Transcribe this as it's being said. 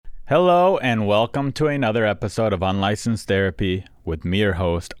Hello and welcome to another episode of Unlicensed Therapy with me, your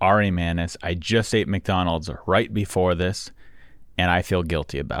host, Ari Manis. I just ate McDonald's right before this, and I feel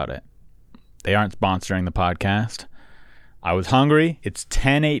guilty about it. They aren't sponsoring the podcast. I was hungry. It's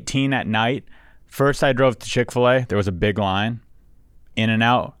 10:18 at night. First, I drove to Chick-fil-A. There was a big line.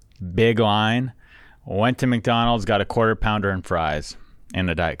 In-N-Out, big line. Went to McDonald's, got a quarter pounder and fries and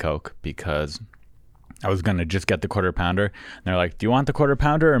a Diet Coke because I was going to just get the quarter pounder. And they're like, do you want the quarter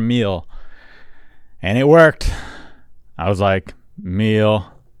pounder or meal? And it worked. I was like, meal.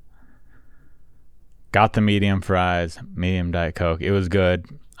 Got the medium fries, medium Diet Coke. It was good.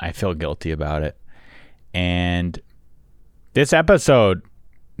 I feel guilty about it. And this episode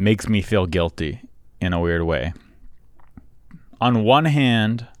makes me feel guilty in a weird way. On one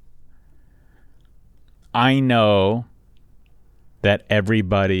hand, I know that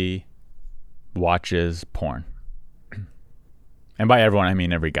everybody watches porn. And by everyone, I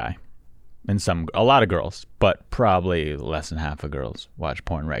mean every guy. And a lot of girls, but probably less than half of girls watch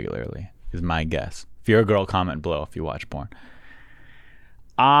porn regularly, is my guess. If you're a girl, comment below if you watch porn.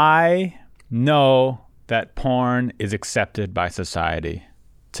 I know that porn is accepted by society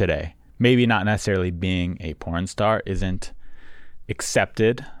today. Maybe not necessarily being a porn star isn't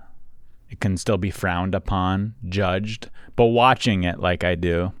accepted. It can still be frowned upon, judged, but watching it like I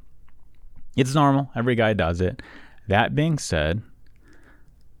do, it's normal. Every guy does it. That being said,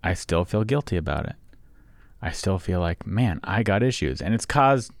 I still feel guilty about it. I still feel like, man, I got issues. And it's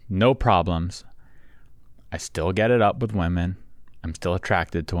caused no problems. I still get it up with women. I'm still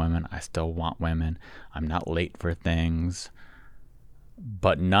attracted to women. I still want women. I'm not late for things.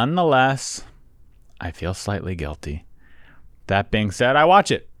 But nonetheless, I feel slightly guilty. That being said, I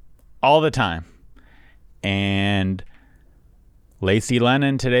watch it all the time. And Lacey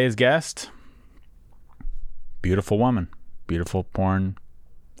Lennon, today's guest, beautiful woman, beautiful porn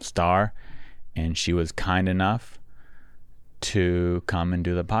star, and she was kind enough to come and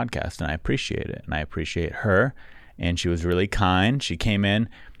do the podcast, and I appreciate it, and I appreciate her, and she was really kind. She came in,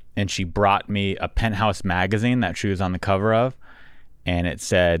 and she brought me a Penthouse magazine that she was on the cover of, and it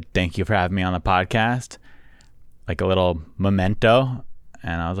said, "Thank you for having me on the podcast," like a little memento,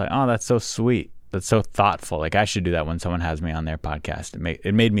 and I was like, oh, that's so sweet. That's so thoughtful. Like, I should do that when someone has me on their podcast.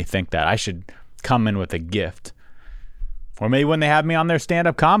 It made me think that I should come in with a gift. Or maybe when they have me on their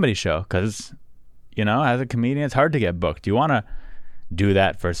stand-up comedy show, because, you know, as a comedian, it's hard to get booked. You want to do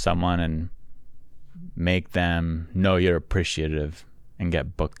that for someone and make them know you're appreciative and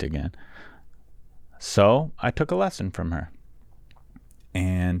get booked again. So I took a lesson from her.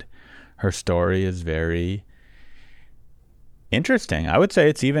 And her story is very interesting. I would say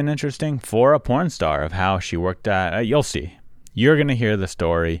it's even interesting for a porn star of how she worked at, you'll see. You're going to hear the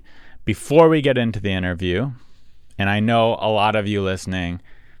story before we get into the interview. And I know a lot of you listening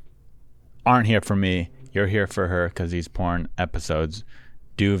aren't here for me. You're here for her because these porn episodes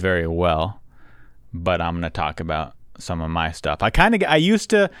do very well. But I'm going to talk about some of my stuff. I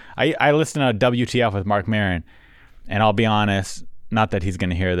listened to WTF with Mark Maron, and I'll be honest, not that he's going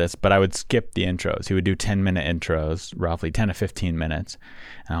to hear this, but I would skip the intros. He would do 10-minute intros, roughly 10 to 15 minutes.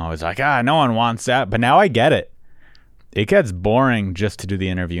 And I was like, no one wants that. But now I get it. It gets boring just to do the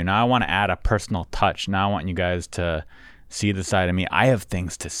interview. Now I want to add a personal touch. Now I want you guys to see the side of me. I have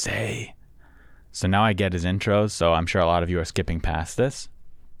things to say. So now I get his intros. So I'm sure a lot of you are skipping past this.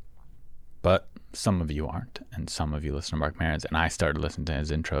 But some of you aren't. And some of you listen to Mark Maron's. And I started listening to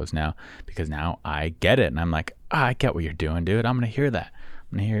his intros now because now I get it. And I'm like, I get what you're doing, dude. I'm going to hear that.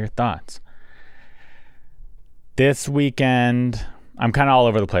 I'm going to hear your thoughts. This weekend, I'm kind of all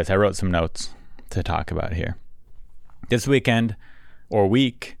over the place. I wrote some notes to talk about here. This weekend or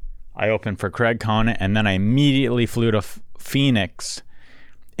week, I opened for Craig Conant, and then I immediately flew to Phoenix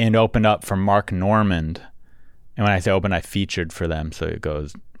and opened up for Mark Normand. And when I say opened, I featured for them. So it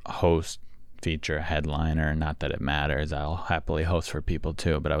goes host, feature, headliner. Not that it matters. I'll happily host for people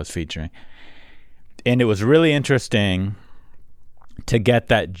too, but I was featuring. And it was really interesting to get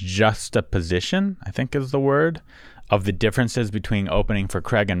that juxtaposition, I think is the word, of the differences between opening for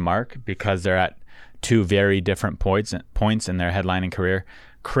Craig and Mark, because they're at two very different points in their headlining career.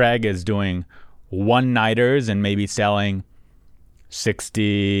 Craig is doing one-nighters and maybe selling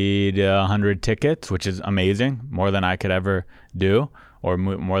 60 to 100 tickets, which is amazing, more than I could ever do, or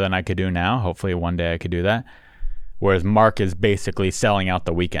more than I could do now. Hopefully one day I could do that. Whereas Mark is basically selling out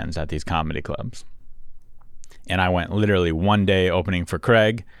the weekends at these comedy clubs. And I went literally one day opening for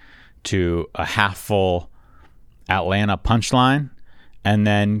Craig to a half-full Atlanta Punchline, and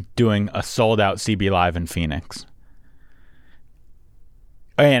then doing a sold-out CB Live in Phoenix.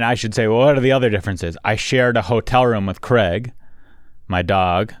 And I should say, well, what are the other differences? I shared a hotel room with Craig, my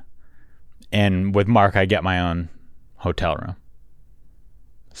dog, And with Mark, I get my own hotel room.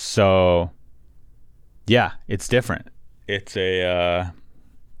 So, yeah, it's different. It's that's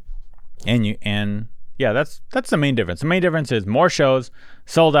the main difference. The main difference is more shows,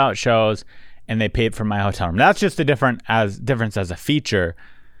 sold out shows, and they paid for my hotel room. That's just the difference as a feature.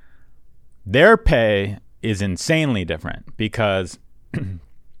 Their pay is insanely different because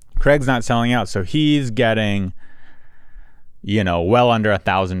Craig's not selling out, so he's getting, well under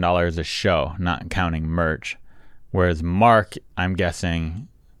 $1,000 a show, not counting merch. Whereas Mark, I'm guessing,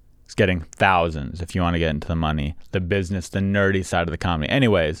 is getting thousands if you want to get into the money, the business, the nerdy side of the comedy.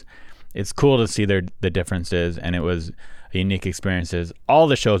 Anyways, it's cool to see the differences, and it was a unique experiences. All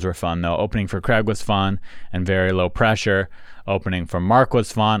the shows were fun, though. Opening for Craig was fun and very low pressure. Opening for Mark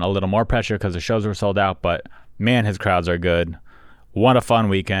was fun, a little more pressure because the shows were sold out, but man, his crowds are good. What a fun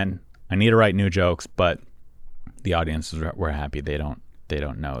weekend. I need to write new jokes, but the audiences were happy. They don't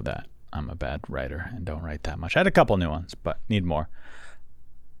know that I'm a bad writer and don't write that much. I had a couple new ones, but need more.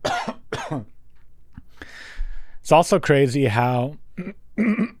 It's also crazy how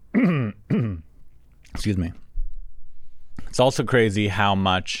excuse me. It's also crazy how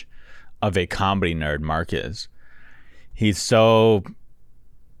much of a comedy nerd Mark is. He's so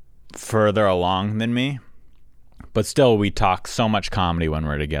further along than me, but still we talk so much comedy when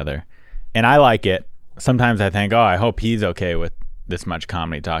we're together. And I like it. Sometimes I think, I hope he's okay with this much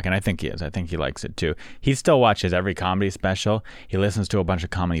comedy talk. And I think he is. I think he likes it too. He still watches every comedy special. He listens to a bunch of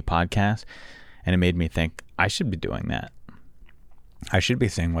comedy podcasts. And it made me think I should be doing that. I should be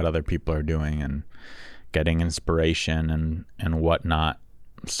seeing what other people are doing and getting inspiration and whatnot.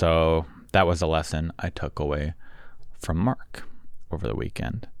 So that was a lesson I took away from Mark over the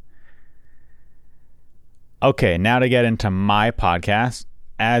weekend. Okay, now to get into my podcast.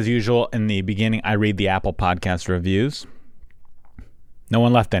 As usual, in the beginning, I read the Apple Podcast reviews. No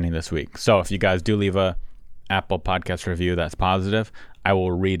one left any this week. So if you guys do leave a Apple Podcast review that's positive, I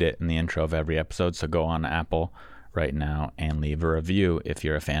will read it in the intro of every episode. So go on Apple right now and leave a review if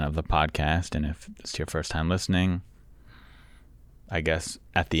you're a fan of the podcast. And if it's your first time listening, I guess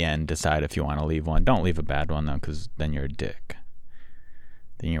at the end, decide if you want to leave one. Don't leave a bad one, though, because then you're a dick.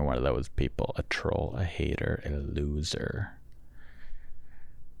 Then you're one of those people, a troll, a hater, a loser.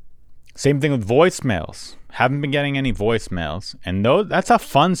 Same thing with voicemails. Haven't been getting any voicemails. And that's a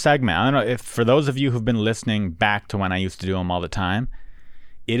fun segment. I don't know if for those of you who've been listening back to when I used to do them all the time,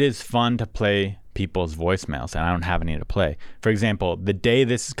 it is fun to play people's voicemails, and I don't have any to play. For example, the day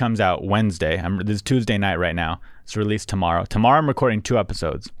this comes out, Wednesday, this is Tuesday night right now. It's released tomorrow. Tomorrow I'm recording 2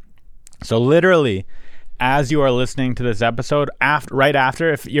 episodes. So literally, as you are listening to this episode, right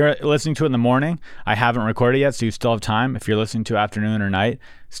after, if you're listening to it in the morning, I haven't recorded yet, so you still have time. If you're listening to afternoon or night,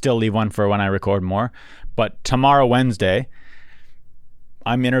 still leave one for when I record more. But tomorrow, Wednesday,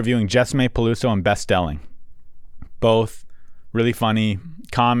 I'm interviewing Jessime Peluso and Bess Stelling. Both really funny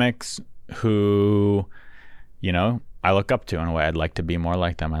comics who, I look up to in a way. I'd like to be more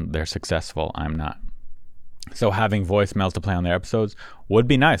like them. They're successful. I'm not. So having voicemails to play on their episodes would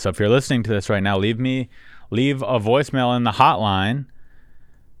be nice. So if you're listening to this right now, leave a voicemail in the hotline.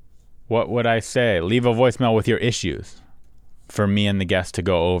 What would I say? Leave a voicemail with your issues for me and the guest to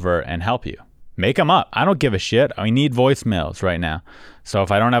go over and help you. Make them up. I don't give a shit. I need voicemails right now. So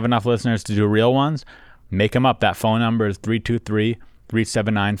if I don't have enough listeners to do real ones, make them up. That phone number is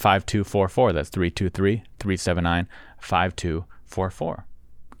 323-379-5244. That's 323-379-5244.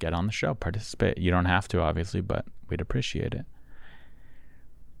 Get on the show, participate. You don't have to, obviously, but we'd appreciate it.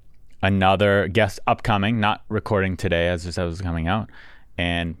 Another guest upcoming, not recording today as this was coming out,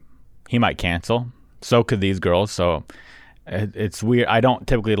 and he might cancel. So could these girls. So it's weird. I don't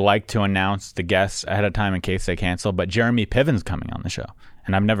typically like to announce the guests ahead of time in case they cancel, but Jeremy Piven's coming on the show,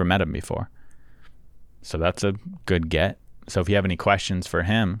 and I've never met him before. So that's a good get. So if you have any questions for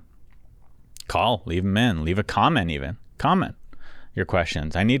him, call, leave them in, leave a comment even. Comment your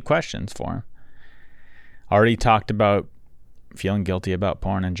questions. I need questions for him. Already talked about feeling guilty about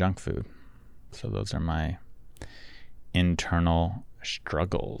porn and junk food. So those are my internal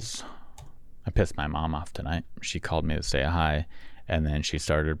struggles. I pissed my mom off tonight. She called me to say hi, and then she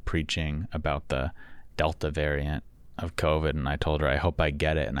started preaching about the Delta variant of COVID, and I told her I hope I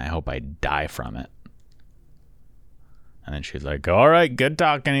get it and I hope I die from it. And then she's like, all right, good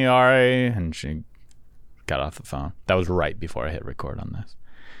talking to you, Ari. And she got off the phone. That was right before I hit record on this.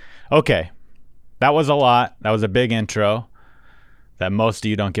 Okay. That was a lot. That was a big intro that most of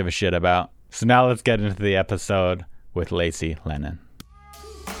you don't give a shit about. So now let's get into the episode with Lacey Lennon.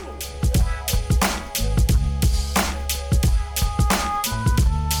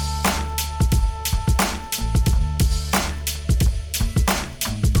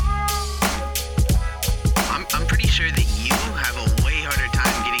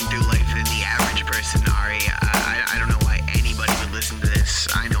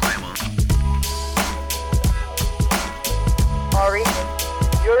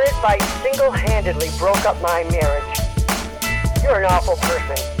 fight single-handedly broke up my marriage. You're an awful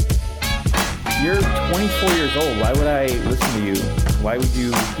person. You're 24 years old. Why would I listen to you? Why would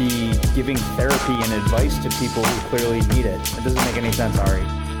you be giving therapy and advice to people who clearly need it? It doesn't make any sense, Ari.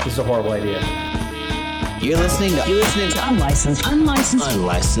 This is a horrible idea. You're listening to Unlicensed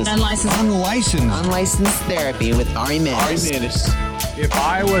Therapy with Ari Manis. If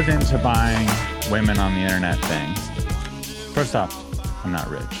I was into buying women on the internet things, first off, I'm not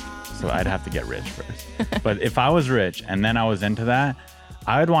rich, so I'd have to get rich first. But if I was rich and then I was into that,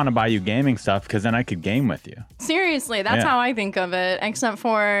 I would want to buy you gaming stuff because then I could game with you. Seriously, that's how I think of it, except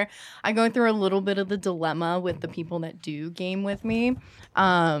for I go through a little bit of the dilemma with the people that do game with me.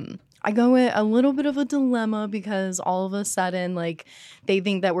 I go with a little bit of a dilemma because all of a sudden, like, they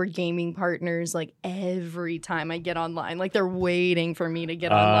think that we're gaming partners, like, every time I get online. Like, they're waiting for me to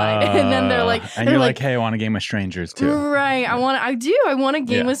get online. And then they're like... And you're like, hey, I want to game with strangers, too. Right. I want to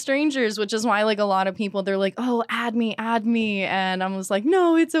game with strangers, which is why, like, a lot of people, they're like, oh, add me. And I'm just like,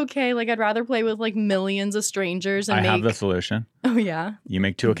 no, it's okay. Like, I'd rather play with, like, millions of strangers and I have the solution. Oh, yeah? You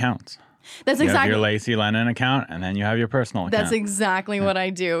make 2 accounts. That's you exactly have your Lacey Lennon account, and then you have your personal account. That's exactly what I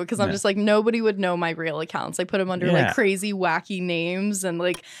do because I'm just like, nobody would know my real accounts. I put them under like crazy, wacky names, and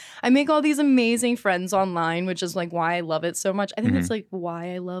like I make all these amazing friends online, which is like why I love it so much. I think it's like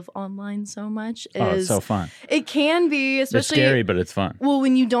why I love online so much. It's so fun. It can be, especially it's scary, but it's fun. Well,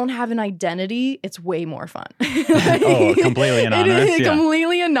 when you don't have an identity, it's way more fun. Completely anonymous.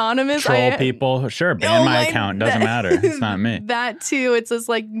 Completely anonymous. Troll people, sure. Ban my account. Doesn't matter. It's not me. That too. It's just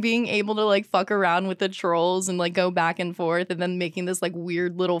like being able to like fuck around with the trolls and like go back and forth and then making this like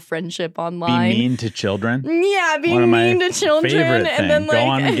weird little friendship online. Be mean to children. Yeah, be mean to children. And then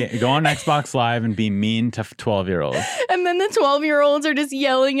like go on Xbox Live and be mean to 12-year-olds. And then the 12-year-olds are just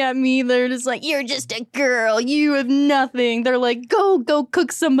yelling at me. They're just like, you're just a girl. You have nothing. They're like, go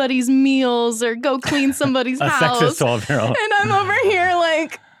cook somebody's meals or go clean somebody's house. A sexist 12-year-old. And I'm over here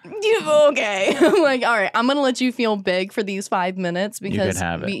like, okay. I'm like, all right, I'm going to let you feel big for these 5 minutes because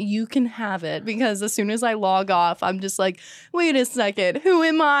you can have it. Because as soon as I log off, I'm just like, wait a second, who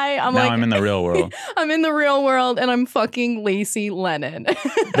am I? I'm in the real world. I'm in the real world and I'm fucking Lacey Lennon.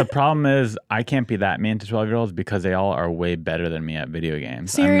 The problem is I can't be that mean to 12-year-olds because they all are way better than me at video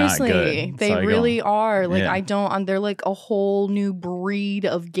games. Seriously, I'm not good. They really are. Like they're like a whole new breed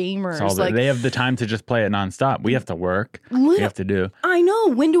of gamers. Like they have the time to just play it nonstop. We have to work. We have to do. I know.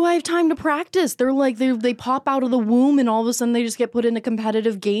 When do I have time to practice? They're like, they pop out of the womb and all of a sudden they just get put into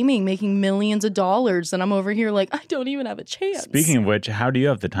competitive gaming, making millions of dollars. And I'm over here like, I don't even have a chance. Speaking of which, how do you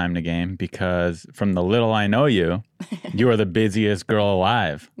have the time to game? Because from the little I know you, you are the busiest girl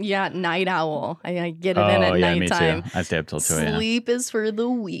alive. Yeah, night owl. I get it in at nighttime. Me too. I stay up till 2 a.m. Sleep is for the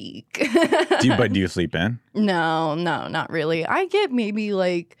weak. Do you sleep in? No, not really. I get maybe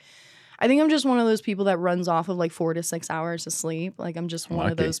like... I think I'm just one of those people that runs off of like 4 to 6 hours of sleep. Like I'm just one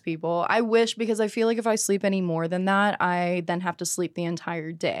of those people. I wish, because I feel like if I sleep any more than that, I then have to sleep the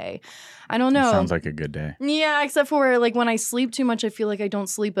entire day. I don't know. Sounds like a good day. Yeah, except for like when I sleep too much, I feel like I don't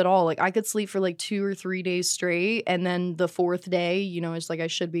sleep at all. Like I could sleep for like 2 or 3 days straight. And then the 4th day, it's like I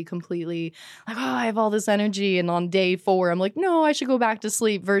should be completely like, oh, I have all this energy. And on day 4, I'm like, no, I should go back to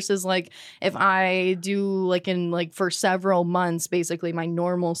sleep. Versus like if I do like for several months, basically my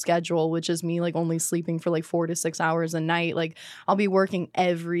normal schedule, which is me like only sleeping for like 4 to 6 hours a night, like I'll be working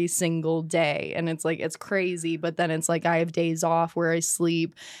every single day. And it's like, it's crazy. But then it's like I have days off where I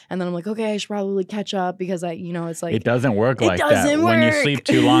sleep. And then I'm like, okay, I should probably catch up because it's like... It doesn't work like that. When you sleep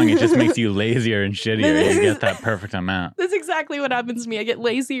too long, it just makes you lazier and shittier. You get that perfect amount. That's exactly what happens to me. I get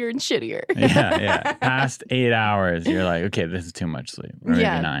lazier and shittier. Yeah. Past 8 hours, you're like, okay, this is too much sleep. Or maybe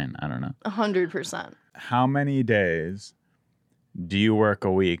 9. I don't know. 100%. How many days do you work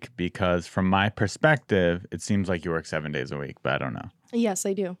a week? Because from my perspective, it seems like you work 7 days a week, but I don't know. Yes,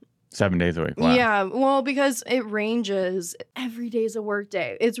 I do. 7 days a week. Wow. Yeah, well, because it ranges. Every day is a work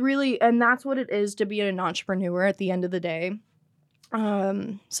day. It's really, and that's what it is to be an entrepreneur at the end of the day.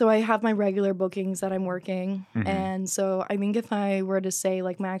 So I have my regular bookings that I'm working. Mm-hmm. And so I think if I were to say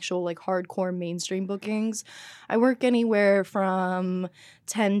like my actual like hardcore mainstream bookings, I work anywhere from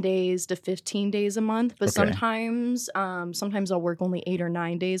 10 days to 15 days a month. But sometimes I'll work only 8 or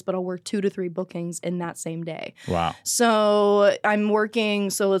 9 days, but I'll work 2 to 3 bookings in that same day. Wow. So I'm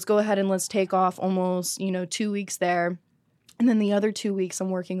working. So let's go ahead and let's take off almost, 2 weeks there. And then the other 2 weeks I'm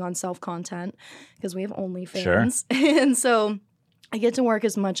working on self-content because we have OnlyFans. Sure. And so I get to work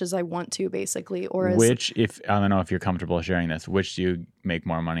as much as I want to, basically. I don't know if you're comfortable sharing this, which do you make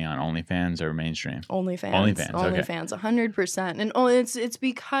more money on, OnlyFans or mainstream? OnlyFans, okay. 100%. And it's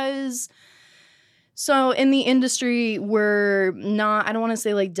because So in the industry, we're not, I don't want to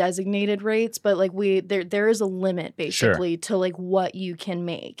say like designated rates, but like there is a limit basically to like what you can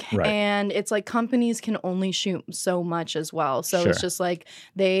make. Right. And it's like companies can only shoot so much as well. So Sure. it's just like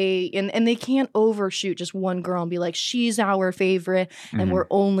they can't overshoot just one girl and be like, she's our favorite and we're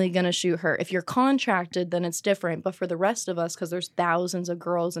only going to shoot her. If you're contracted, then it's different. But for the rest of us, because there's thousands of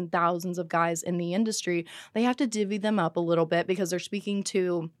girls and thousands of guys in the industry, they have to divvy them up a little bit because they're speaking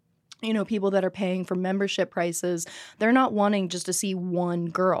to, you know, people that are paying for membership prices. They're not wanting just to see one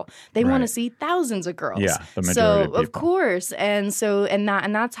girl. They want to see thousands of girls. Yeah, the majority so of people. of course, and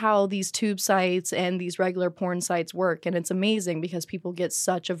that's how these tube sites and these regular porn sites work, and it's amazing because people get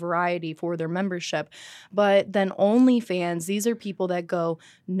such a variety for their membership. But then OnlyFans, these are people that go,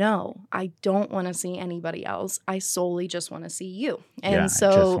 no, I don't want to see anybody else. I solely just want to see you. And I just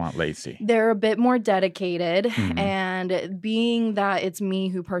want Lacey. they're a bit more dedicated, and being that it's me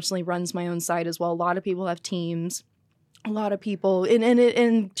who personally runs my own site as well, a lot of people have teams. A lot of people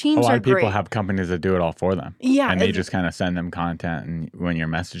and teams A lot are of people great. have companies that do it all for them. Yeah, And they it's- just kind of send them content. And when you're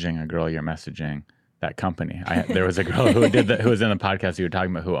messaging a girl, you're messaging that company. There was a girl who who was in the podcast you were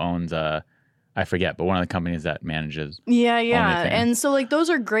talking about who owns I forget, but one of the companies that manages. Yeah. OnlyFans. And so like those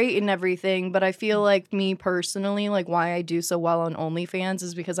are great and everything, but I feel like me personally, like why I do so well on OnlyFans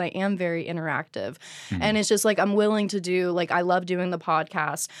is because I am very interactive. And it's just like I'm willing to do, like I love doing the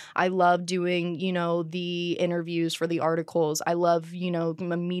podcast. I love doing, you know, the interviews for the articles. I love, you know,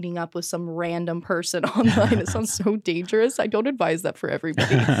 meeting up with some random person online. It sounds so dangerous. I don't advise that for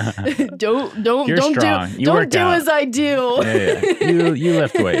everybody. don't You're strong. You don't work do out. as I do. Yeah. You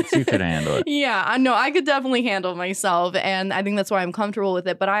lift weights. You could handle it. Yeah, I know. I could definitely handle myself, and I think that's why I'm comfortable with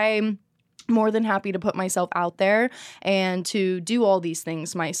it. But I'm more than happy to put myself out there and to do all these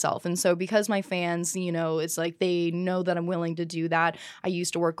things myself. And so because my fans, you know, it's like they know that I'm willing to do that. I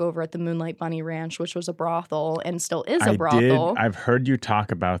used to work over at the Moonlight Bunny Ranch, which was a brothel and still is a brothel. I've heard you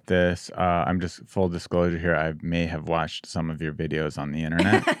talk about this. I'm just full disclosure here. I may have watched some of your videos on the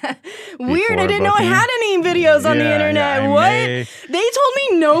internet. Weird. I before didn't know I booking. had any videos on the Yeah, internet. I What? may- They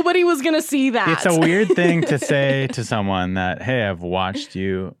told me nobody was going to see that. It's a weird thing to say to someone that, hey, I've watched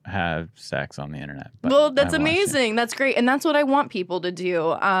you have sex on the internet. But Well, that's I watched it. amazing. That's great. And that's what I want people to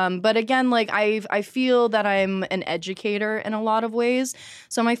do. But again, like I feel that I'm an educator in a lot of ways.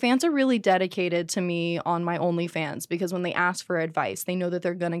 So my fans are really dedicated to me on my OnlyFans because when they ask for advice, they know that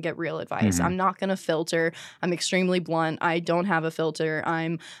they're going to get real advice. Mm-hmm. I'm not going to filter. I'm extremely blunt. I don't have a filter.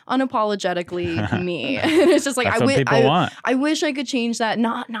 I'm unapologetically me. And it's just like That's what people want. I wish I could change that.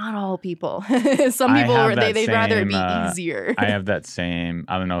 Not all people. Some I people have that they'd rather it be same, easier. I have that same,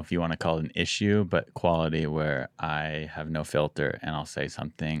 I don't know if you want to call it an issue, but quality where I have no filter and I'll say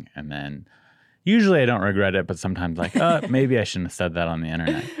something and then usually I don't regret it, but sometimes like, maybe I shouldn't have said that on the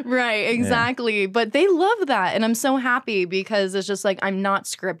internet. Right, exactly. But they love that. And I'm so happy because it's just like I'm not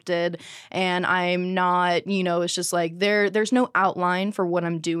scripted and I'm not, you know, it's just like there's no outline for what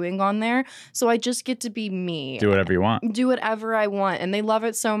I'm doing on there. So I just get to be me. Do whatever you want. Do whatever I want. And they love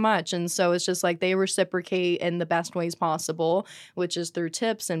it so much. And so it's just like they reciprocate in the best ways possible, which is through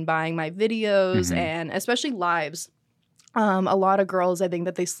tips and buying my videos and especially lives. A lot of girls, I think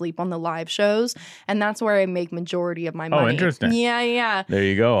that they sleep on the live shows, and that's where I make majority of my money. Oh, interesting. Yeah. There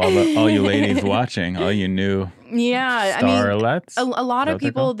you go. All you ladies watching, all you new Yeah, I mean, starlets. a lot Is that of what they're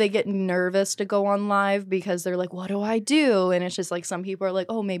people, called? they get nervous to go on live because they're like, what do I do? And it's just like some people are like,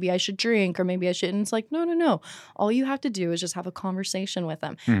 oh, maybe I should drink or maybe I shouldn't. It's like, no. All you have to do is just have a conversation with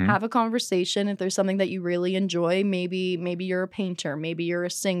them. Mm-hmm. Have a conversation. If there's something that you really enjoy, maybe you're a painter, maybe you're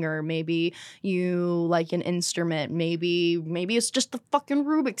a singer, maybe you like an instrument, maybe it's just the fucking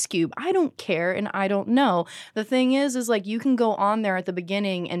Rubik's Cube. I don't care and I don't know. The thing is like you can go on there at the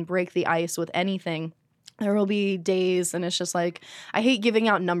beginning and break the ice with anything. There will be days, and it's just like, I hate giving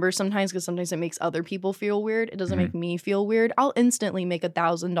out numbers sometimes because sometimes it makes other people feel weird. It doesn't make me feel weird. I'll instantly make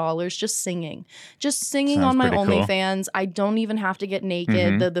 $1,000 just singing. Just singing Sounds on my pretty cool. OnlyFans. I don't even have to get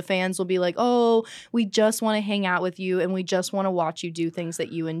naked. The fans will be like, oh, we just want to hang out with you and we just want to watch you do things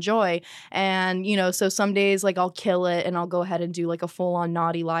that you enjoy. And, you know, so some days like I'll kill it and I'll go ahead and do like a full-on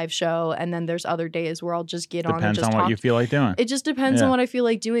naughty live show. And then there's other days where I'll just get on and Depends just on talk. what you feel like doing. It just depends Yeah. on what I feel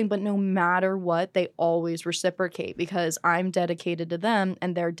like doing, but no matter what, they always reciprocate because I'm dedicated to them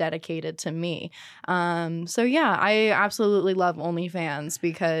and they're dedicated to me. So yeah, I absolutely love OnlyFans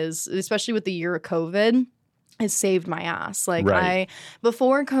because, especially with the year of COVID, it saved my ass. Like Right.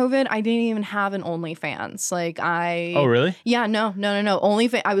 before COVID, I didn't even have an OnlyFans. Like Oh, really? Yeah, no.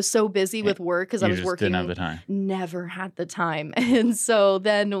 OnlyFans. I was so busy with work because I You was just working. didn't have the time. Never had the time. And so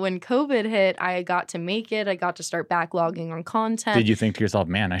then when COVID hit, I got to make it. I got to start backlogging on content. Did you think to yourself,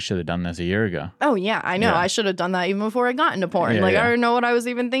 man, I should have done this a year ago? Oh, yeah, I know. Yeah. I should have done that even before I got into porn. Yeah, like, yeah. I don't know what I was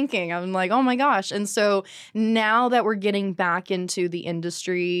even thinking. I'm like, oh my gosh. And so now that we're getting back into the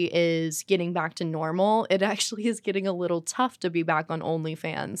industry is getting back to normal, it actually is getting a little tough to be back on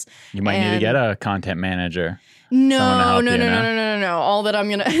OnlyFans. You might need to And- get a content manager. No, Someone to help no, you, no, no? no, no, no, no. All that I'm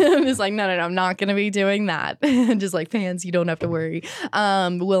gonna is like, no, I'm not gonna be doing that. Just like fans, you don't have to worry.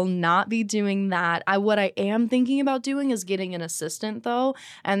 Will not be doing that. What I am thinking about doing is getting an assistant though,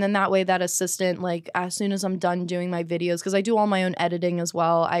 and then that way that assistant, like as soon as I'm done doing my videos, because I do all my own editing as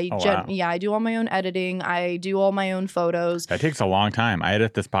well. Wow. Yeah, I do all my own editing. I do all my own photos. That takes a long time. I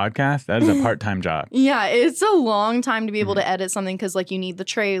edit this podcast. That is a part-time job. Yeah, it's a long time to be able Mm-hmm. to edit something because like you need the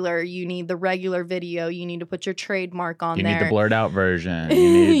trailer, you need the regular video, you need to put your trademark on You there. need the blurred out version. You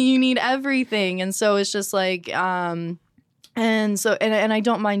need You need everything. And so it's just like and I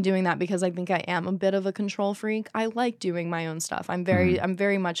don't mind doing that because I think I am a bit of a control freak. I like doing my own stuff. I'm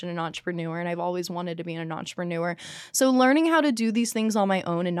very much an entrepreneur, and I've always wanted to be an entrepreneur. So learning how to do these things on my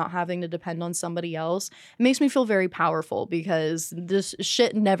own and not having to depend on somebody else makes me feel very powerful because this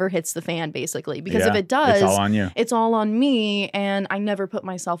shit never hits the fan basically. Because if Yeah, it does, it's all on you. it's all on me, and I never put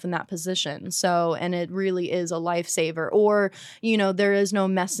myself in that position. So, and it really is a lifesaver. Or, you know, there is no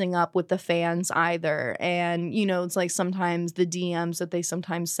messing up with the fans either. And, you know, it's like sometimes the DMs that they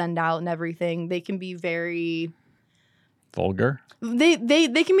sometimes send out and everything, they can be very vulgar. they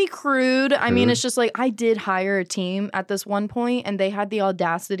can be crude. I mean, Crude? it's just like I did hire a team at this one point, and they had the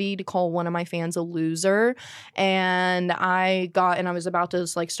audacity to call one of my fans a loser. And I was about to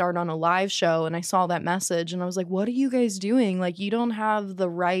just like start on a live show, and I saw that message, and I was like, "What are you guys doing? Like, you don't have the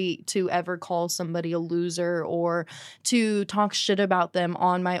right to ever call somebody a loser or to talk shit about them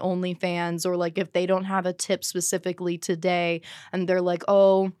on my OnlyFans, or like if they don't have a tip specifically today, and they're like,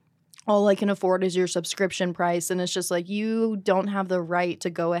 oh." All I can afford is your subscription price. And it's just like, you don't have the right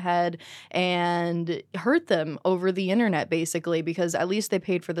to go ahead and hurt them over the internet, basically, because at least they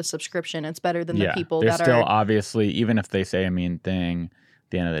paid for the subscription. It's better than the people they're that still are. obviously, even if they say a mean thing,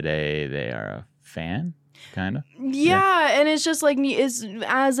 at the end of the day, they are a fan, kind of. Yeah, and it's just like,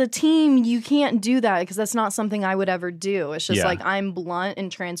 as a team, you can't do that because that's not something I would ever do. It's just Yeah. like I'm blunt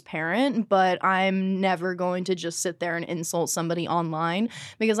and transparent, but I'm never going to just sit there and insult somebody online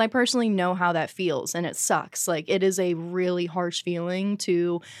because I personally know how that feels, and it sucks. Like, it is a really harsh feeling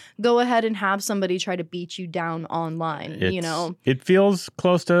to go ahead and have somebody try to beat you down online, you know? It feels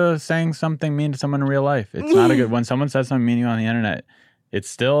close to saying something mean to someone in real life. It's not a good, when someone says something mean to you on the internet, it's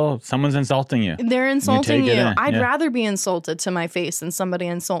still someone's insulting you. They're insulting take it you. in, I'd yeah. rather be insulted to my face than somebody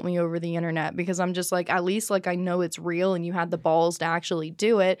insult me over the internet because I'm just like, at least like I know it's real and you had the balls to actually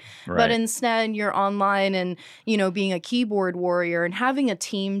do it. Right. But instead you're online and, you know, being a keyboard warrior and having a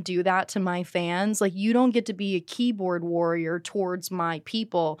team do that to my fans. Like, you don't get to be a keyboard warrior towards my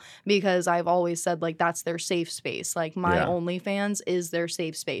people because I've always said like that's their safe space. Like, my Yeah. OnlyFans is their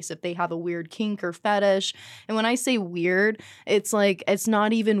safe space. If they have a weird kink or fetish, and when I say weird, it's like, it's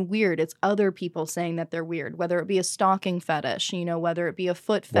not even weird. It's other people saying that they're weird, whether it be a stalking fetish, you know, whether it be a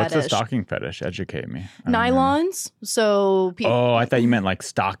foot What's fetish. a stocking fetish? Educate me. I don't know. Nylons. So people. Oh, I thought you meant like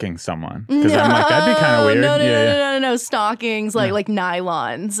stalking someone. Because I'm like, that'd be kind of weird. No. Stockings, like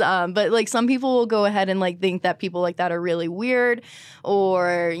nylons. But like some people will go ahead and like think that people like that are really weird,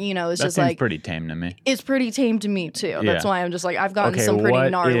 or you know, it's That just seems like pretty tame to me. it's pretty tame to me too. That's Yeah. why I'm just like I've gotten Okay, some pretty what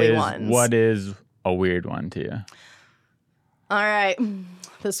gnarly is- ones. What is a weird one to you? All right,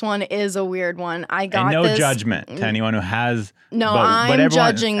 this one is a weird one. I got And no this. judgment to anyone who has. No, but I'm everyone-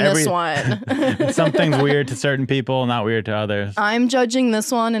 judging this one. Something's weird to certain people, not weird to others. I'm judging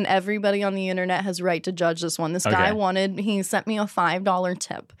this one, and everybody on the internet has right to judge this one. This guy Okay. he sent me a $5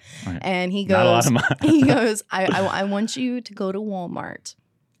 tip, Okay. and he Not a lot goes, of money. he goes, I want you to go to Walmart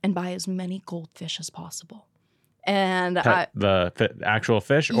and buy as many goldfish as possible. And The actual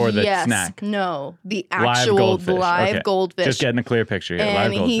fish or the yes, snack? no, the Live actual goldfish. live Okay. goldfish. Just getting a clear picture here. and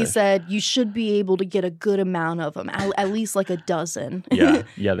Live he goldfish. said you should be able to get a good amount of them, at least like a dozen. Yeah,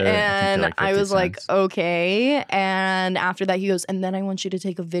 they're, And I, think they're I like 50 was like, cents. okay. And after that, he goes, and then I want you to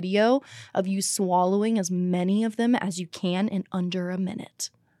take a video of you swallowing as many of them as you can in under a minute.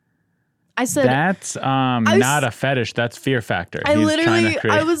 I said, that's not a fetish. That's fear factor. I He's literally, trying to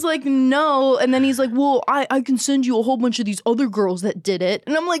create- I was like, no. And then he's like, well, I can send you a whole bunch of these other girls that did it.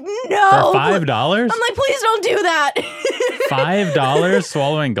 And I'm like, no. For $5? I'm like, please don't do that. $5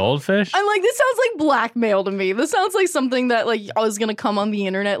 swallowing goldfish? I'm like, this sounds like blackmail to me. This sounds like something that like I was gonna come on the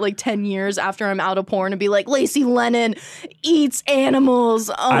internet like 10 years after I'm out of porn and be like, Lacey Lennon eats animals.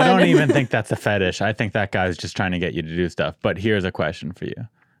 I don't even think that's a fetish. I think that guy's just trying to get you to do stuff. But here's a question for you.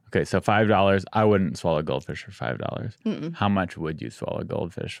 Okay, so $5. I wouldn't swallow goldfish for $5. How much would you swallow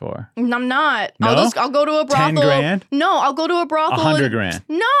goldfish for? I'm not. No? I'll go to a brothel. 10 grand? No, I'll go to a brothel. 100 grand.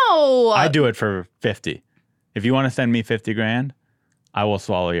 No. I do it for 50. If you want to send me 50 grand, I will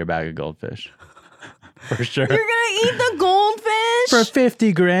swallow your bag of goldfish. For sure. You're gonna eat the goldfish? For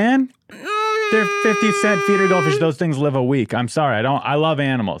 50 grand? They're 50-cent feeder goldfish. Those things live a week. I'm sorry. I love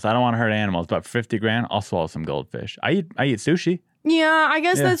animals. I don't want to hurt animals, but for 50 grand, I'll swallow some goldfish. I eat sushi. Yeah, I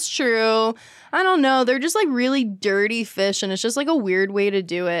guess Yeah. that's true. I don't know. They're just like really dirty fish, and it's just like a weird way to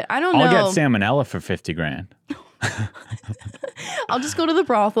do it. I don't know. I'll get salmonella for 50 grand. I'll just go to the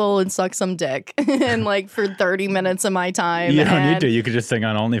brothel and suck some dick and like for 30 minutes of my time. You don't and... need to. You could just sing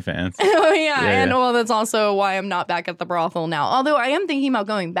on OnlyFans. Oh, yeah. And yeah. well, that's also why I'm not back at the brothel now. Although I am thinking about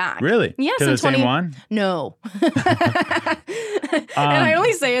going back. Really? Yes. To in the same one? No. And I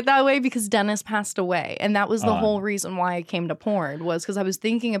only say it that way because Dennis passed away. And that was the whole reason why I came to porn was because I was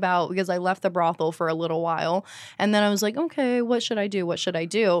thinking about, because I left the brothel for a little while. And then I was like, okay, what should I do? What should I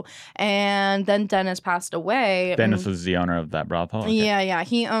do? And then Dennis passed away. Dennis was the owner of that brothel? Okay. Yeah.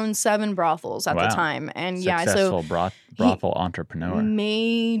 He owned 7 brothels at the time. And Successful brothel entrepreneur.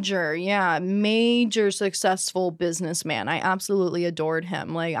 Major successful businessman. I absolutely adored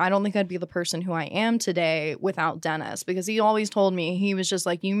him. Like, I don't think I'd be the person who I am today without Dennis, because he always told me, he was just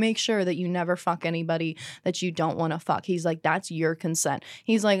like, you make sure that you never fuck anybody that you don't want to fuck. He's like, that's your consent.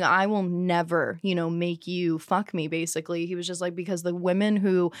 He's like, I will never, make you fuck me, basically. He was just like, because the women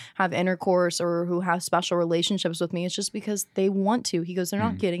who have intercourse or who have special relationships with me, it's just because they want to. He goes, they're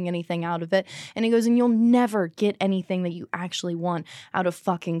not getting anything out of it. And he goes, and you'll never get anything that you actually want out of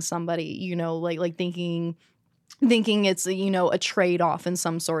fucking somebody, like thinking it's, a trade-off in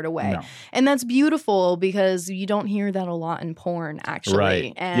some sort of way. No. And that's beautiful because you don't hear that a lot in porn, actually.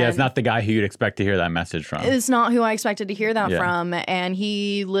 Right. And yeah, it's not the guy who you'd expect to hear that message from. it's not who I expected to hear that from. And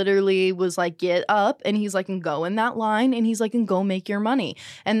he literally was like, get up. And he's like, and go in that line. And he's like, and go make your money.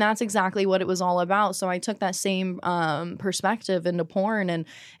 And that's exactly what it was all about. So I took that same perspective into porn. And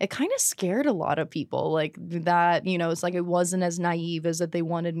it kind of scared a lot of people. Like that, it's like it wasn't as naive as that they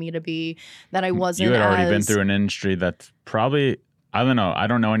wanted me to be. That I wasn't You had already been through an industry that's probably, I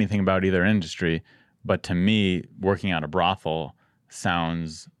don't know anything about either industry, but to me, working at a brothel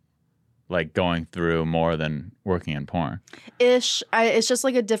sounds like going through more than working in porn. It's just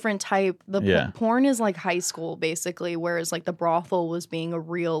like a different type. Porn is like high school, basically, whereas like the brothel was being a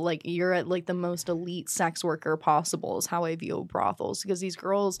real, like you're at like the most elite sex worker possible is how I view brothels, because these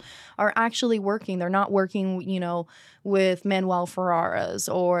girls are actually working. They're not working, with Manuel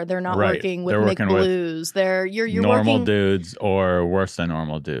Ferraras, or they're not working with Mick Blues. You're normal working, dudes or worse than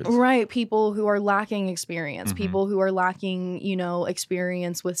normal dudes. Right. People who are lacking experience, people who are lacking,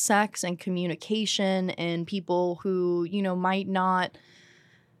 experience with sex and communication, and people who, might not.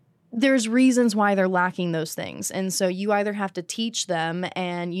 There's reasons why they're lacking those things. And so you either have to teach them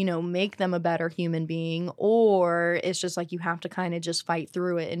and, make them a better human being, or it's just like you have to kind of just fight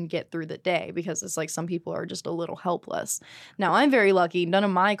through it and get through the day, because it's like some people are just a little helpless. Now, I'm very lucky. None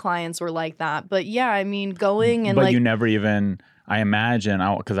of my clients were like that. But yeah, I mean, going and But you never even, I imagine,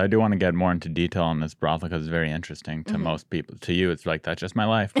 because I do want to get more into detail on this brothel because it's very interesting to most people. To you, it's like, that's just my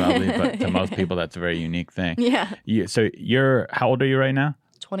life probably. But to most people, that's a very unique thing. Yeah. So how old are you right now?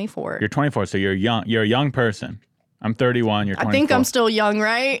 24. You're 24, so you're young. You're a young person. I'm 31. You're 24. I think I'm still young,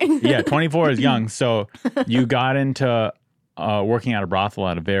 right? Yeah, 24 is young. So you got into working at a brothel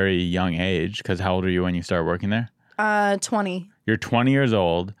at a very young age, because how old are you when you started working there? 20. You're 20 years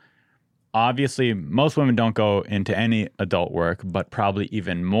old. Obviously, most women don't go into any adult work, but probably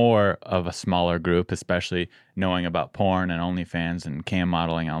even more of a smaller group, especially knowing about porn and OnlyFans and cam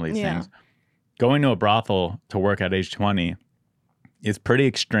modeling and all these things. Going to a brothel to work at age 20 is pretty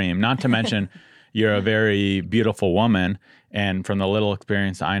extreme. Not to mention, you're a very beautiful woman. And from the little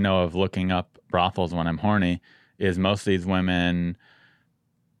experience I know of looking up brothels when I'm horny, is most of these women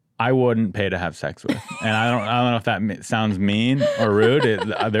I wouldn't pay to have sex with. And I don't know if that sounds mean or rude.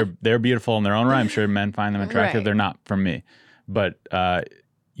 They're beautiful in their own right. I'm sure men find them attractive. Right. They're not for me. But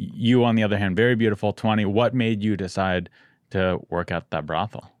you, on the other hand, very beautiful, 20. What made you decide to work at that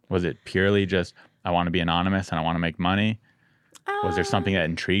brothel? Was it purely just, I want to be anonymous and I want to make money? Was there something that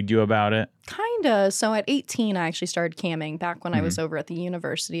intrigued you about it? Kinda. So at 18, I actually started camming back when I was over at the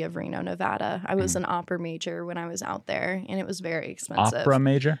University of Reno, Nevada. I was an opera major when I was out there, and it was very expensive. Opera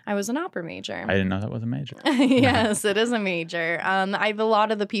major? I was an opera major. I didn't know that was a major. Yes, it is a major. I have a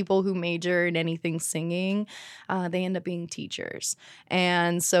lot of the people who major in anything singing, they end up being teachers.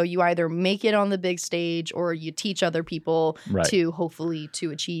 And so you either make it on the big stage or you teach other people to hopefully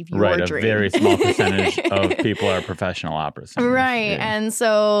to achieve your dream. A very small percentage of people are professional opera singers. Right. Yeah. And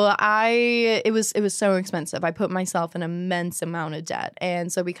so it was so expensive. I put myself in an immense amount of debt.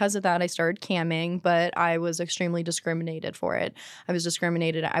 And so because of that, I started camming, but I was extremely discriminated for it. I was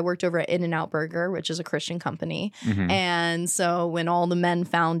discriminated. I worked over at In-N-Out Burger, which is a Christian company. And so when all the men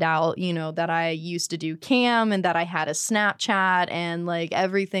found out, you know, that I used to do cam and that I had a Snapchat and like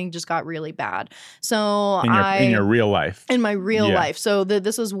everything just got really bad. So in your real life. In my real life. So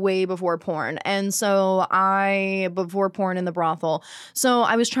this was way before porn. And so before porn in the brothel. So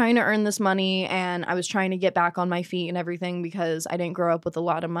I was trying to earn this money and I was trying to get back on my feet and everything because I didn't grow up with a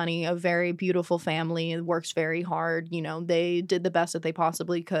lot of money. A very beautiful family, works very hard. You know, they did the best that they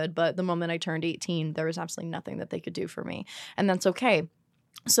possibly could. But the moment I turned 18, there was absolutely nothing that they could do for me. And that's okay.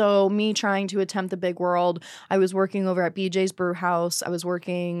 So me trying to attempt the big world, I was working over at BJ's Brew House. I was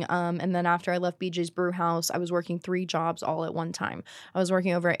working, and then after I left BJ's Brew House, I was working 3 jobs all at one time. I was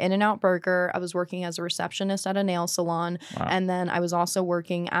working over at In-N-Out Burger. I was working as a receptionist at a nail salon. Wow. And then I was also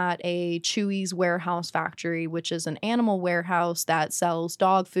working at a Chewy's warehouse factory, which is an animal warehouse that sells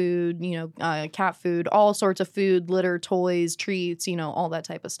dog food, you know, cat food, all sorts of food, litter, toys, treats, you know, all that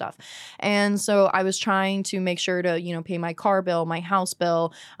type of stuff. And so I was trying to make sure to, you know, pay my car bill, my house bill,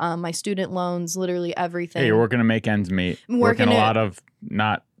 my student loans, literally everything. Hey, you're working to make ends meet. Working a lot of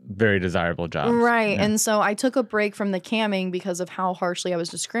not very desirable jobs. Right. Yeah. And so I took a break from the camming because of how harshly I was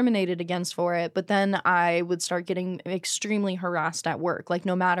discriminated against for it. But then I would start getting extremely harassed at work. Like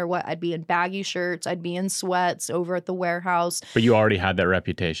no matter what, I'd be in baggy shirts, I'd be in sweats over at the warehouse. But you already had that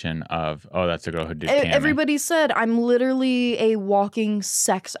reputation of, oh, that's the girl who did camming. Everybody said I'm literally a walking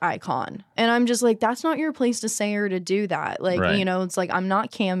sex icon. And I'm just like, that's not your place to say or to do that. Like, you know, it's like, I'm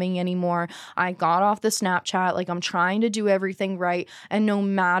not camming anymore. I got off the Snapchat. Like I'm trying to do everything right. And no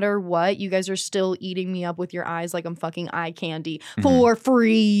matter what, you guys are still eating me up with your eyes like I'm fucking eye candy for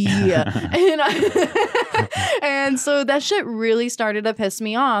free. And so that shit really started to piss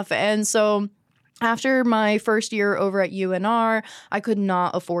me off. And so after my first year over at UNR, I could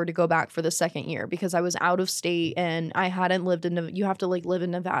not afford to go back for the second year because I was out of state and I hadn't lived in. You have to like live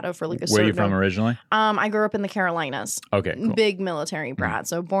in Nevada for like a certain. Where are you from originally? I grew up in the Carolinas. Okay, cool. Big military brat.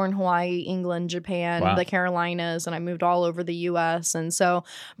 So born Hawaii, England, Japan, the Carolinas, and I moved all over the U.S. And so,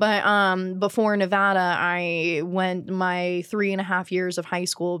 but before Nevada, I went my 3.5 years of high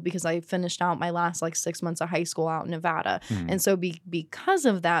school because I finished out my last like 6 months of high school out in Nevada. And so because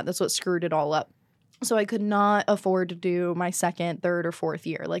of that, that's what screwed it all up. So I could not afford to do my second, third, or fourth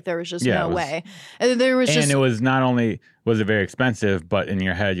year. Like there was just no way. There was and it was not only was it very expensive, but in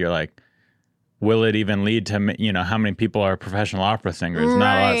your head you're like, will it even lead to, you know, how many people are professional opera singers? Right.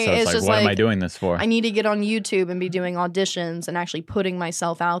 Not a lot. So it's like, what am I doing this for? I need to get on YouTube and be doing auditions and actually putting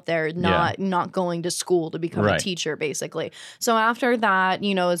myself out there, not going to school to become a teacher, basically. So after that,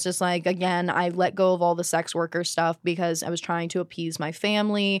 you know, it's just like, again, I let go of all the sex worker stuff because I was trying to appease my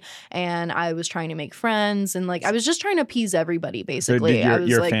family and I was trying to make friends and like, I was just trying to appease everybody, basically. So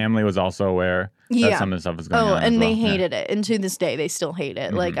your family was also aware that some of the stuff was going on? Oh, and they hated it. And to this day, they still hate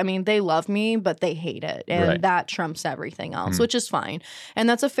it. Like, I mean, they love me, but they hate it. And that trumps everything else, which is fine. And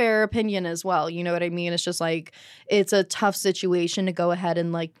that's a fair opinion as well. You know what I mean? It's just like, it's a tough situation to go ahead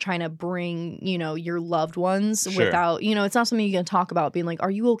and like trying to bring, you know, your loved ones without, you know, it's not something you can talk about being like,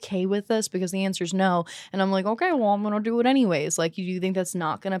 are you okay with this? Because the answer is no. And I'm like, okay, well, I'm going to do it anyways. Like, you think that's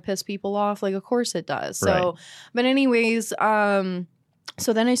not going to piss people off? Like, of course it does. So, but anyways,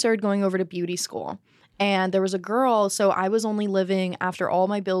 so then I started going over to beauty school. And there was a girl, so I was only living after all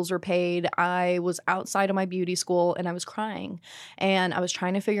my bills were paid. I was outside of my beauty school and I was crying. And I was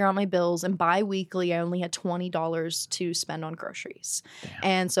trying to figure out my bills. And bi-weekly, I only had $20 to spend on groceries. Damn.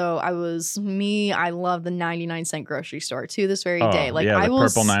 And so I love the 99-cent grocery store to this very day. Like I will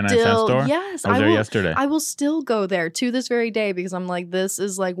purple 99-cent store? Yes. I was there yesterday. I will still go there to this very day because I'm like, this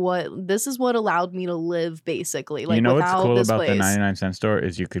is what allowed me to live, basically. Like, you know what's cool about the 99-cent store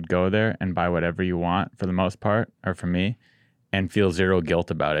is you could go there and buy whatever you want for the most part, or for me, and feel zero guilt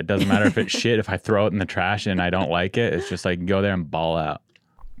about it. Doesn't matter if it's shit, if I throw it in the trash and I don't like it, it's just like go there and ball out.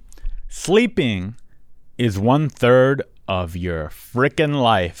 Sleeping is 1/3 of your freaking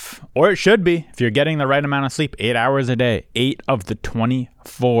life, or it should be if you're getting the right amount of sleep. 8 hours a day, 8 of the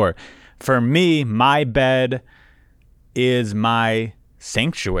 24. For me, my bed is my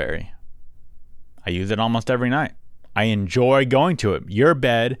sanctuary. I use it almost every night. I enjoy going to it. Your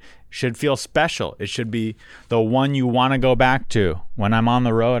bed should feel special. It should be the one you want to go back to. When I'm on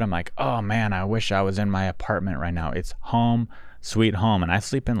the road, I'm like, oh man, I wish I was in my apartment right now. It's home, sweet home. And I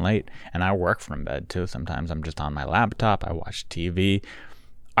sleep in late and I work from bed too. Sometimes I'm just on my laptop. I watch TV.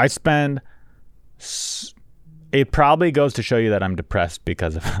 I spend, it probably goes to show you that I'm depressed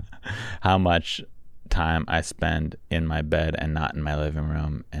because of how much time I spend in my bed and not in my living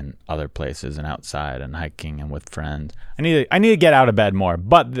room and other places and outside and hiking and with friends. I need to get out of bed more.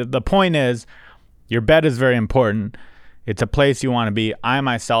 But the point is, your bed is very important. It's a place you want to be. I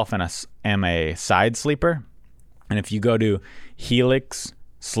myself am a side sleeper. And if you go to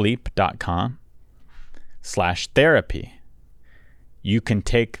helixsleep.com/therapy, you can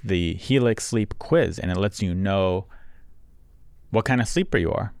take the Helix Sleep quiz and it lets you know what kind of sleeper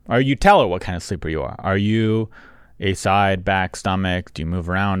you are. Or you tell it what kind of sleeper you are. Are you a side, back, stomach? Do you move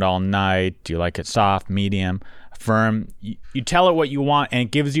around all night? Do you like it soft, medium, firm? You tell it what you want, and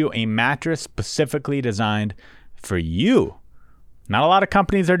it gives you a mattress specifically designed for you. Not a lot of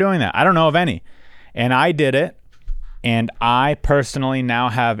companies are doing that. I don't know of any. And I did it, and I personally now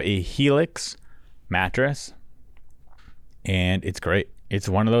have a Helix mattress, and it's great. It's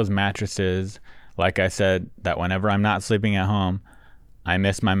one of those mattresses, like I said, that whenever I'm not sleeping at home, I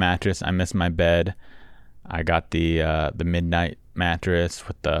miss my mattress. I miss my bed. I got the midnight mattress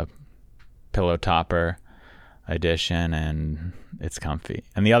with the pillow topper edition, and it's comfy.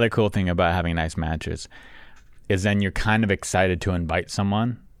 And the other cool thing about having a nice mattress is then you're kind of excited to invite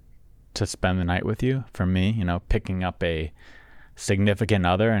someone to spend the night with you. For me, picking up a significant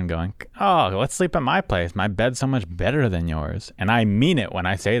other and going, oh, let's sleep at my place. My bed's so much better than yours. And I mean it when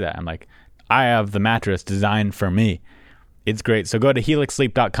I say that. I'm like, I have the mattress designed for me. It's great. So go to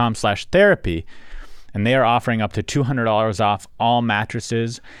helixsleep.com/therapy, and they are offering up to $200 off all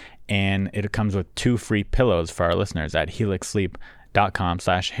mattresses, and it comes with 2 free pillows for our listeners at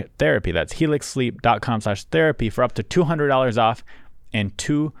helixsleep.com/therapy. That's helixsleep.com/therapy for up to $200 off and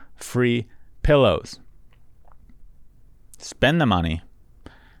 2 free pillows. Spend the money.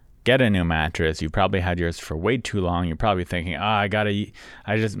 Get a new mattress. You probably had yours for way too long. You're probably thinking,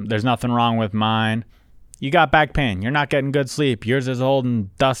 there's nothing wrong with mine. You got back pain. You're not getting good sleep. Yours is old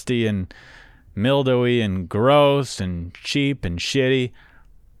and dusty and mildewy and gross and cheap and shitty.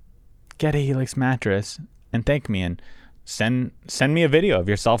 Get a Helix mattress and thank me, and send me a video of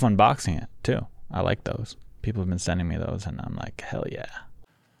yourself unboxing it too. I like those. People have been sending me those, and I'm like, hell yeah.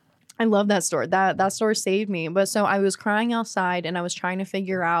 I love that store. That store saved me. But so I was crying outside and I was trying to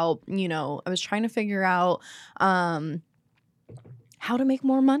figure out, how to make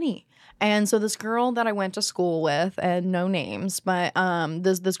more money. And so this girl that I went to school with, and no names, but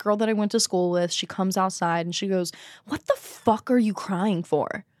this girl that I went to school with, she comes outside and she goes, "What the fuck are you crying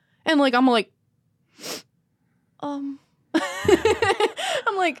for?" And I'm like, I'm like,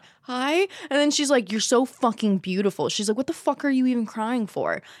 hi. And then she's like, "You're so fucking beautiful." She's like, "What the fuck are you even crying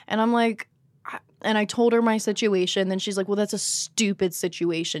for?" And I'm like, and I told her my situation. Then she's like, "Well, that's a stupid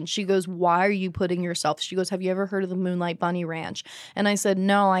situation." She goes, "Why are you putting yourself?" She goes, "Have you ever heard of the Moonlight Bunny Ranch?" And I said,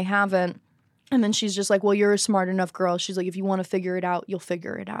 "No, I haven't." And then she's just like, "Well, you're a smart enough girl." She's like, "If you want to figure it out, you'll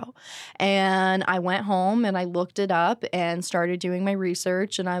figure it out." And I went home and I looked it up and started doing my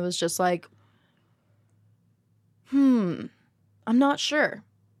research. And I was just like, I'm not sure.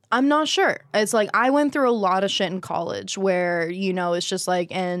 It's like I went through a lot of shit in college where, it's just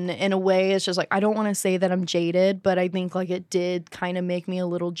like, and in a way, it's just like, I don't want to say that I'm jaded, but I think like it did kind of make me a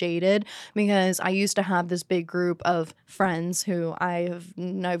little jaded because I used to have this big group of friends who I have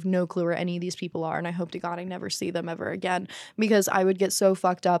no clue where any of these people are. And I hope to God I never see them ever again because I would get so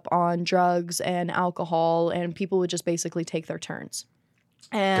fucked up on drugs and alcohol and people would just basically take their turns.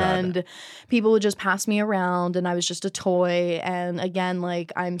 And people would just pass me around and I was just a toy. And again,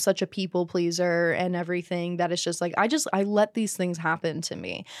 like I'm such a people pleaser and everything that it's just like, I let these things happen to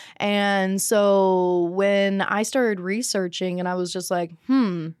me. And so when I started researching and I was just like,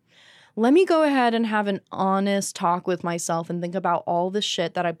 let me go ahead and have an honest talk with myself and think about all the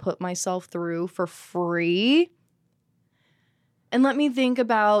shit that I put myself through for free. And let me think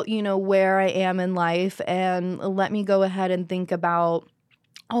about, where I am in life and let me go ahead and think about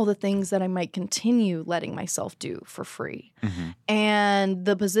all the things that I might continue letting myself do for free. And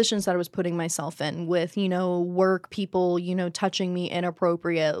the positions that I was putting myself in with, work people, touching me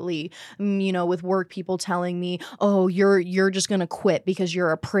inappropriately, with work people telling me, oh, you're just going to quit because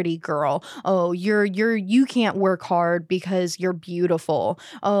you're a pretty girl. Oh, you can't work hard because you're beautiful.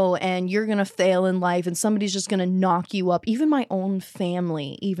 Oh, and you're going to fail in life and somebody's just going to knock you up. Even my own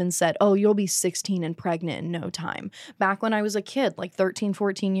family even said, oh, you'll be 16 and pregnant in no time. Back when I was a kid, like 13,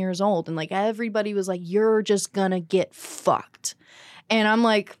 14 years old, and like everybody was like, you're just gonna get fucked. And I'm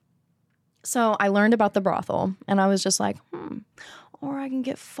like, so I learned about the brothel and I was just like, or I can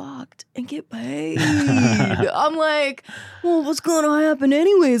get fucked and get paid. I'm like, well, what's gonna happen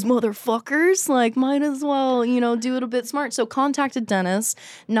anyways, motherfuckers? Like, might as well, do it a bit smart. So contacted Dennis.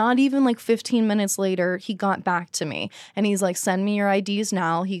 Not even like 15 minutes later, he got back to me. And he's like, send me your IDs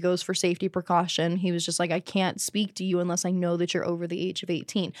now. He goes for safety precaution. He was just like, I can't speak to you unless I know that you're over the age of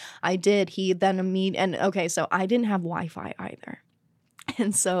 18. I did. He then so I didn't have Wi-Fi either.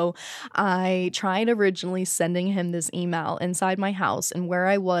 And so I tried originally sending him this email inside my house, and where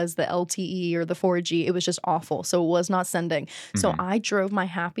I was, the LTE or the 4G, it was just awful. So it was not sending. So I drove my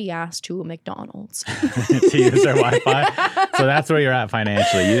happy ass to a McDonald's. To use their Wi-Fi? So that's where you're at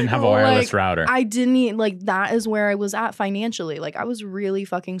financially. You didn't have a wireless router. I didn't, that is where I was at financially. Like, I was really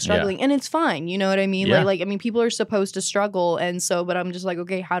fucking struggling. Yeah. And it's fine. You know what I mean? Yeah. People are supposed to struggle. And so, but I'm just like,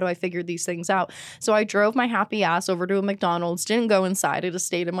 okay, how do I figure these things out? So I drove my happy ass over to a McDonald's, didn't go inside. I just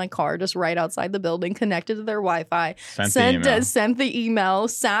stayed in my car just right outside the building, connected to their Wi-Fi, sent the email,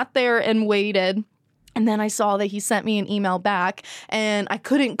 sat there and waited. And then I saw that he sent me an email back and I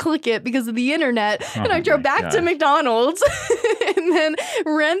couldn't click it because of the internet. And I drove back to McDonald's and then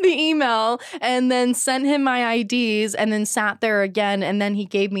ran the email and then sent him my IDs and then sat there again. And then he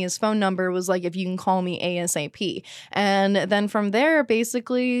gave me his phone number, was like, if you can call me ASAP. And then from there,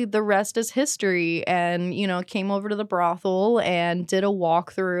 basically the rest is history. And, came over to the brothel and did a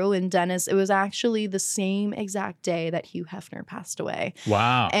walkthrough. And Dennis, it was actually the same exact day that Hugh Hefner passed away.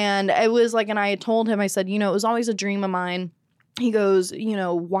 Wow. And it was like, and I had told him, I said, it was always a dream of mine. He goes,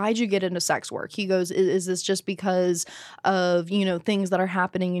 why'd you get into sex work? He goes, is this just because of, things that are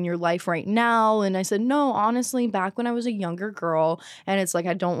happening in your life right now? And I said, no, honestly, back when I was a younger girl, and it's like,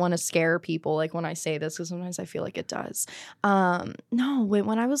 I don't want to scare people like when I say this, because sometimes I feel like it does. No,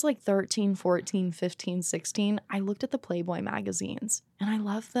 when I was like 13, 14, 15, 16, I looked at the Playboy magazines and I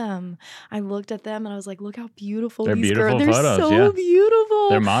loved them. I looked at them and I was like, look how beautiful these girls are. They're photos, so beautiful.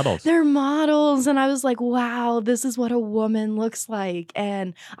 They're models. They're models. And I was like, wow, this is what a woman looks like.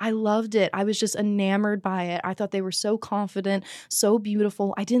 And I loved it. I was just enamored by it. I thought they were so confident, so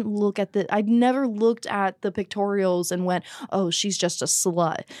beautiful. I'd never looked at the pictorials and went, oh, she's just a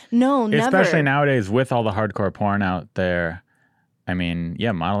slut. No, never. Especially nowadays with all the hardcore porn out there. I mean,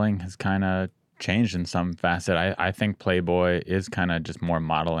 yeah, modeling has kind of changed in some facet. I think Playboy is kind of just more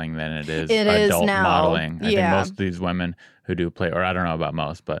modeling than it is adult modeling. I think most of these women who do play, or I don't know about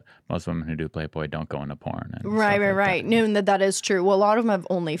most, but most women who do Playboy don't go into porn. Right. No, that is true. Well, a lot of them have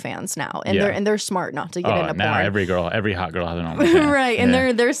OnlyFans now, and they're smart not to get into now porn. Every hot girl has an OnlyFans. Right, and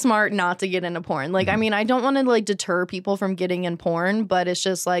they're smart not to get into porn. Like, I mean, I don't want to deter people from getting in porn, but it's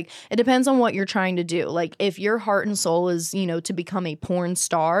just like, it depends on what you're trying to do. Like, if your heart and soul is, to become a porn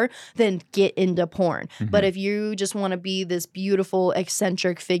star, then get into porn. But if you just want to be this beautiful,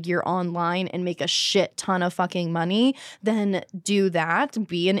 eccentric figure online and make a shit ton of fucking money, then do that.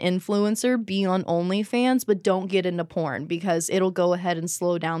 Be an influencer, be on OnlyFans, but don't get into porn because it'll go ahead and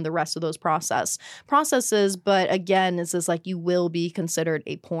slow down the rest of those processes. But again, it's just like, you will be considered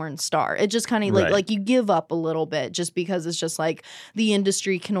a porn star. It just kind of like you give up a little bit just because it's just like the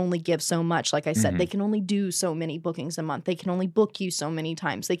industry can only give so much. Like I said, they can only do so many bookings a month. They can only book you so many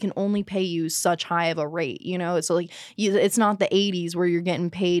times. They can only pay you such high of a rate. It's like it's not the 80s where you're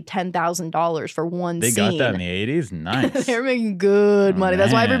getting paid $10,000 for one scene. They got that in the 80s? Nice. They're making good money.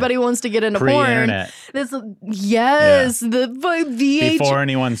 That's why everybody wants to get into Pre-internet. porn. The before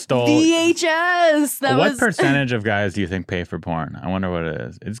anyone stole VHS. What percentage of guys do you think pay for porn? I wonder what it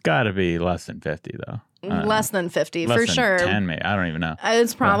is. It's got to be less than 50 though. Less than 50 less for than sure. 10 maybe. I don't even know.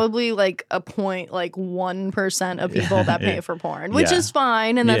 It's probably like 1% of people that pay for porn, which is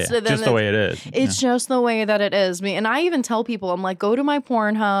fine, and that's just the way it is. It's just the way that it is. And I even tell people, I'm like, go to my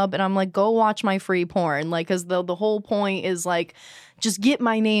Pornhub, and I'm like, go watch my free porn, like, because the whole point is like Just get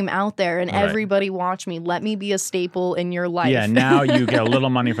my name out there and Right. everybody watch me. Let me be a staple in your life. Yeah, now you get a little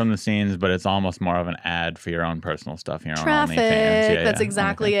money from the scenes, but it's almost more of an ad for your own personal stuff, your own Traffic. OnlyFans. Yeah, That's yeah,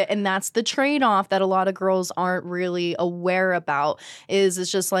 exactly OnlyFans. it. And that's the trade-off that a lot of girls aren't really aware about is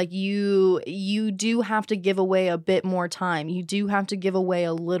it's just like you do have to give away a bit more time. You do have to give away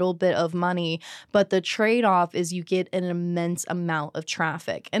a little bit of money, but the trade-off is you get an immense amount of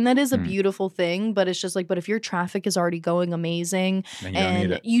traffic. And that is a beautiful thing, but it's just like, but if your traffic is already going amazing Then you don't and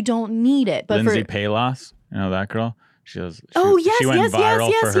need it. you don't need it. But Lindsay Palos, you know that girl? She went yes,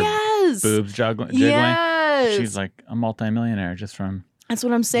 viral for her yes. boobs jiggling. Yes. She's like a multimillionaire just from That's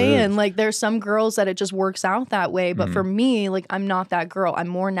what I'm saying. boobs. Like, there's some girls that it just works out that way. But Mm-hmm. for me, like, I'm not that girl. I'm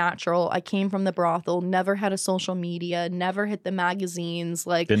more natural. I came from the brothel, never had a social media, never hit the magazines.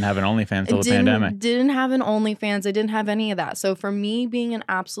 Like, didn't have an OnlyFans till the pandemic. Didn't have an OnlyFans. I didn't have any of that. So for me, being an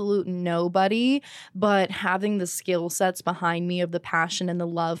absolute nobody, but having the skill sets behind me of the passion and the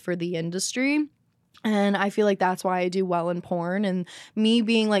love for the industry. And I feel like that's why I do well in porn. And me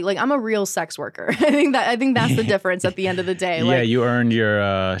being like I'm a real sex worker. I think that's the difference at the end of the day. Yeah, Like, you earned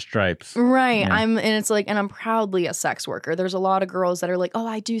your stripes. right. Yeah. I'm proudly a sex worker. There's a lot of girls that are like, oh,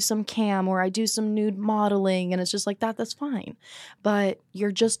 I do some cam or I do some nude modeling. And it's just like that's fine. But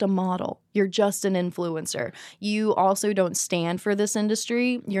you're just a model. You're just an influencer. You also don't stand for this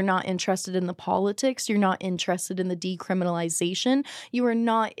industry. You're not interested in the politics. You're not interested in the decriminalization. You are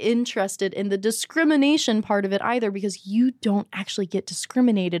not interested in the discrimination part of it either because you don't actually get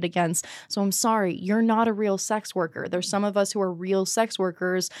discriminated against. So I'm sorry, you're not a real sex worker. There's some of us who are real sex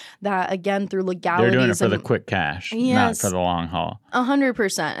workers that, again, through legalities. They're doing it for the and- quick cash, not Yes. for the long haul.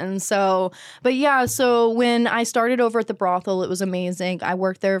 100%. And so, but yeah, so when I started over at the brothel, it was amazing. I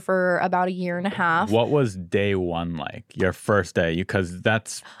worked there for about a year and a half. What was day one like? Your first day? Because it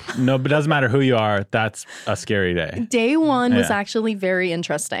doesn't matter who you are. That's a scary day. Day one was Yeah. actually very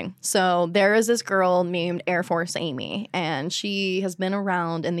interesting. So there is this girl named Air Force Amy, and she has been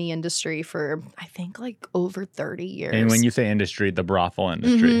around in the industry for, I think, like over 30 years. And when you say industry, the brothel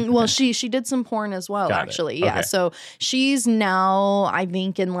industry. Mhm. Well, she did some porn as well, Got it. actually. Yeah. Okay. So she's now, I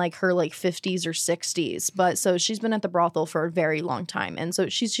think, in like her like 50s or 60s. But so she's been at the brothel for a very long time. And so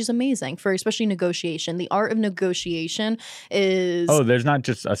she's amazing for especially negotiation. The art of negotiation is Oh, there's not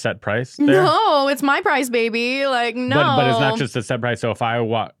just a set price there? no, it's my price, baby. Like, no. But it's not just a set price. So if I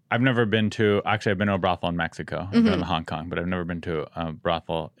walk, I've never been to, actually, I've been to a brothel in Mexico. I've been to Hong Kong, but I've never been to a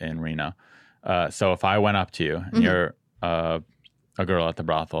brothel in Reno. So if I went up to you and you're a girl at the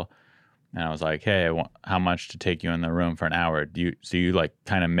brothel, and I was like, hey, how much to take you in the room for an hour? Do you like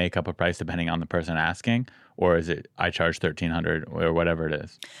kind of make up a price depending on the person asking? Or is it I charge $1,300 or whatever it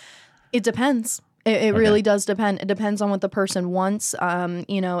is? It depends. It really does depend. It depends on what the person wants, and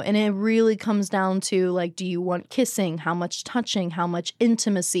it really comes down to like, do you want kissing? How much touching? How much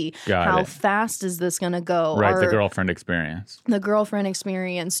intimacy? Got How it. fast is this going to go? Right, the Or girlfriend experience. the girlfriend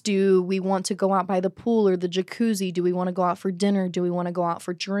experience. Do we want to go out by the pool or the jacuzzi? Do we want to go out for dinner? Do we want to go out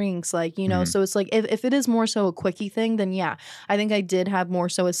for drinks? Like, so it's like if it is more so a quickie thing, then yeah, I think I did have more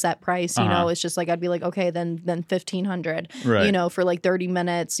so a set price. It's just like I'd be like, okay, then $1,500. Right. For like 30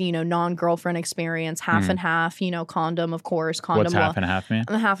 minutes. Non-girlfriend experience, half and half. Condom, of course. Condom. What's half and half mean?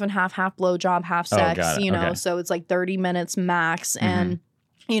 Half and half blowjob, half sex. got it. Okay. So it's like 30 minutes max and.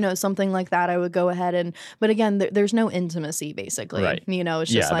 Something like that, I would go ahead but again, there's no intimacy basically. Right.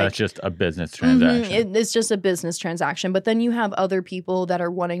 It's just like that's just a business transaction. it's just a business transaction. But then you have other people that are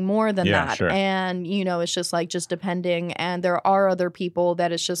wanting more than Yeah, that. sure. And, it's just like just depending. And there are other people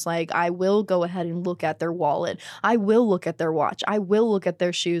that it's just like, I will go ahead and look at their wallet. I will look at their watch. I will look at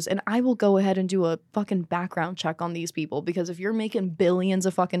their shoes. And I will go ahead and do a fucking background check on these people. Because if you're making billions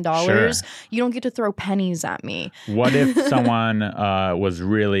of fucking dollars, you don't get to throw pennies at me. What if someone was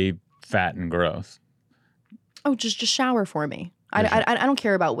really fat and gross? Oh, just shower for me. I don't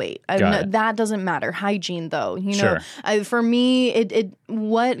care about weight. Got it. That doesn't matter. Hygiene, though, Sure. For me,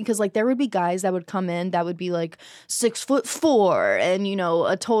 because like there would be guys that would come in that would be like 6'4" and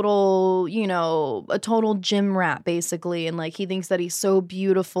a total gym rat basically, and like he thinks that he's so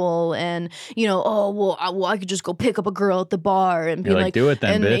beautiful, and I could just go pick up a girl at the bar and be You're like, do it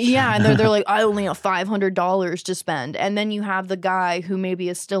then, and bitch. yeah, and they're like, I only have $500 to spend, and then you have the guy who maybe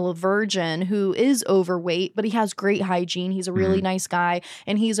is still a virgin who is overweight, but he has great hygiene. He's a really nice guy,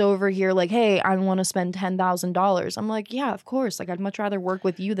 and he's over here like, hey, I want to spend $10,000. I'm like, yeah, of course. Like, I'd much rather work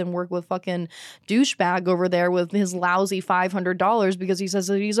with you than work with fucking douchebag over there with his lousy $500 because he says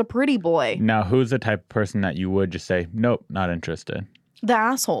that he's a pretty boy. Now, who's the type of person that you would just say, nope, not interested? The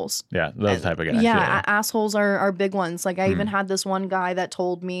assholes. Yeah, those type of guys. Yeah, assholes are big ones. Like I even had this one guy that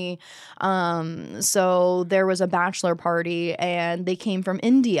told me, so there was a bachelor party and they came from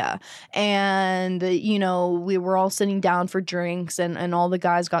India, and you know we were all sitting down for drinks and all the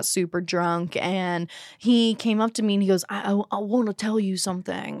guys got super drunk, and he came up to me and he goes, I want to tell you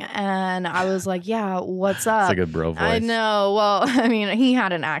something, and I was like, yeah, what's up? It's a good bro voice. I know. Well, I mean, he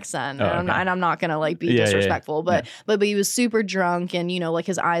had an accent, and I'm not gonna like be disrespectful, but he was super drunk, and you know, like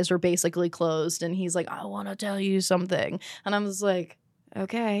his eyes were basically closed, and he's like, I want to tell you something, and I was like,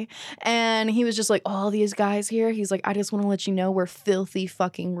 okay. And he was just like, all these guys here, he's like, I just want to let you know we're filthy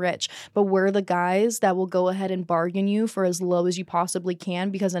fucking rich, but we're the guys that will go ahead and bargain you for as low as you possibly can,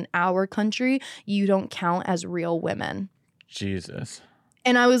 because in our country you don't count as real women. Jesus.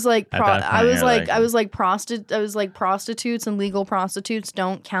 And I was like, prostitutes and legal prostitutes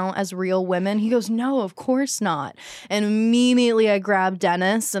don't count as real women. He goes, no, of course not. And immediately I grabbed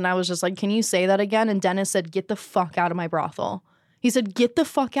Dennis and I was just like, can you say that again? And Dennis said, get the fuck out of my brothel. He said, get the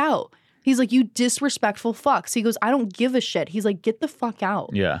fuck out. He's like, you disrespectful fucks. He goes, I don't give a shit. He's like, get the fuck out.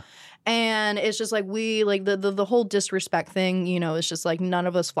 Yeah. And it's just like we like the whole disrespect thing, you know, it's just like none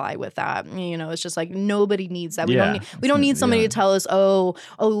of us fly with that. You know, it's just like nobody needs that. We don't need somebody to tell us, oh,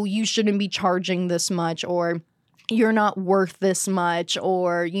 you shouldn't be charging this much, or you're not worth this much,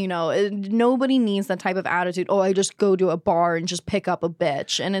 or, you know, nobody needs that type of attitude. Oh, I just go to a bar and just pick up a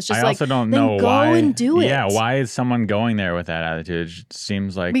bitch. And it's just I also don't know go why. And do it. Yeah, why is someone going there with that attitude? It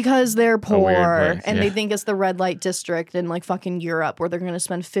seems like because they're poor and yeah. they think it's the red light district in like fucking Europe where they're going to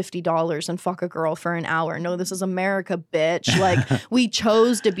spend $50 and fuck a girl for an hour. No, this is America, bitch. Like we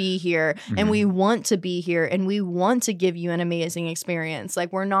chose to be here and we want to be here and we want to give you an amazing experience.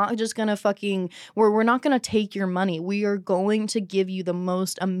 Like we're not just going to we're not going to take your money. We are going to give you the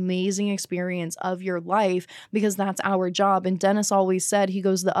most amazing experience of your life because that's our job. And Dennis always said, he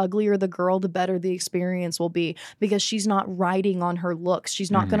goes, the uglier the girl, the better the experience will be, because she's not riding on her looks. She's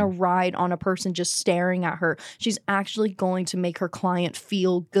not going to ride on a person just staring at her. She's actually going to make her client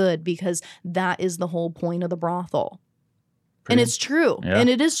feel good, because that is the whole point of the brothel. And it's true. Yeah. And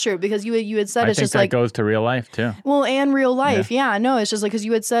it is true, because you had said it's just like... I think that goes to real life too. Well, and real life. Yeah. No, it's just like, because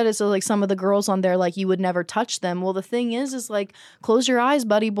you had said it's like some of the girls on there, like you would never touch them. Well, the thing is like, close your eyes,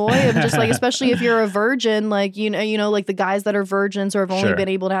 buddy boy. Just like, especially if you're a virgin, like, you know, like the guys that are virgins or have only been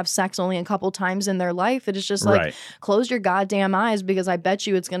able to have sex only a couple times in their life. It is just like, close your goddamn eyes, because I bet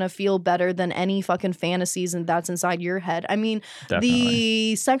you it's going to feel better than any fucking fantasies and that's inside your head. I mean,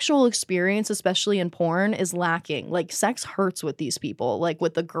 the sexual experience, especially in porn, is lacking. Like sex hurts with these people. Like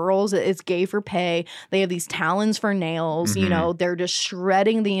with the girls, it's gay for pay. They have these talons for nails. You know, they're just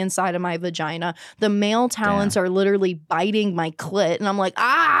shredding the inside of my vagina. The male talons are literally biting my clit, and I'm like,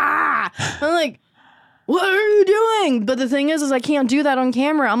 ah! I'm like, what are you doing? But the thing is I can't do that on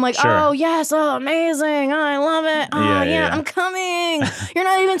camera. I'm like, oh, yes, oh, amazing. Oh, I love it. Oh, yeah, I'm coming. You're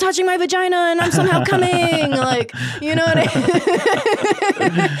not even touching my vagina, and I'm somehow coming. Like, you know what I mean?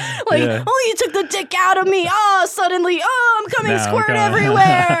 Like, oh, you took the dick out of me. Oh, suddenly, oh, I'm coming, squirt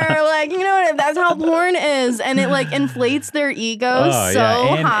everywhere. Like, you know what? That's how porn is. And it, like, inflates their egos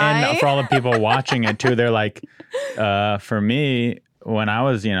high. And for all the people watching it, too, they're like, for me... When I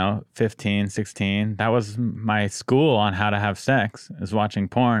was, 15, 16, that was my school on how to have sex, is watching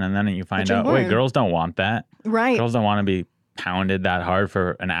porn. And then you find out, wait, girls don't want that. Right. Girls don't want to be pounded that hard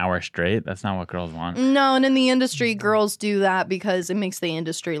for an hour straight. That's not what girls want. No, and in the industry, girls do that because it makes the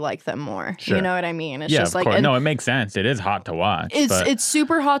industry like them more. Sure. You know what I mean? It's just of course. No, it makes sense. It is hot to watch. It's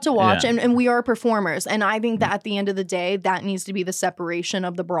super hot to watch, and we are performers. And I think that at the end of the day, that needs to be the separation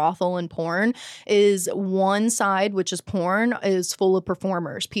of the brothel and porn. Is one side, which is porn, is full of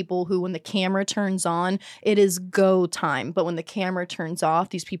performers. People who, when the camera turns on, it is go time. But when the camera turns off,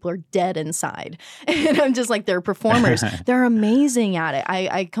 these people are dead inside. And I'm just like, they're performers. They're amazing at it.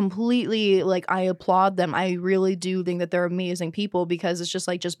 I completely, like, I applaud them. I really do think that they're amazing people, because it's just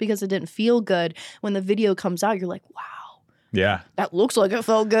like, just because it didn't feel good, when the video comes out, you're like, wow. Yeah. That looks like it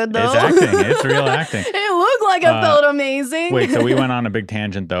felt good, though. It's acting. It's real acting. It looked like it felt amazing. Wait, so we went on a big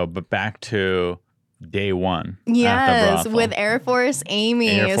tangent, though, but back to day one. Yes, with Air Force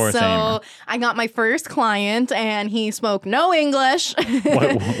Amy. So I got my first client, and he spoke no English.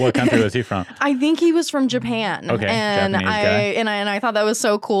 What country was he from? I think he was from Japan. Okay, and Japanese guy. I thought that was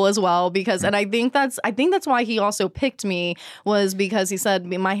so cool as well, because and I think that's why he also picked me, was because he said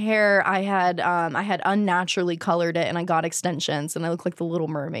my hair, I had unnaturally colored it, and I got extensions, and I looked like the Little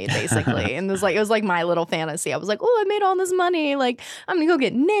Mermaid basically. And it was like my little fantasy. I was like, oh, I made all this money, like I'm gonna go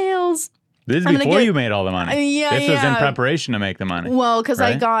get nails. This is before you made all the money. This was in preparation to make the money. Well, because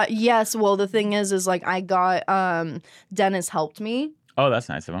I got, the thing is like I got, Dennis helped me. Oh, that's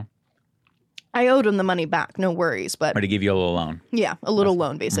nice of him. I owed him the money back, no worries. But Or to give you a little loan. yeah, a little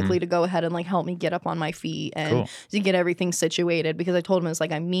loan basically to go ahead and like help me get up on my feet and Cool. to get everything situated, because I told him it's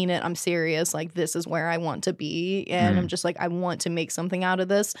like, I mean it, I'm serious, like this is where I want to be, and I'm just like, I want to make something out of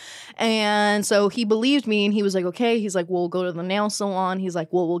this. And so he believed me, and he was like, okay. He's like, we'll go to the nail salon. He's like,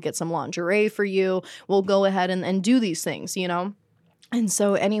 well, we'll get some lingerie for you. We'll go ahead and do these things, you know? And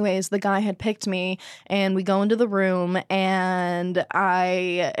so anyways, the guy had picked me, and we go into the room, and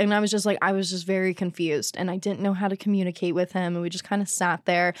I was just like, I was just very confused, and I didn't know how to communicate with him, and we just kind of sat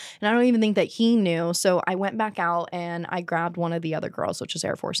there, and I don't even think that he knew. So I went back out and I grabbed one of the other girls, which is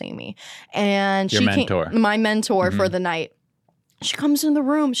Air Force Amy. And Your mentor. my mentor for the night. She comes in the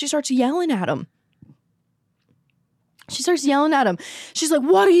room, she starts yelling at him. She starts yelling at him. She's like,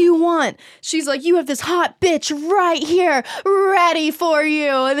 what do you want? She's like, you have this hot bitch right here, ready for you.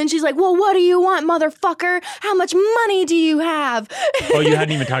 And then she's like, well, what do you want, motherfucker? How much money do you have? Oh, you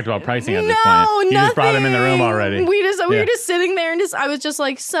hadn't even talked about pricing at this point. No, You nothing. just brought him in the room already. We were Yeah. just sitting there, and I was just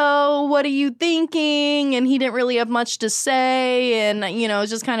like, so what are you thinking? And he didn't really have much to say, and you know, it was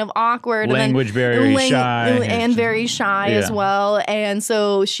just kind of awkward. Language very shy. and very shy as Yeah. well. And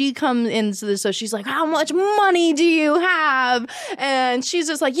so she comes into this, so she's like, how much money do you have? And she's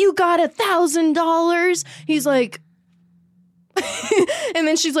just like, you got $1,000. He's like, and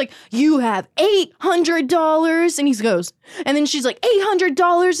then she's like, you have $800. And he goes, and then she's like,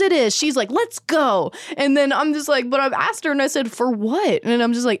 $800 it is. She's like, let's go. And then I'm just like, but I've asked her, and I said, for what? And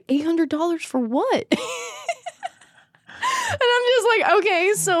I'm just like, $800 for what? And I'm just like,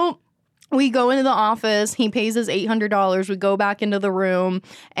 okay, so we go into the office. He pays us $800. We go back into the room,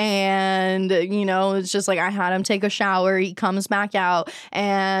 and, you know, it's just like I had him take a shower. He comes back out,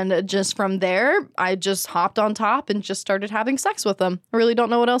 and just from there, I just hopped on top and just started having sex with him. I really don't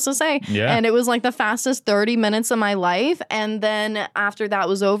know what else to say. Yeah. And it was like the fastest 30 minutes of my life. And then after that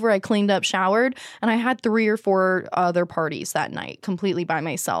was over, I cleaned up, showered, and I had 3 or 4 other parties that night completely by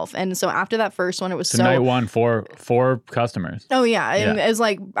myself. And so after that first one, it was So night one, four customers. Oh yeah. And Yeah. it was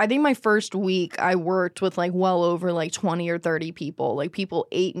like, I think my first week I worked with like well over like 20 or 30 people. Like people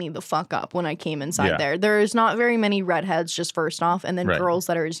ate me the fuck up when I came inside Yeah. there. There's not very many redheads, just first off, and then Right. girls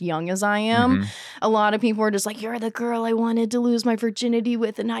that are as young as I am. A lot of people are just like, you're the girl I wanted to lose my virginity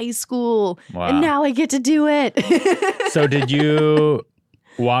with in high school. Wow. And now I get to do it. So did you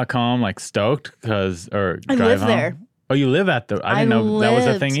walk home like stoked or I drive live home? there. Oh, you live at the. I didn't know that was a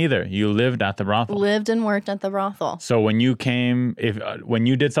lived. thing either. You lived at the brothel. Lived and worked at the brothel. So when you came, when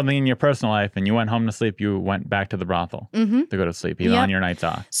you did something in your personal life and you went home to sleep, you went back to the brothel to go to sleep, even Yep. on your nights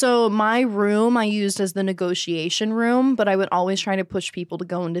off. So my room I used as the negotiation room, but I would always try to push people to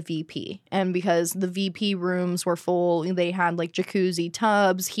go into VP. And because the VP rooms were full, they had like jacuzzi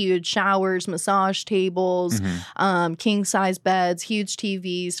tubs, huge showers, massage tables, king size beds, huge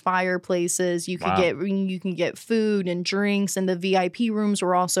TVs, fireplaces. You could Wow. you can get food and drinks, and the VIP rooms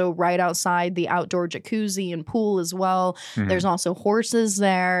were also right outside the outdoor jacuzzi and pool as well. There's also horses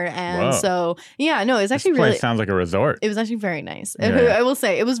there, and Whoa. so yeah, no, it's This actually place really. sounds like a resort. It was actually very nice. Yeah. I will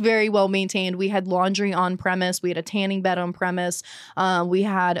say it was very well maintained. We had laundry on premise. We had a tanning bed on premise. We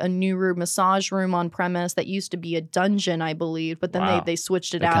had a new room, massage room on premise that used to be a dungeon, I believe, but then Wow. they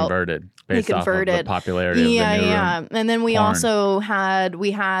switched it They out. converted based off of the converted. popularity of the new room. And then we Porn. also had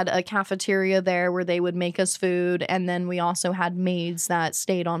a cafeteria there where they would make us food, and then we also had maids that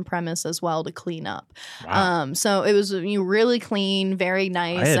stayed on premise as well to clean up. Wow. So it was really clean, very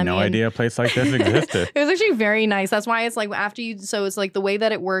nice. I had no idea a place like this existed. It was actually very nice. That's why it's like so it's like the way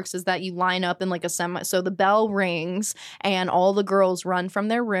that it works is that you line up in like a so the bell rings and all the girls run from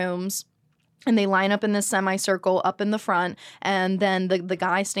their rooms. And they line up in this semicircle up in the front, and then the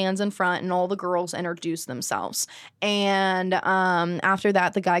guy stands in front, and all the girls introduce themselves. And after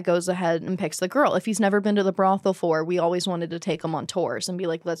that, the guy goes ahead and picks the girl. If he's never been to the brothel before, we always wanted to take him on tours and be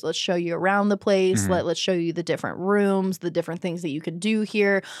like, let's show you around the place. Let's show you the different rooms, the different things that you could do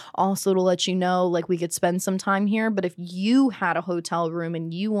here. Also to let you know, like, we could spend some time here. But if you had a hotel room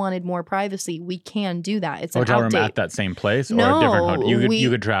and you wanted more privacy, we can do that. It's Hotel an room outdate. at that same place or No, a different hotel? You we-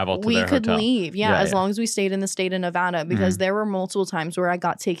 could travel to we their could hotel. leave, as long as we stayed in the state of Nevada, because there were multiple times where I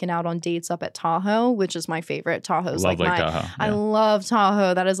got taken out on dates up at Tahoe, which is my favorite. Tahoe's Love like Lake my Tahoe, I yeah. love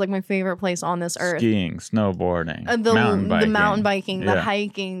Tahoe. That is like my favorite place on this earth. Skiing, snowboarding, The mountain biking, the Yeah.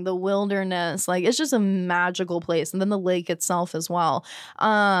 hiking, the wilderness, like it's just a magical place, and then the lake itself as well.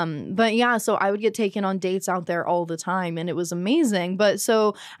 But yeah, so I would get taken on dates out there all the time, and it was amazing. But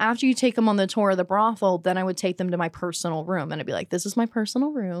so after you take them on the tour of the brothel, then I would take them to my personal room, and I'd be like, "This is my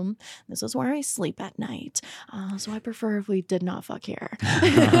personal room. This is where where I sleep at night. So I prefer if we did not fuck here.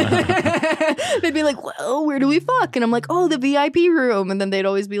 They'd be like, well, where do we fuck? And I'm like, oh, the VIP room. And then they'd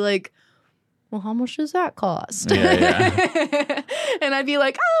always be like, well, how much does that cost? Yeah. And I'd be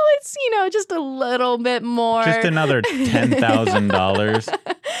like, oh, it's, just a little bit more. Just another $10,000.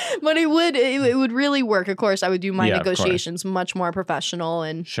 But it would really work. Of course, I would do my Yeah, of course. negotiations much more professional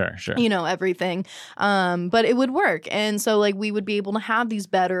and Sure. everything. But it would work. And so like we would be able to have these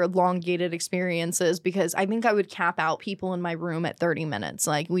better elongated experiences because I think I would cap out people in my room at 30 minutes.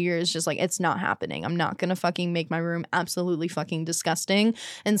 Like it's just like, it's not happening. I'm not going to fucking make my room absolutely fucking disgusting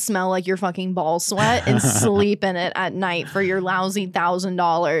and smell like your fucking ball sweat and sleep in it at night for your lousy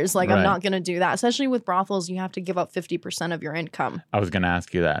 $1,000. Like, Right. I'm not going to do that. Especially with brothels, you have to give up 50% of your income. I was going to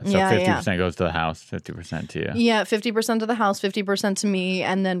ask you that. So Yeah, 50% goes to the house, 50% to you. Yeah, 50% to the house, 50% to me,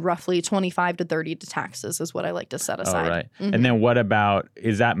 and then roughly 25 to 30 to taxes is what I like to set aside. Oh, right. And then what about,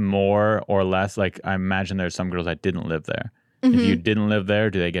 is that more or less? Like, I imagine there's some girls that didn't live there. If you didn't live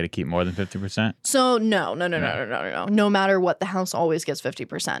there, do they get to keep more than 50%? So no. No matter what, the house always gets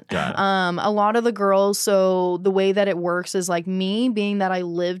 50%. Got it. A lot of the girls, so the way that it works is like me being that I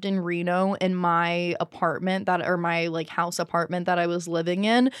lived in Reno in my apartment my like house apartment that I was living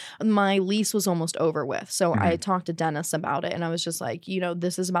in, my lease was almost over with. So I talked to Dennis about it and I was just like,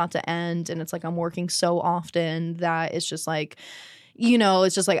 this is about to end. And it's like, I'm working so often that it's just like,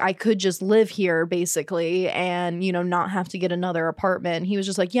 it's just like I could just live here basically and, not have to get another apartment. And he was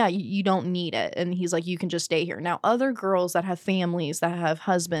just like, yeah, you don't need it. And he's like, you can just stay here. Now, other girls that have families, that have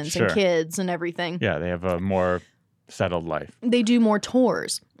husbands and kids and everything. Yeah, they have a more settled life. They do more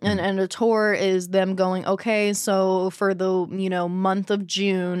tours. And a tour is them going, okay, so for the, month of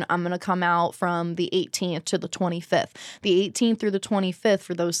June, I'm going to come out from the 18th to the 25th. The 18th through the 25th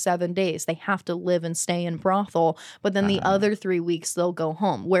for those 7 days, they have to live and stay in brothel. But then the other 3 weeks, they'll go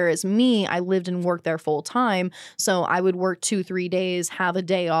home. Whereas me, I lived and worked there full time. So I would work 2-3 days, have a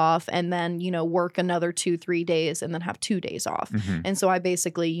day off, and then, work another 2-3 days and then have 2 days off. And so I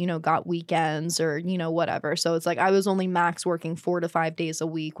basically, got weekends or, whatever. So it's like I was only max working 4 to 5 days a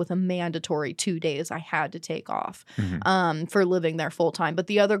week with a mandatory 2 days I had to take off for living there full time. But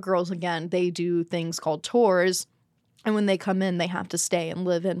the other girls, again, they do things called tours. And when they come in, they have to stay and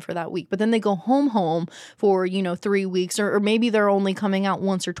live in for that week. But then they go home for, 3 weeks or maybe they're only coming out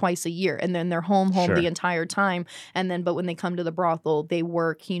once or twice a year. And then they're home Sure. the entire time. And then, but when they come to the brothel, they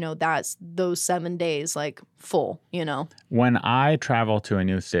work, that's those 7 days like full, When I travel to a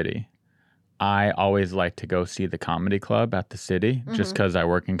new city, I always like to go see the comedy club at the city just because I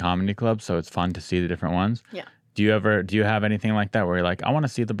work in comedy clubs. So it's fun to see the different ones. Yeah. Do you have anything like that where you're like, I want to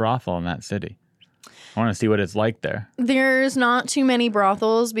see the brothel in that city? I want to see what it's like there. There's not too many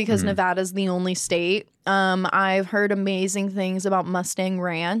brothels because Nevada's the only state. I've heard amazing things about Mustang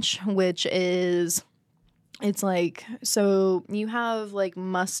Ranch, which is... It's like, so you have like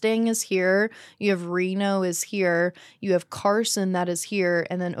Mustang is here, you have Reno is here, you have Carson that is here,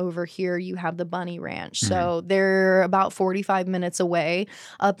 and then over here you have the Bunny Ranch. So they're about 45 minutes away.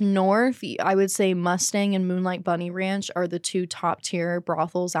 Up north, I would say Mustang and Moonlight Bunny Ranch are the two top tier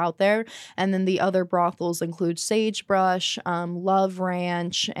brothels out there. And then the other brothels include Sagebrush, Love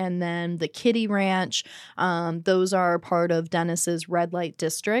Ranch, and then the Kitty Ranch. Those are part of Dennis's red light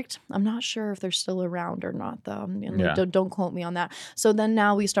district. I'm not sure if they're still around or not. Though. Don't quote me on that. So then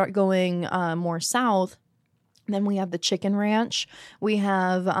now we start going more south. Then we have the Chicken Ranch. We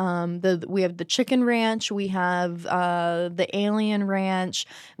have the Chicken Ranch. We have the Alien Ranch.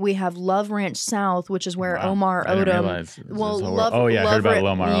 We have Love Ranch South, which is where Omar I didn't Odom. realize it was Well, this whole- Love. Oh yeah, I heard Love about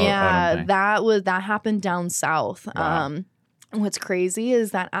Ra- Omar Odom Yeah, thing. that happened down south. Wow. What's crazy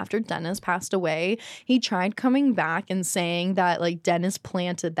is that after Dennis passed away, he tried coming back and saying that like Dennis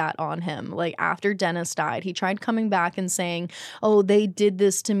planted that on him. Like after Dennis died, he tried coming back and saying, "Oh, they did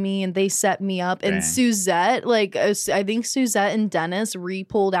this to me and they set me up." Dang. And Suzette, I think Suzette and Dennis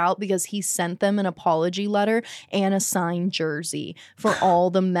re-pulled out because he sent them an apology letter and a signed jersey for all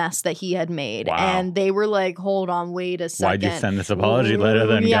the mess that he had made. Wow. And they were like, "Hold on, wait a second. Why'd you send this apology letter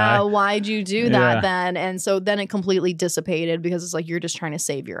then, Yeah, guy? why'd you do that Yeah. then?" And so then it completely dissipated because it's like you're just trying to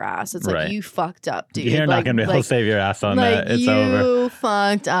save your ass. It's like Right. you fucked up, dude. You're not going to be able to save your ass on like that. It's you over.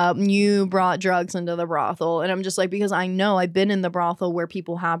 fucked up. You brought drugs into the brothel. And I'm just like, because I know I've been in the brothel where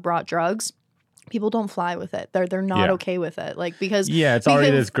people have brought drugs. people don't fly with it. They're not okay with it. Like because it's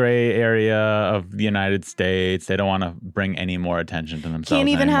already this gray area of the United States. They don't want to bring any more attention to themselves. Can't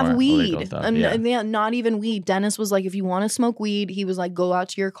even have weed. Yeah, not even weed. Dennis was like, if you want to smoke weed, he was like, go out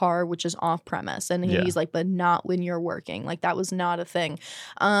to your car, which is off premise. And he's like, but not when you're working. Like that was not a thing.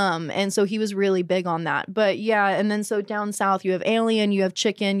 And so he was really big on that. But yeah, and then so down south you have Alien, you have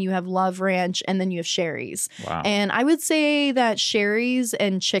Chicken, you have Love Ranch, and then you have Sherry's. Wow. And I would say that Sherry's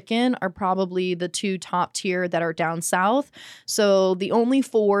and Chicken are probably the two top tier that are down south. So the only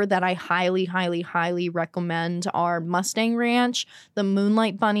 4 that I highly, highly, highly recommend are Mustang Ranch, the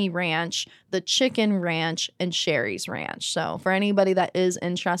Moonlight Bunny Ranch, the Chicken Ranch, and Sherry's Ranch. So for anybody that is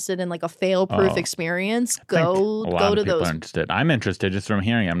interested in like a fail-proof experience, go to those. I'm interested just from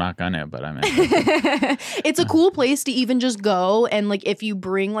hearing. I'm not gonna, but I'm interested. It's a cool place to even just go, and like if you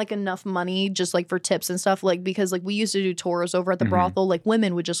bring like enough money just like for tips and stuff, like because like we used to do tours over at the brothel, like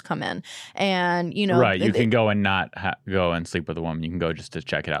women would just come in and right, you can go and not go and sleep with a woman. You can go just to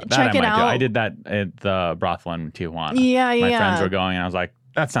check it out. Check it out. I did that at the brothel in Tijuana. My friends were going and I was like,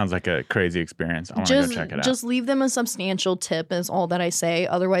 that sounds like a crazy experience. I want to go check it out. Just leave them a substantial tip is all that I say.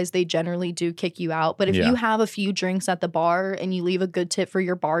 Otherwise, they generally do kick you out. But if you have a few drinks at the bar and you leave a good tip for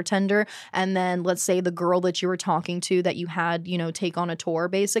your bartender, and then let's say the girl that you were talking to that you had, take on a tour,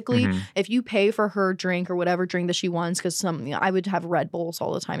 basically, if you pay for her drink or whatever drink that she wants, because I would have Red Bulls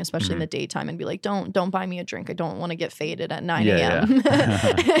all the time, especially in the daytime, and be like, don't buy me a drink. I don't want to get faded at 9 a.m.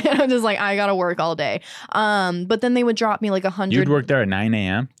 I'm just like, I got to work all day. But then they would drop me like 100. You'd work there at 9 a.m.?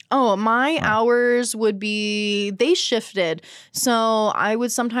 Oh, my hours would be, they shifted. So I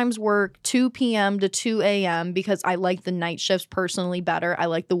would sometimes work 2 p.m. to 2 a.m. because I like the night shifts personally better. I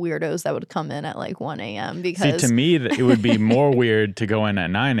like the weirdos that would come in at like 1 a.m. because... See, to me, it would be more weird to go in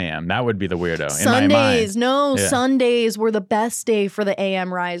at 9 a.m. That would be the weirdo Sundays, in my mind. Sundays were the best day for the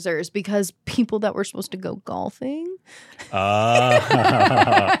a.m. risers because people that were supposed to go golfing... I'm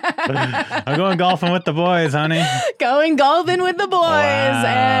going golfing with the boys, honey. Going golfing with the boys. Wow,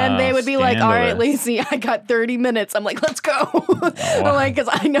 and they would be like, all right, scandalous. Lacey, I got 30 minutes. I'm like, let's go. I'm like, because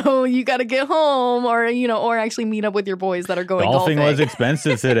I know you got to get home or actually meet up with your boys that are going golfing. Golfing was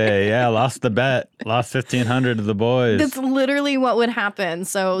expensive today. Yeah, lost the bet. Lost $1,500 to the boys. That's literally what would happen.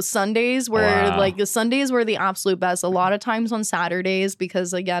 So Sundays were the absolute best. A lot of times on Saturdays,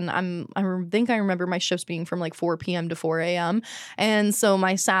 because again, I think I remember my shifts being from like 4 p.m. to 4 a.m. And so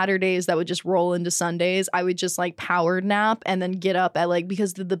my Saturdays that would just roll into Sundays, I would just like power nap and then get up at like,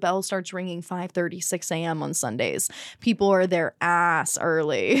 because the bell starts ringing 5:30, 6 a.m. on Sundays. People are their ass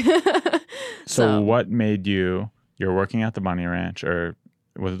early. So what made you're working at the Bunny Ranch, or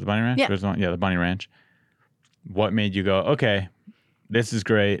was it the Bunny Ranch? Yeah. The Bunny Ranch. What made you go, okay, this is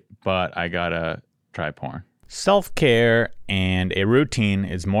great, but I gotta try porn? Self-care and a routine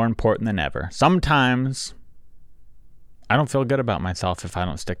is more important than ever. Sometimes I don't feel good about myself if I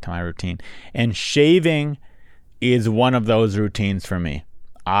don't stick to my routine. And shaving is one of those routines for me.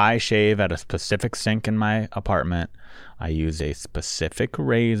 I shave at a specific sink in my apartment. I use a specific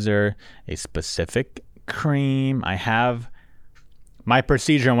razor, a specific cream. I have my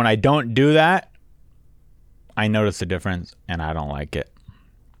procedure, and when I don't do that, I notice a difference, and I don't like it.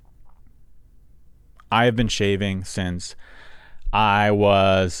 I have been shaving since I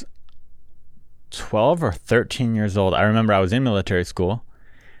was 12 or 13 years old. I remember I was in military school,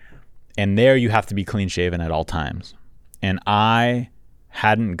 and there you have to be clean shaven at all times. And I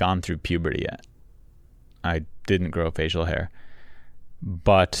hadn't gone through puberty yet. I didn't grow facial hair,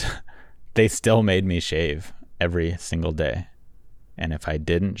 but they still made me shave every single day. And if I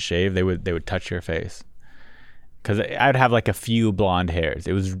didn't shave, they would touch your face. Because I'd have like a few blonde hairs.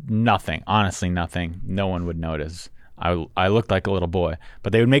 It was nothing, honestly nothing. No one would notice. I looked like a little boy,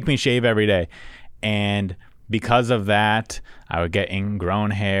 but they would make me shave every day. And because of that, I would get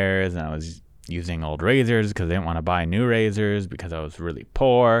ingrown hairs, and I was using old razors because they didn't want to buy new razors because I was really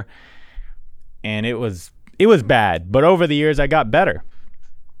poor. And it was bad. But over the years, I got better.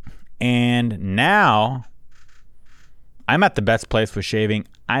 And now I'm at the best place with shaving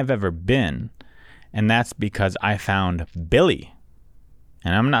I've ever been. And that's because I found Billie.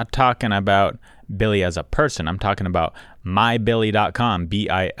 And I'm not talking about Billie as a person. I'm talking about mybillie.com,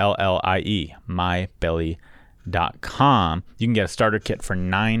 BILLIE, mybillie.com. You can get a starter kit for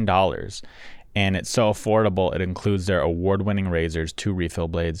 $9. And it's so affordable. It includes their award-winning razors, 2 refill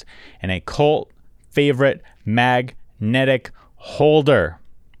blades, and a cult favorite magnetic holder.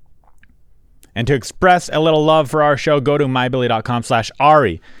 And to express a little love for our show, go to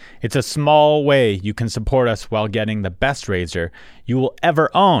mybillie.com/Ari. It's a small way you can support us while getting the best razor you will ever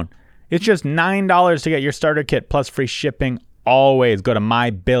own. It's just $9 to get your starter kit plus free shipping always. Go to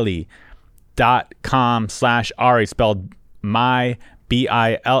mybillie.com/Ari mybillie.com/Ari, spelled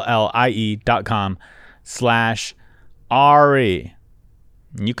mybillie.com/Ari.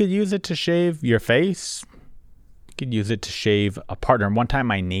 You could use it to shave your face. You could use it to shave a partner. One time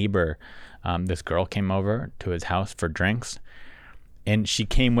my neighbor, this girl came over to his house for drinks, and she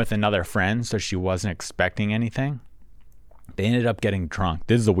came with another friend, so she wasn't expecting anything. They ended up getting drunk.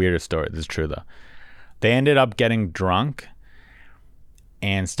 This is the weirdest story. This is true, though. They ended up getting drunk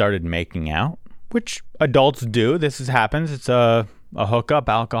and started making out, which adults do. Happens. It's a hookup,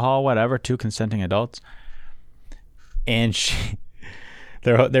 alcohol, whatever, two consenting adults. And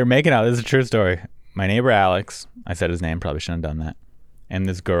they're making out. This is a true story. My neighbor Alex, I said his name, probably shouldn't have done that, and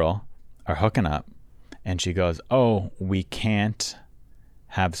this girl are hooking up, and she goes, "Oh, we can't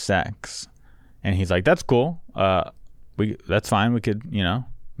have sex." And he's like, "That's cool. That's fine. We could,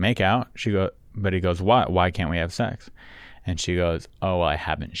 make out." But he goes, "Why can't we have sex?" And she goes, "Oh, well, I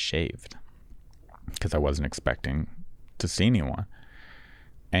haven't shaved because I wasn't expecting to see anyone."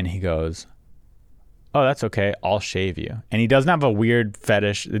 And he goes, "Oh, that's okay. I'll shave you." And he doesn't have a weird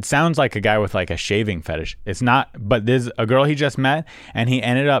fetish. It sounds like a guy with like a shaving fetish. It's not, but there's a girl he just met, and he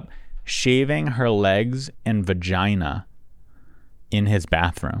ended up shaving her legs and vagina in his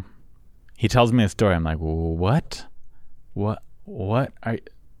bathroom. He tells me a story. I'm like, what?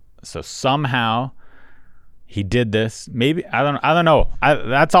 So somehow he did this. Maybe, I don't know.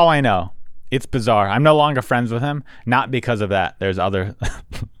 That's all I know. It's bizarre. I'm no longer friends with him. Not because of that. There's another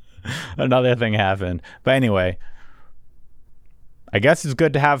thing happened. But anyway, I guess it's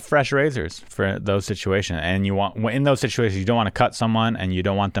good to have fresh razors for those situations. And in those situations, you don't want to cut someone and you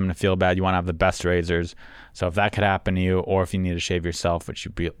don't want them to feel bad. You want to have the best razors. So if that could happen to you, or if you need to shave yourself, which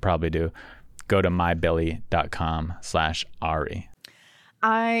you probably do, go to mybillie.com/Ari.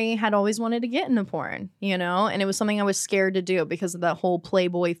 I had always wanted to get into porn, and it was something I was scared to do because of that whole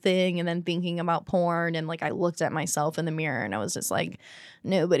Playboy thing, and then thinking about porn, and like I looked at myself in the mirror and I was just like,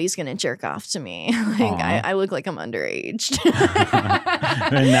 nobody's gonna jerk off to me. I look like I'm underage.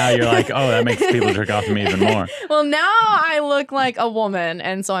 And now you're like, oh, that makes people jerk off to me even more. Well, now I look like a woman,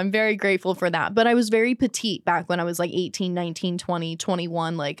 and so I'm very grateful for that. But I was very petite back when I was like 18, 19, 20,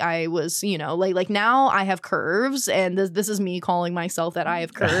 21. Like I was, like now I have curves, and this is me calling myself that I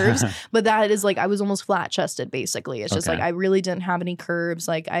have curves. But that is like I was almost flat chested basically. It's just like I really didn't have any curves.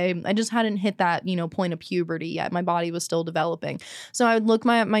 Like I just hadn't hit that point of puberty yet. My body was still developing. So I would look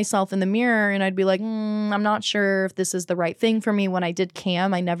myself in the mirror and I'd be like, I'm not sure if this is the right thing for me. When I did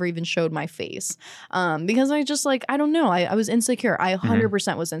cam, I never even showed my face because I just like I don't know. I was insecure. I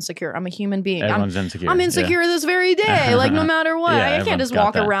 100% was insecure. I'm a human being. Everyone's insecure. I'm insecure this very day. Like no matter what, Yeah, I can't just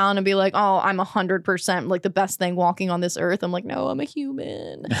walk around and be like, oh, I'm 100% like the best thing walking on this earth. I'm like, no, I'm a human.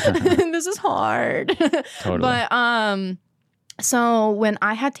 This is hard. Totally. But so when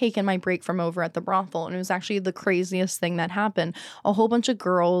I had taken my break from over at the brothel, and it was actually the craziest thing that happened, a whole bunch of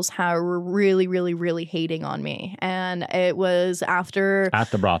girls were really, really, really hating on me. And it was at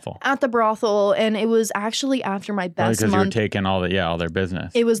the brothel. And it was actually after my best month. Because you were taking all their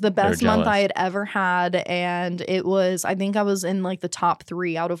business. It was the best month I had ever had. And it was, I think I was in like the top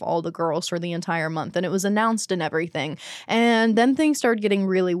 3 out of all the girls for the entire month. And it was announced and everything. And then things started getting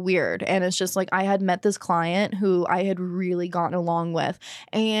really weird. And it's just like I had met this client who I had really gotten along with,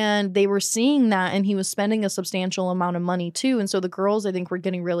 and they were seeing that, and he was spending a substantial amount of money too. And so the girls, I think, were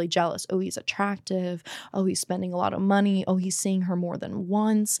getting really jealous. Oh, he's attractive. Oh, he's spending a lot of money. Oh, he's seeing her more than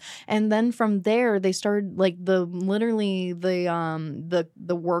once. And then from there, they started like the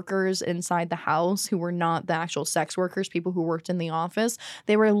workers inside the house who were not the actual sex workers, people who worked in the office.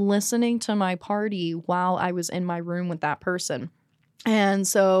 They were listening to my party while I was in my room with that person. And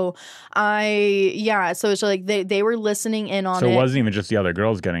so so it's like they were listening in on it. So it wasn't even just the other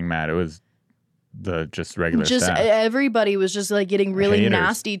girls getting mad. It was the regular staff. Everybody was just like getting really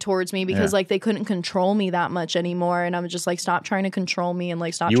nasty towards me because like they couldn't control me that much anymore. And I was just like, stop trying to control me and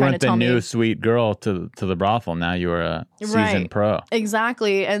like stop trying to tell me. You went the new sweet girl to the brothel. Now you were a seasoned pro.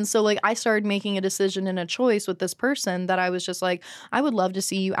 Exactly. And so like I started making a decision and a choice with this person that I was just like, I would love to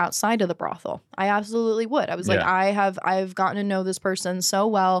see you outside of the brothel. I absolutely would. I was like, I've gotten to know this person so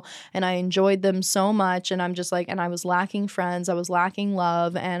well and I enjoyed them so much. And I'm just like, and I was lacking friends. I was lacking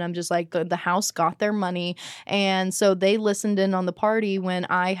love. And I'm just like, the house got their money. And so they listened in on the party when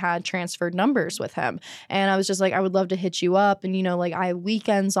I had transferred numbers with him. And I was just like, I would love to hit you up. And, like I have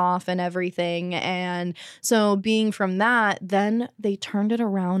weekends off and everything. And so being from that, then they turned it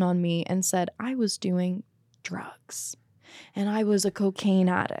around on me and said I was doing drugs. and I was a cocaine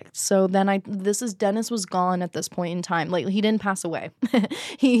addict. So then Dennis was gone at this point in time. Like, he didn't pass away.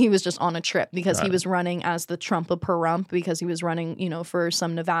 he was just on a trip because he was running as the Trump of Pahrump, because he was running, for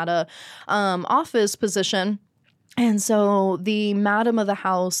some Nevada office position. And so the madam of the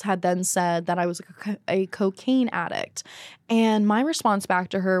house had then said that I was a cocaine addict. And my response back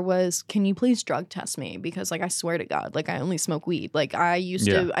to her was, can you please drug test me? Because, like, I swear to God, like, I only smoke weed. Like, I used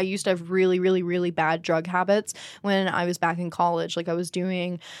to have really, really, really bad drug habits when I was back in college. Like, I was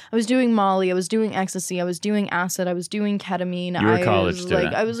doing Molly, I was doing ecstasy, I was doing acid, I was doing ketamine. You were a college student.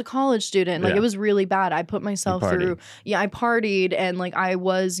 Like, I was a college student. Like, it was really bad. I put myself through, I partied, and, like, I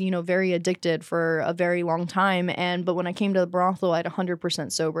was, very addicted for a very long time. But when I came to the brothel, I'd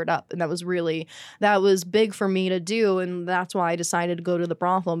 100% sobered up. And that was big for me to do. And that's why I decided to go to the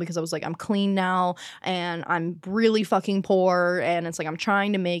brothel, because I was like, I'm clean now and I'm really fucking poor. And it's like, I'm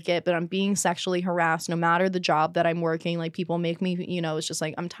trying to make it, but I'm being sexually harassed no matter the job that I'm working. Like, people make me, it's just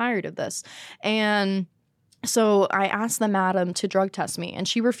like, I'm tired of this. And so I asked the madam to drug test me, and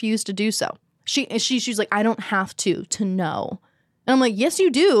she refused to do so. She's like, I don't have to know. And I'm like, yes,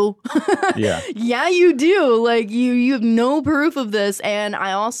 you do. Yeah. Yeah, you do. Like, you have no proof of this. And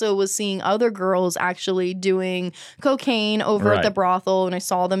I also was seeing other girls actually doing cocaine over at the brothel, and I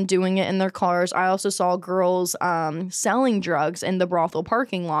saw them doing it in their cars. I also saw girls selling drugs in the brothel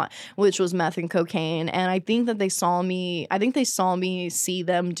parking lot, which was meth and cocaine. And I think that they saw me see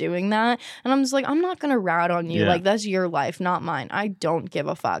them doing that. And I'm just like, I'm not going to rat on you. Like, that's your life, not mine. I don't give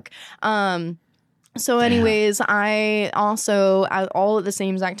a fuck. So anyways, I also, all at the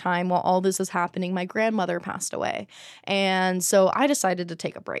same exact time while all this is happening, my grandmother passed away. And so I decided to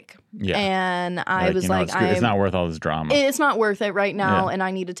take a break. Yeah. And I was like, it's not worth all this drama. It's not worth it right now. Yeah. And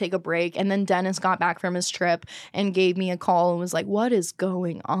I need to take a break. And then Dennis got back from his trip and gave me a call and was like, what is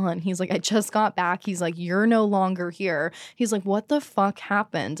going on? He's like, I just got back. He's like, you're no longer here. He's like, what the fuck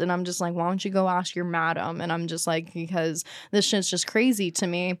happened? And I'm just like, why don't you go ask your madam? And I'm just like, because this shit's just crazy to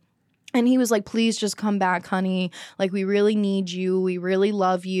me. And he was like, please just come back, honey. Like, we really need you. We really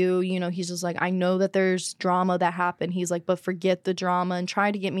love you. He's just like, I know that there's drama that happened. He's like, but forget the drama and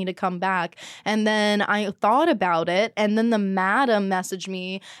try to get me to come back. And then I thought about it. And then the madam messaged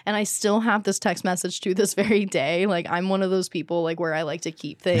me. And I still have this text message to this very day. Like, I'm one of those people, like, where I like to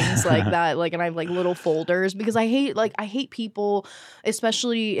keep things like that. Like, and I have, like, little folders, because I hate people,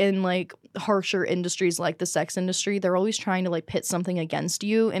 especially in, like, harsher industries like the sex industry. They're always trying to, like, pit something against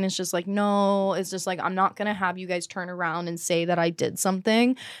you. And it's just like, no, it's just like, I'm not going to have you guys turn around and say that I did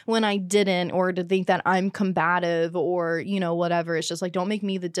something when I didn't, or to think that I'm combative or, whatever. It's just like, don't make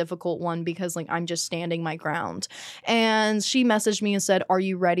me the difficult one, because, like, I'm just standing my ground. And she messaged me and said, are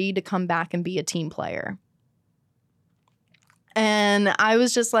you ready to come back and be a team player? And I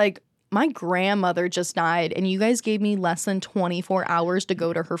was just like, my grandmother just died, and you guys gave me less than 24 hours to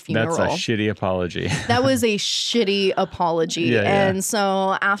go to her funeral. That's a shitty apology. That was a shitty apology. And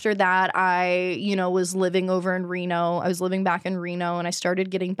so after that, I, was living over in Reno. I was living back in Reno, and I started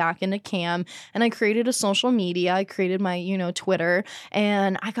getting back into cam, and I created a social media. I created my, Twitter,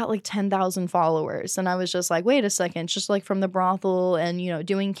 and I got like 10,000 followers. And I was just like, wait a second, just like from the brothel and,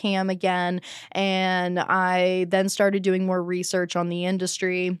 doing cam again. And I then started doing more research on the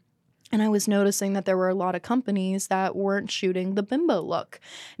industry. And I was noticing that there were a lot of companies that weren't shooting the bimbo look,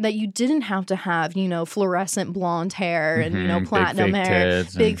 that you didn't have to have, fluorescent blonde hair and, platinum hair,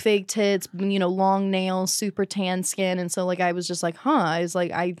 big fake tits, long nails, super tan skin. And so, like, I was just like, I was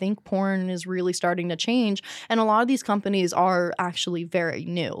like, I think porn is really starting to change. And a lot of these companies are actually very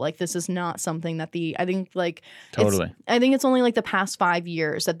new. Like, this is not something that I think it's only like the past 5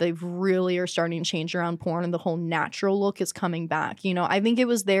 years that they really are starting to change around porn, and the whole natural look is coming back. I think it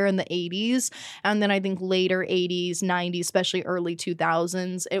was there in the 80s, and then I think later 80s, 90s, especially early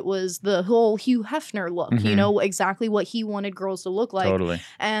 2000s, it was the whole Hugh Hefner look, exactly what he wanted girls to look like. Totally.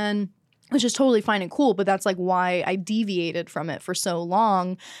 And which is totally fine and cool, but that's like why I deviated from it for so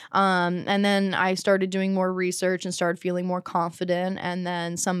long. And then I started doing more research and started feeling more confident. And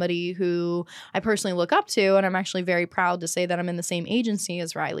then somebody who I personally look up to, and I'm actually very proud to say that I'm in the same agency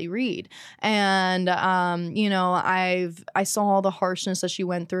as Riley Reid. And, I saw all the harshness that she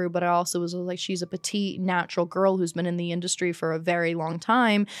went through, but I also was like, she's a petite, natural girl who's been in the industry for a very long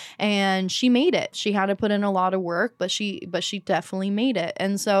time. And she made it. She had to put in a lot of work, but she definitely made it.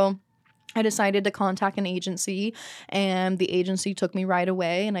 And so I decided to contact an agency, and the agency took me right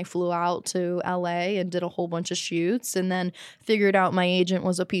away, and I flew out to LA and did a whole bunch of shoots, and then figured out my agent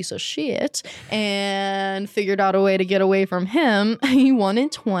was a piece of shit and figured out a way to get away from him. He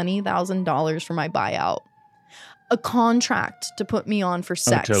wanted $20,000 for my buyout. a contract to put me on for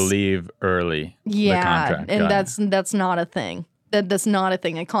sex. To leave early. Yeah, the contract. and Got it. that's not a thing. That's not a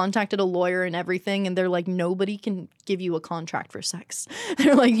thing. I contacted a lawyer and everything, and they're like, nobody can give you a contract for sex.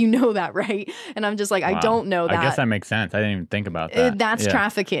 They're like, you know that, right? And I'm just like, I Wow. don't know that. I guess that makes sense. I didn't even think about that. That's Yeah.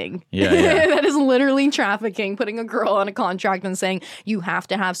 trafficking. Yeah, yeah. That is literally trafficking, putting a girl on a contract and saying you have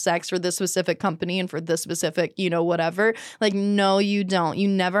to have sex for this specific company and for this specific, whatever. Like, no, you don't. You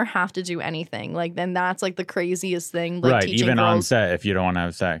never have to do anything. Like, then that's like the craziest thing. Like, Right. teaching Even on girls. set, if you don't want to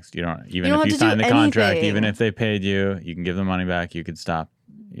have sex, you don't. Even You don't if have you to do sign the contract, anything. even if they paid you, you can give the money back. You could stop.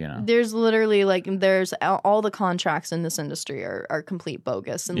 There's literally there's all the contracts in this industry are complete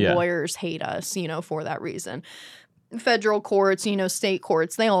bogus, and Yeah. lawyers hate us, for that reason. Federal courts, state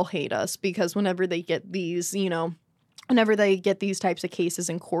courts, they all hate us because whenever they get these, whenever they get these types of cases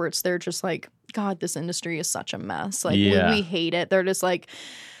in courts, they're just like, God, this industry is such a mess. Like Yeah. we hate it. They're just like,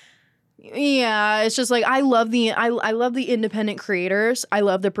 yeah, it's just like I love the independent creators. I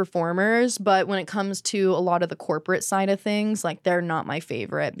love the performers, but when it comes to a lot of the corporate side of things, like they're not my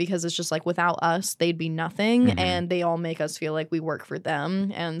favorite because it's just like without us, they'd be nothing, and they all make us feel like we work for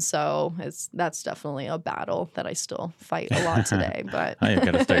them, and so that's definitely a battle that I still fight a lot today. But Oh, you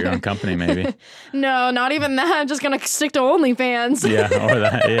got to start your own company, maybe. no, not even that. I'm just gonna stick to OnlyFans. Yeah, or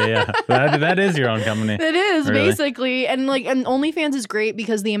that. Yeah. That is your own company. It is Really? basically, and OnlyFans is great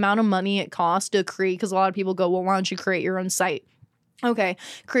because the amount of money it costs to create. Because a lot of people go, well, why don't you create your own site? Okay,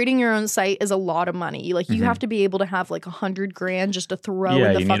 creating your own site is a lot of money. You have to be able to have like $100,000 just to throw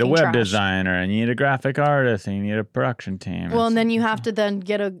in the you fucking need a web trash. designer, and you need a graphic artist, and you need a production team. Well, and then you have to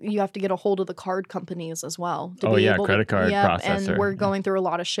get a hold of the card companies as well. To Oh, be yeah, able credit card processor. And we're going through a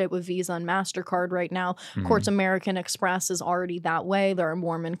lot of shit with Visa and MasterCard right now. Of course, American Express is already that way. They're a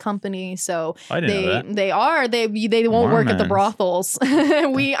Mormon company, so I didn't know that. they are. They won't work at the Mormons. brothels.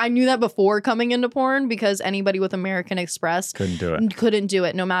 I knew that before coming into porn because anybody with American Express Couldn't do it. couldn't do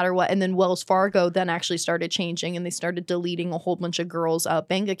it no matter what. And then Wells Fargo then actually started changing, and they started deleting a whole bunch of girls'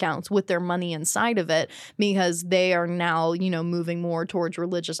 bank accounts with their money inside of it because they are now, moving more towards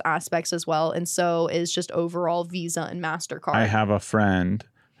religious aspects as well. And so is just overall Visa and MasterCard. I have a friend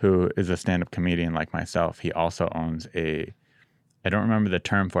who is a stand-up comedian like myself. He also owns I don't remember the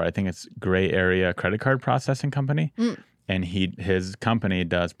term for it. I think it's gray area credit card processing company. And his company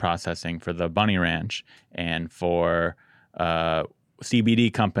does processing for the Bunny Ranch and for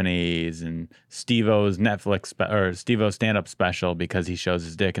CBD companies and Steve-O's Steve-O's stand-up special because he shows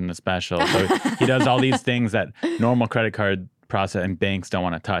his dick in the special. So he does all these things that normal credit card process and banks don't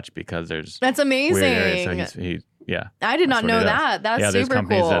want to touch because there's That's amazing. weird areas. So yeah. I did not what he know does. that. That's there's super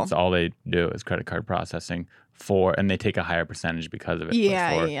companies cool. that's all they do is credit card processing and they take a higher percentage because of it.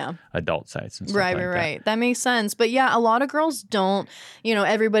 Yeah. Adult sites and stuff Right, like that. right. That makes sense. But yeah, a lot of girls don't,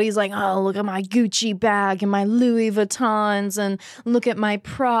 everybody's like, oh, look at my Gucci bag and my Louis Vuittons and look at my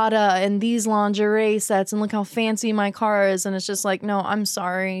Prada and these lingerie sets and look how fancy my car is. And it's just like, no, I'm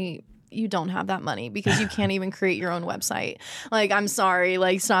sorry. You don't have that money because you can't even create your own website. Like, I'm sorry.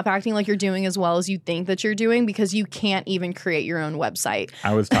 Like, stop acting like you're doing as well as you think that you're doing because you can't even create your own website.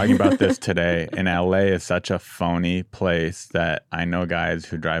 I was talking about this today, and LA is such a phony place that I know guys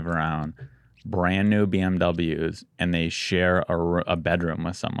who drive around brand new BMWs and they share a bedroom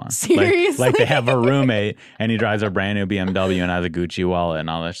with someone. Seriously? Like they have a roommate and he drives a brand new BMW and has a Gucci wallet and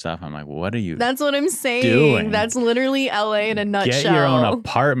all that stuff. I'm like, what are you That's what I'm saying. doing? That's literally LA in a nutshell. Get your own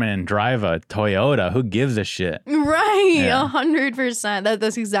apartment and drive a Toyota. Who gives a shit? Right, Yeah. 100%.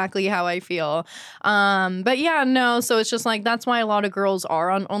 That's exactly how I feel. But yeah, no. So it's just like that's why a lot of girls are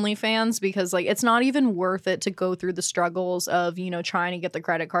on OnlyFans because like it's not even worth it to go through the struggles of trying to get the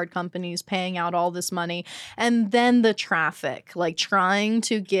credit card companies paying out all this money and then the traffic, like trying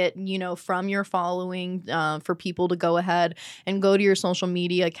to get from your following for people to go ahead and go to your social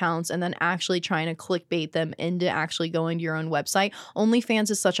media accounts and then actually trying to clickbait them into actually going to your own website. OnlyFans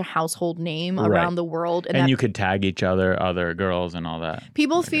is such a household name around the world, And you could tag each other girls and all that.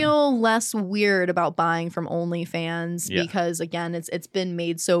 people feel less weird about buying from OnlyFans Yeah. because again, it's been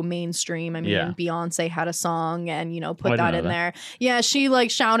made so mainstream. I mean, Yeah. Beyonce had a song and put I that didn't in know that. there. Yeah, she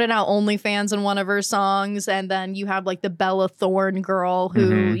like shouted out OnlyFans in one of her songs, and then you have like the Bella Thorne girl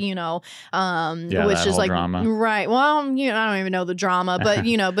who Yeah, which that is whole like drama. right. Well, I don't even know the drama, but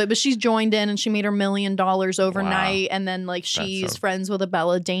but she's joined in and she made her $1 million overnight, and then like she's so- friends with a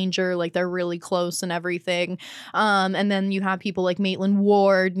Bella Danger, like they're really close and everything. And then you have people like Maitland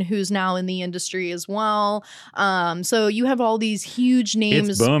Ward, who's now in the industry as well. So you have all these huge names.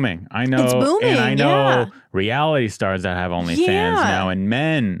 It's booming. I know. It's booming, And I know yeah. reality stars that have OnlyFans Yeah. now,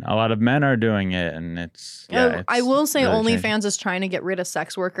 and a lot of men are doing it, and it's I will say really OnlyFans is trying to get rid of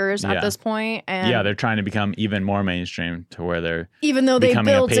sex workers at this point, and they're trying to become even more mainstream to where they're even though they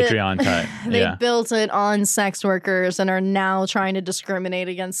becoming built a Patreon type. They built it on sex workers and are now trying to discriminate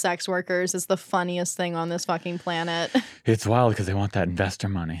against sex workers. It's the funniest thing on this fucking planet. It's wild because they want that investor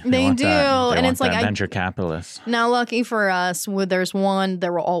money. They want do, that. and it's like venture capitalists. Now, lucky for us, there's one,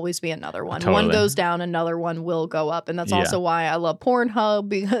 there will always be another one. Totally. One goes down, another one will go up, and that's also why I love Pornhub,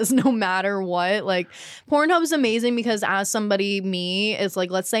 because no matter what, like Pornhub is amazing because as somebody, it's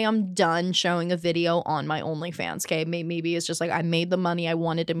like, let's say I'm done showing a video on my OnlyFans. Okay, maybe it's just like I made the money I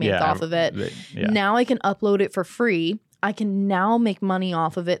wanted to make off of it. Now I can upload it for free. I can now make money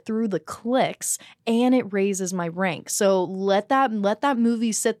off of it through the clicks, and it raises my rank. So let that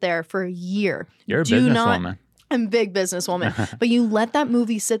movie sit there for a year. You're a businesswoman. I'm a big businesswoman, but you let that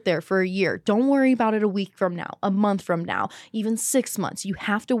movie sit there for a year. Don't worry about it a week from now, a month from now, even 6 months. You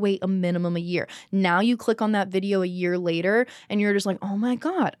have to wait a minimum a year. Now you click on that video a year later and you're just like, oh my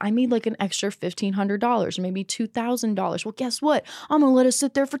God, I made like an extra $1,500 or maybe $2,000. Well, guess what? I'm going to let it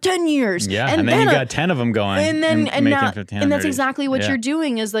sit there for 10 years. Yeah. And then you got 10 of them going. And that's exactly what you're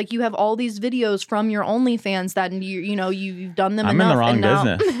doing is like you have all these videos from your OnlyFans that you've done them enough. I'm in the wrong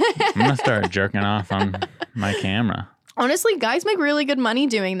business. I'm going to start jerking off on my camera. Honestly, guys make really good money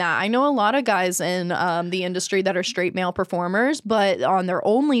doing that. I know a lot of guys in the industry that are straight male performers, but on their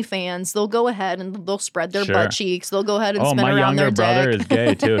OnlyFans, they'll go ahead and they'll spread their butt cheeks. They'll go ahead and spin around their dick. Oh, my younger brother is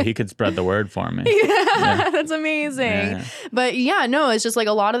gay too. He could spread the word for me. Yeah, that's amazing. Yeah. But it's just like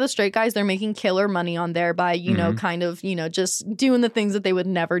a lot of the straight guys, they're making killer money on there by, kind of, just doing the things that they would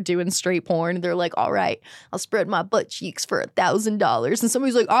never do in straight porn. They're like, all right, I'll spread my butt cheeks for $1,000. And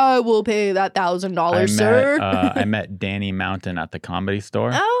somebody's like, I will pay that $1,000, sir. I met Danny Mountain at the Comedy Store.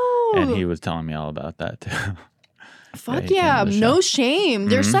 Oh. And he was telling me all about that too. Fuck yeah. No shame.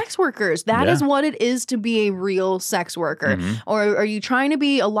 They're sex workers. That is what it is to be a real sex worker. Or are you trying to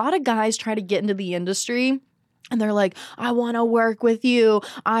be, a lot of guys try to get into the industry and they're like, I want to work with you.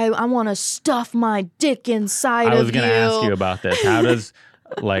 I want to stuff my dick inside of you. I was going to ask you about this. How does,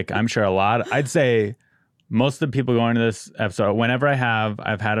 I'm sure I'd say most of the people going to this episode, whenever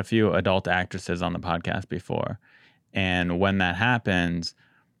I've had a few adult actresses on the podcast before. And when that happens,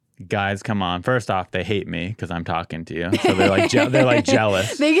 guys come on. First off, they hate me because I'm talking to you. So they're like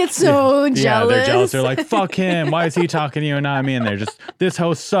jealous. They get so jealous. Yeah, they're jealous. They're like, fuck him. Why is he talking to you and not me? And they're just, this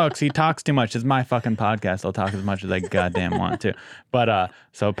host sucks. He talks too much. It's my fucking podcast. I'll talk as much as I goddamn want to. But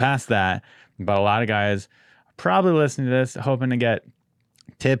so past that, but a lot of guys probably listening to this hoping to get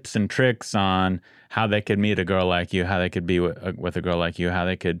tips and tricks on how they could meet a girl like you, how they could be with a girl like you, how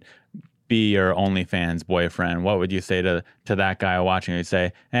they could be your OnlyFans boyfriend. What would you say to that guy watching? You'd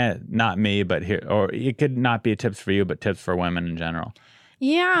say, not me, but here, or it could not be tips for you, but tips for women in general.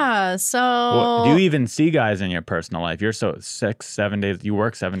 Yeah. So do you even see guys in your personal life? You're so 6-7 days. You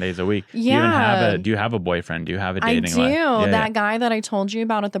work 7 days a week. Yeah. Do you have a boyfriend? Do you have a dating life? I do. That guy that I told you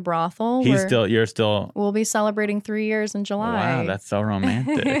about at the brothel. You're still. We'll be celebrating 3 years in July. Wow, that's so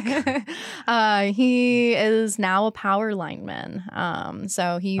romantic. He is now a power lineman.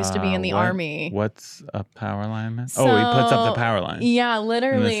 So he used to be in the Army. What's a power lineman? He puts up the power lines. Yeah,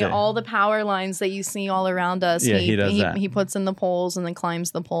 literally all the power lines that you see all around us. Yeah, he does that. He puts in the poles and then climbs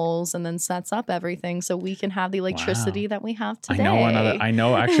the poles and then sets up everything so we can have the electricity that we have today. I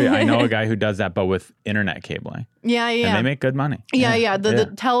know a guy who does that, but with internet cabling. Yeah. And they make good money. Yeah.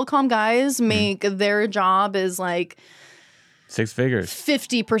 The telecom guys make their job is like 6 figures,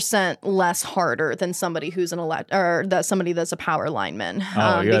 50% less harder than somebody who's somebody that's a power lineman.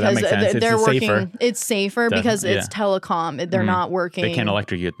 That makes sense. They're it's working. Safer. It's safer because it's telecom. They're not working. They can't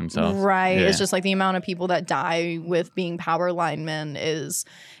electrocute themselves. Right. Yeah. It's just like the amount of people that die with being power linemen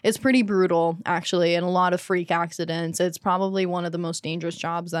it's pretty brutal, actually, and a lot of freak accidents. It's probably one of the most dangerous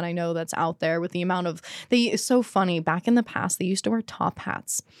jobs that I know that's out there with the amount of it's so funny. Back in the past, they used to wear top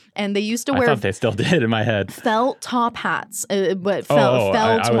hats, and they used to wear. I thought they still did in my head. Felt top hats. But felt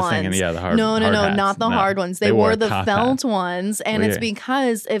I was ones. Thinking, the hard. No, hats. not the hard ones. They wore the felt ones, and Weird. it's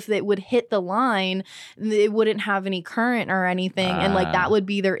because if it would hit the line, it wouldn't have any current or anything, and that would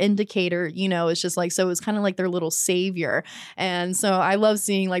be their indicator. It's just like so. It's kind of like their little savior, and so I love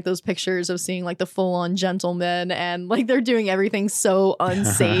seeing those pictures of seeing the full on gentlemen, and they're doing everything so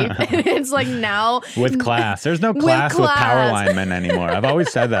unsafe. And it's now with class. There's no class with power linemen anymore. I've always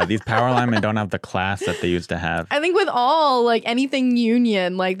said that these power linemen don't have the class that they used to have. I think with all like anything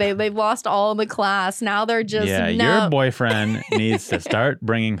union. Like they've lost all the class. Now they're just your boyfriend needs to start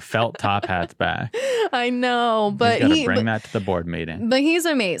bringing felt top hats back. I know, but he's got to bring that to the board meeting. But he's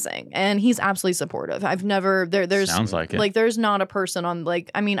amazing, and he's absolutely supportive. I've never there's sounds like it. Like there's not a person on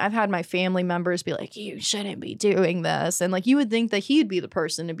I've had my family members be like, you shouldn't be doing this, and like you would think that he'd be the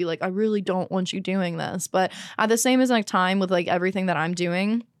person to be like, I really don't want you doing this, but at the same exact time with like everything that I'm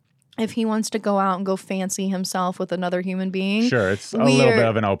doing, if he wants to go out and go fancy himself with another human being, sure, it's a little bit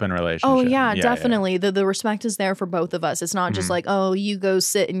of an open relationship. Oh yeah, definitely. Yeah. The respect is there for both of us. It's not just like, oh, you go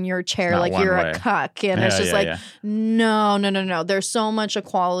sit in your chair like you're a cuck, and it's just no. There's so much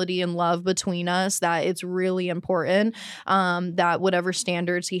equality and love between us that it's really important that whatever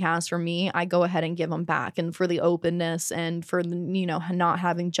standards he has for me, I go ahead and give him back, and for the openness and for the, not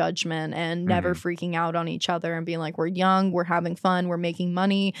having judgment and never freaking out on each other and being like, we're young, we're having fun, we're making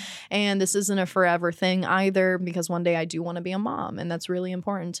money. And this isn't a forever thing either, because one day I do want to be a mom, and that's really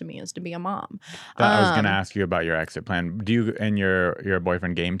important to me, is to be a mom. I was going to ask you about your exit plan. Do you and your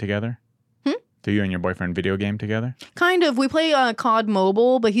boyfriend game together? Do you and your boyfriend video game together? Kind of. We play COD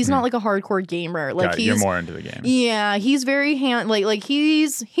Mobile, but he's not like a hardcore gamer. Like you're more into the game. Yeah, he's very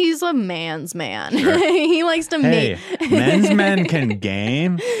he's a man's man. Sure. He likes to make. Men's men can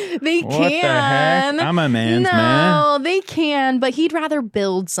game. They what can. The heck? I'm a man's man. No, they can, but he'd rather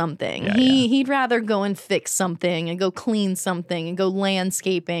build something. He'd rather go and fix something and go clean something and go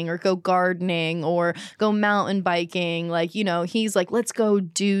landscaping or go gardening or go mountain biking. Like, he's like, let's go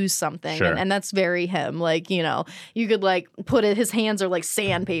do something. Sure. And that's very him. Like, you could like put it, his hands are like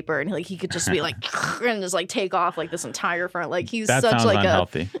sandpaper, and like he could just be like and just like take off like this entire front. Like he's that such sounds like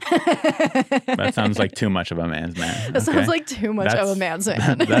unhealthy. That sounds like too much of a man's man. That sounds like too much of a man's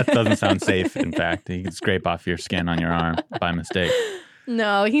man. That doesn't sound safe. In fact, he can scrape off your skin on your arm by mistake.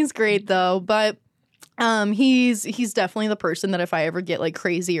 No, he's great though, but he's definitely the person that if I ever get like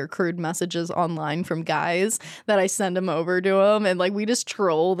crazy or crude messages online from guys, that I send them over to him, and like we just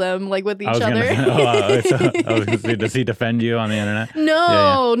troll them like with each other. Does he defend you on the internet?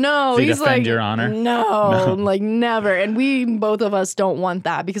 No. Does he he's defend like, your honor? No, like never. And we both of us don't want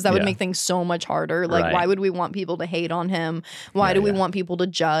that, because that would make things so much harder. Like, why would we want people to hate on him? Why do we want people to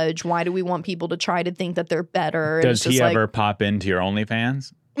judge? Why do we want people to try to think that they're better? Does he ever pop into your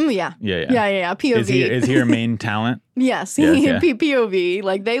OnlyFans? Yeah. POV. Is he your main talent? Yes. POV.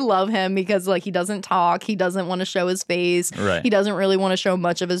 Like they love him because like he doesn't talk. He doesn't want to show his face. Right. He doesn't really want to show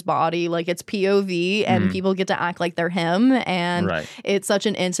much of his body. Like it's POV, and people get to act like they're him. And it's such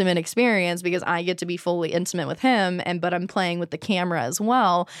an intimate experience because I get to be fully intimate with him, but I'm playing with the camera as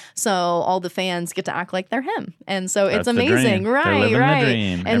well. So all the fans get to act like they're him. And so it's amazing. Right. The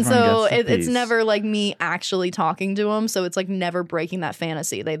dream. And so it's never like me actually talking to him. So it's like never breaking that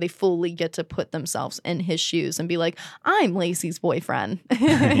fantasy. They fully get to put themselves in his shoes and be like, I'm Lacey's boyfriend.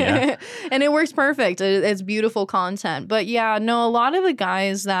 And it works perfect. It's beautiful content. But yeah, no, a lot of the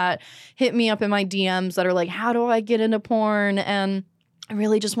guys that hit me up in my DMs that are like, how do I get into porn? And I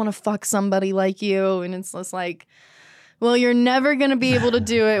really just want to fuck somebody like you. And it's just like, well, you're never going to be able to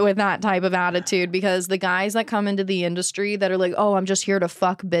do it with that type of attitude, because the guys that come into the industry that are like, oh, I'm just here to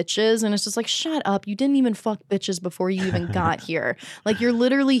fuck bitches. And it's just like, shut up. You didn't even fuck bitches before you even got here. Like, you're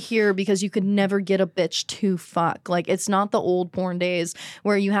literally here because you could never get a bitch to fuck. Like, it's not the old porn days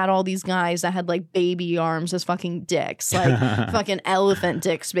where you had all these guys that had like baby arms as fucking dicks, like fucking elephant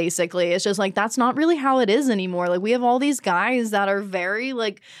dicks, basically. It's just like, that's not really how it is anymore. Like, we have all these guys that are very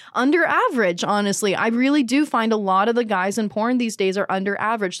like under average, honestly. I really do find a lot of the guys in porn these days are under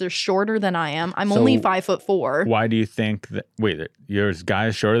average. They're shorter than I am. I'm only 5'4". Why do you think that? Wait, yours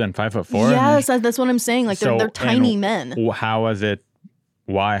guys shorter than 5'4"? Yes, that's what I'm saying. Like they're tiny men. How is it?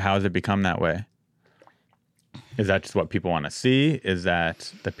 Why? How has it become that way? Is that just what people want to see? Is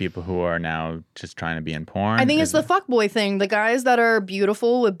that the people who are now just trying to be in porn? I think it's the fuckboy thing. The guys that are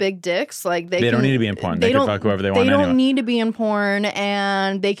beautiful with big dicks, like they don't need to be in porn. They can fuck whoever they want. They don't need to be in porn,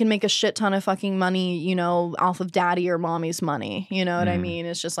 and they can make a shit ton of fucking money, you know, off of daddy or mommy's money. You know what I mean?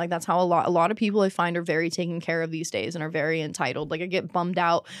 It's just like that's how a lot of people I find are very taken care of these days and are very entitled. Like I get bummed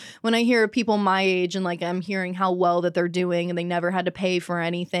out when I hear people my age and like I'm hearing how well that they're doing and they never had to pay for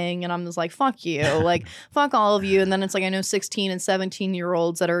anything, and I'm just like, fuck you, like fuck all of you. And then it's like I know 16 and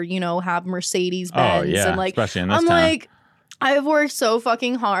 17-year-olds that are, you know, have Mercedes Benz and like especially in this I'm town. like, I've worked so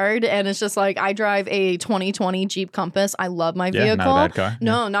fucking hard, and it's just like I drive a 2020 Jeep Compass. I love my Yeah, vehicle. not a bad car.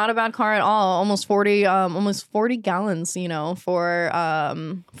 No, not a bad car at all. Almost 40 gallons, you know, for blah,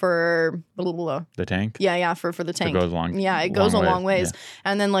 blah, blah. The tank? Yeah, for the tank. goes long- Yeah, it goes a long long ways, ways.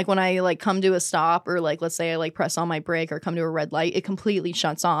 And then like when I like come to a stop, or like let's say I like press on my brake or come to a red light, it completely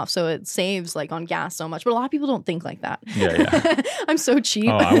shuts off. So it saves like on gas so much. But a lot of people don't think like that. Yeah. I'm so cheap.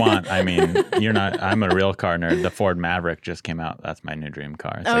 Oh, I'm a real car nerd. The Ford Maverick just came out. That's my new dream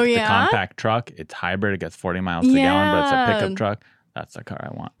car. It's Oh, like yeah? the compact truck. It's hybrid. It gets 40 miles to the gallon, but it's a pickup truck. That's the car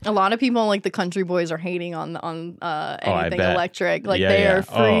I want. A lot of people like the country boys are hating on anything bet. Yeah, electric. They yeah. are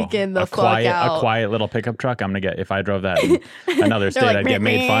freaking the fuck out. A quiet little pickup truck. I'm gonna get, if I drove that in another state, I'd get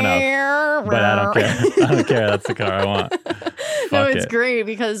made fun of. But I don't care. I don't care. That's the car I want. No, Fuck it's it. great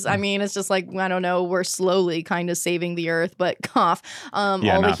because I mean it's just like I don't know, we're slowly kind of saving the earth, but cough. All the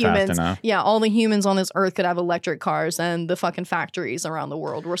not fast humans, enough. all the humans on this earth could have electric cars, and the fucking factories around the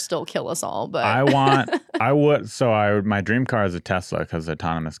world will still kill us all. But my dream car is a Tesla because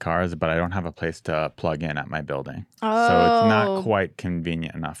autonomous cars, but I don't have a place to plug in at my building. So it's not quite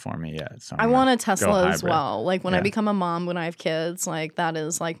convenient enough for me yet. So I want a Tesla as hybrid. well. Like when I Yeah. become a mom, when I have kids, like that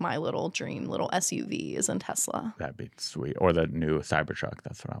is like my little dream, little SUV is in Tesla. That'd be sweet. Or the new Cybertruck.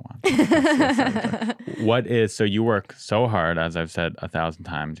 That's what I want. So you work so hard, as I've said 1,000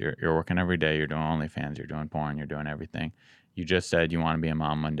 times. You're working every day. You're doing OnlyFans. You're doing porn. You're doing everything. You just said you want to be a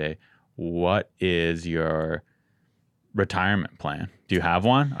mom one day. What is your retirement plan? Do you have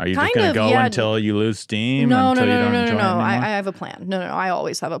one? Are you just going to go until you lose steam? No. Until you don't enjoy it anymore? I have a plan. No. I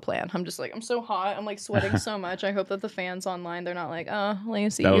always have a plan. I'm just like, I'm so hot. I'm like sweating so much. I hope that the fans online, they're not like, oh,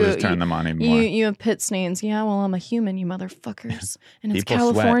 Lacey, That'll just turn them on even more. You have pit stains. Yeah, well, I'm a human, you motherfuckers. And it's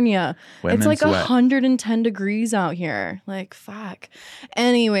People sweat. California. Women it's like sweat. 110 degrees out here. Like, fuck.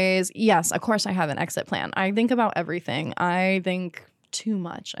 Anyways, yes, of course I have an exit plan. I think about everything. I think too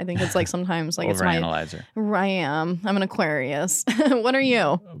much. I think it's like sometimes like it's my Overanalyzer. I am. I'm an Aquarius. What are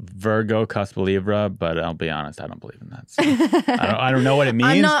you? Virgo, cusp Libra, but I'll be honest, I don't believe in that. So I don't know what it means.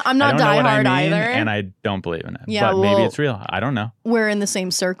 I'm not I don't know what I diehard mean, either. and I don't believe in it. Yeah, but maybe well- it's real. I don't know. We're in the same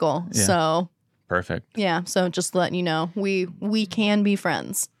circle. Yeah. So Perfect. yeah, so just letting you know, we can be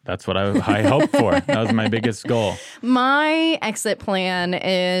friends. That's what I hoped for. That was my biggest goal. My exit plan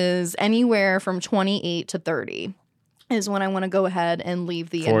is anywhere from 28 to 30 is when I want to go ahead and leave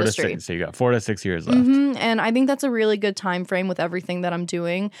the industry. So you got 4 to 6 years left. And I think that's a really good time frame with everything that I'm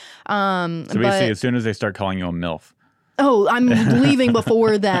doing. So basically, as soon as they start calling you a MILF. Oh, I'm leaving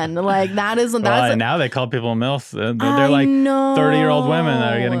before then. Like that is Now they call people MILFs. They're like 30-year-old women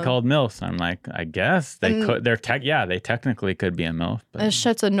that are getting called MILFs. I'm like, I guess they could. They technically could be a MILF. But This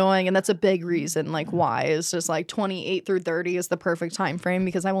shit's annoying, and that's a big reason, like, why. It's just, like, 28 through 30 is the perfect time frame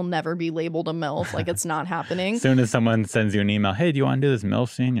because I will never be labeled a MILF. Like, it's not happening. as soon as someone sends you an email, hey, do you want to do this MILF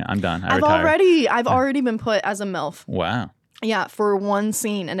scene? Yeah, I'm done. I've retire. already been put as a MILF. Wow. Yeah, for one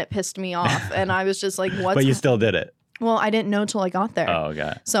scene, and it pissed me off. And I was just like, what? But you still did it. Well, I didn't know till I got there. Oh,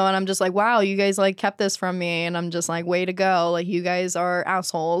 got it. So, and I'm just like, wow, you guys like kept this from me. And I'm just like, way to go. Like, you guys are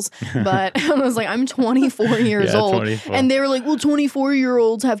assholes. But I was like, I'm 24 years old. 24. And they were like, well,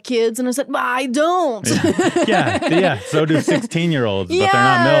 24-year-olds have kids. And I said, well, I don't. Yeah. So do 16-year-olds, but they're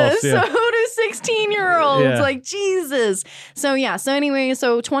not MILFs. Yeah. So do 16-year-olds. Yeah. Like, Jesus. So, yeah. So, anyway,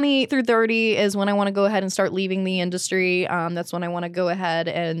 28 through 30 is when I want to go ahead and start leaving the industry. That's when I want to go ahead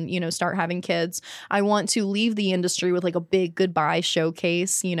and, start having kids. I want to leave the industry with like a big goodbye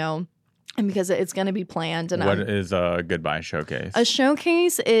showcase, and because it's going to be planned. And What is a goodbye showcase? a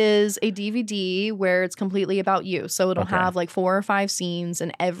showcase is a DVD where it's completely about you. So it'll Okay. have like 4 or 5 scenes,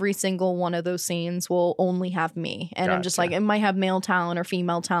 and every single one of those scenes will only have me. And I'm just Gotcha. like, it might have male talent or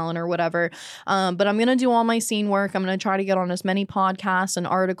female talent or whatever. But I'm going to do all my scene work. I'm going to try to get on as many podcasts and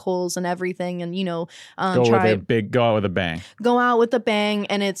articles and everything. And, go out with a bang. go out with a bang,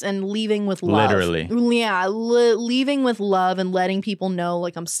 and leaving with love. Literally. Yeah, leaving with love and letting people know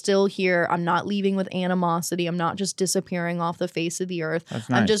like I'm still here. I'm not leaving with animosity. I'm not just disappearing off the face of the earth. That's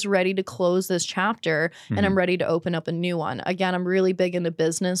I'm nice. Mm-hmm. just ready to close this chapter and I'm ready to open up a new one. Again, I'm really big into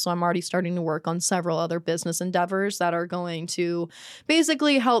business, so I'm already starting to work on several other business endeavors that are going to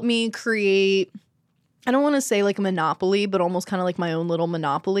basically help me create, I don't want to say like a monopoly, but almost kind of like my own little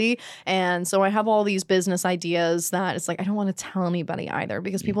monopoly. And so I have all these business ideas that it's like, I don't want to tell anybody either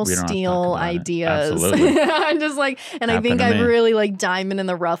because people We don't have to steal talk about it. ideas. Absolutely. I'm just like, and I think Happened to I've me. really like diamond in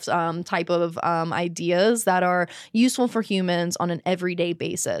the rough type of ideas that are useful for humans on an everyday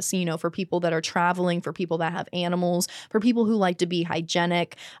basis, for people that are traveling, for people that have animals, for people who like to be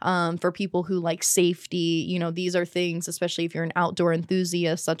hygienic, for people who like safety. These are things, especially if you're an outdoor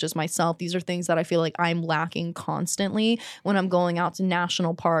enthusiast such as myself, these are things that I feel like I I'm lacking constantly when I'm going out to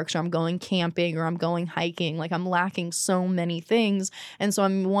national parks or I'm going camping or I'm going hiking. Like I'm lacking so many things. And so I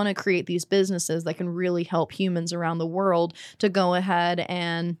want to create these businesses that can really help humans around the world to go ahead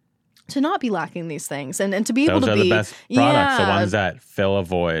and to not be lacking these things and to be able Those to are be the best products, the yeah, ones that fill a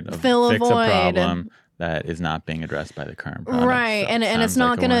void, fix a problem that is not being addressed by the current product. Right. So and it's sounds not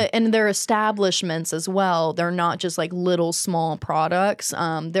like a going win. to, and they're establishments as well. They're not just like little small products.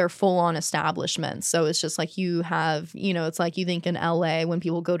 They're full on establishments. So it's just like you have, you know, it's like you think in LA when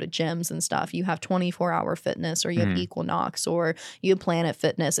people go to gyms and stuff, you have 24-hour fitness or you have Equinox or you have Planet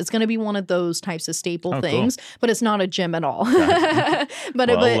Fitness. It's going to be one of those types of staple things, but it's not a gym at all. but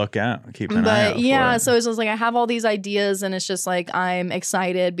look out. Keep an eye out yeah, for it. so it's just like I have all these ideas and it's just like I'm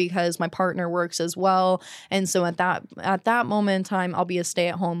excited because my partner works as well. And so at that moment in time, I'll be a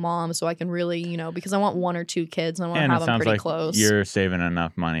stay-at-home mom, so I can really, you know, because I want 1 or 2 kids and I want to have them pretty close. You're saving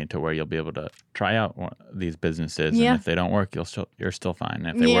enough money to where you'll be able to try out these businesses, and if they don't work, you're still fine.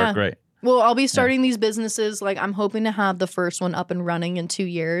 If they work, great. Well, I'll be starting these businesses. Like I'm hoping to have the first one up and running in 2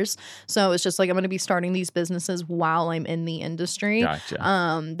 years. So it's just like I'm going to be starting these businesses while I'm in the industry.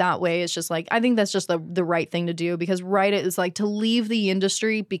 Gotcha. That way, it's just like I think that's just the right thing to do because it's like to leave the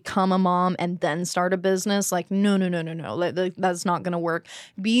industry, become a mom, and then start a business. Like no, that's not going to work.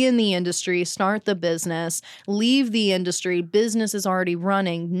 Be in the industry, start the business, leave the industry. Business is already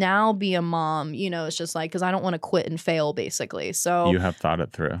running. Now be a mom. You know, it's just like because I don't want to quit and fail, basically. So You have thought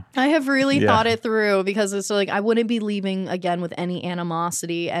it through. I have really thought it through because it's like I wouldn't be leaving again with any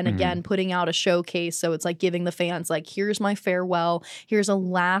animosity and again putting out a showcase. So it's like giving the fans like, here's my farewell. Here's a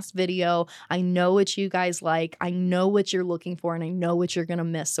last video. I know what you guys like. I know what you're looking for and I know what you're going to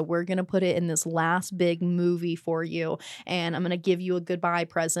miss. So we're going to put it in this last big movie for you. And I'm going to give you a goodbye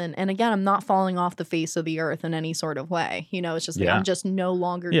present. And again, I'm not falling off the face of the earth in any sort of way. You know, it's just like I'm just no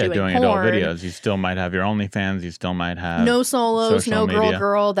longer doing adult porn. videos. You still might have your OnlyFans. You still might have no solos, no media.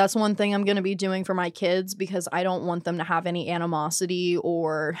 girl. That's one thing I'm going to be doing for my kids because I don't want them to have any animosity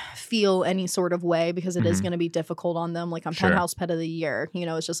or feel any sort of way because it is going to be difficult on them. Like I'm Penthouse Pet of the Year. You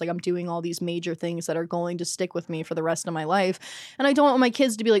know, it's just like I'm doing all these major things that are going to stick with me for the rest of my life. And I don't want my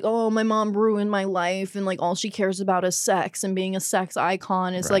kids to be like, oh, my mom ruined my life and like all she cares about is sex and being a sex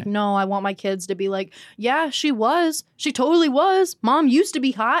icon. It's like, no, I want my kids to be like, yeah, she was. She totally was. Mom used to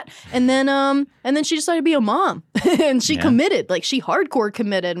be hot. And then she decided to be a mom and she committed. Like she hardcore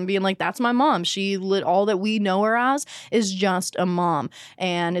committed and being like, that's my mom. She lit all that we know her as is just a mom.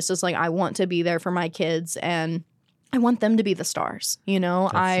 And it's just like I want to be there for my kids and I want them to be the stars, you know.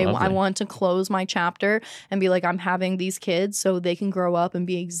 I want to close my chapter and be like, I'm having these kids so they can grow up and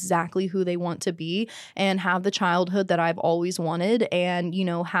be exactly who they want to be and have the childhood that I've always wanted and, you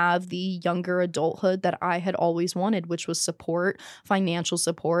know, have the younger adulthood that I had always wanted, which was support, financial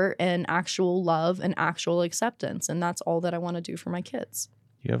support, and actual love and actual acceptance. And that's all that I want to do for my kids.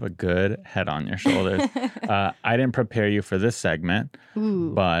 You have a good head on your shoulders. I didn't prepare you for this segment,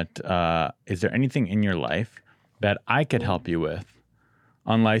 but is there anything in your life that I could help you with?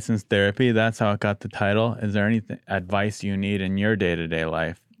 Unlicensed therapy, that's how it got the title. Is there any advice you need in your day-to-day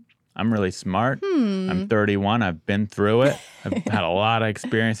life? I'm really smart. I'm 31. I've been through it. I've had a lot of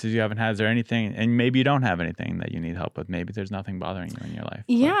experiences you haven't had. Is there anything, and maybe you don't have anything that you need help with. Maybe there's nothing bothering you in your life.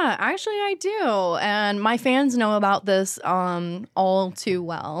 Yeah, actually I do. And my fans know about this all too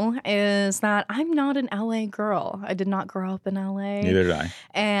well, is that I'm not an LA girl. I did not grow up in LA. Neither did I.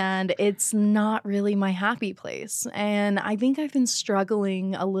 And it's not really my happy place. And I think I've been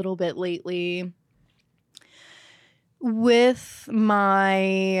struggling a little bit lately with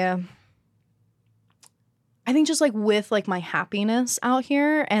my, I think just like with like my happiness out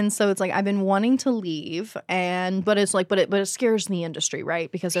here. And so it's like I've been wanting to leave but it's like but it scares the industry,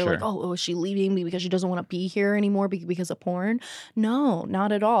 right? Because they're like, oh, is she leaving me because she doesn't want to be here anymore because of porn? No,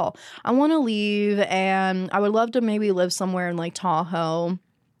 not at all. I want to leave and I would love to maybe live somewhere in like Tahoe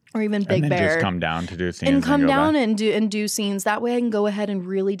or even Big Bear. Just come down to do scenes. And come down and do scenes. That way I can go ahead and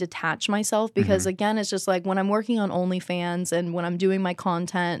really detach myself because, again, it's just like when I'm working on OnlyFans and when I'm doing my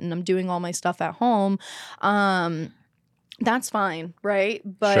content and I'm doing all my stuff at home, that's fine, right?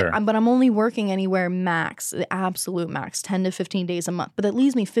 But I'm only working anywhere max, the absolute max, 10 to 15 days a month. But that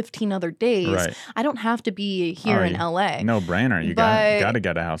leaves me 15 other days. Right. I don't have to be here in LA. No brainer. You got to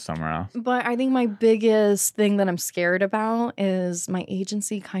get a house somewhere else. But I think my biggest thing that I'm scared about is my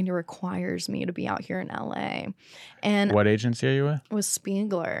agency kind of requires me to be out here in LA. And what agency are you with? With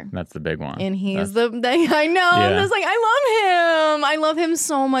Spiegler. That's the big one. And he's I know. Yeah. I'm just like, I love him. I love him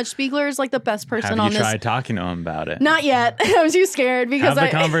so much. Spiegler is like the best person on this. Have you tried talking to him about it? Not yet. yet. I'm too scared because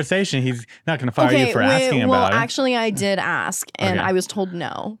Have the conversation. He's not going to fire you for asking well, about it. actually, I did ask, and Okay. I was told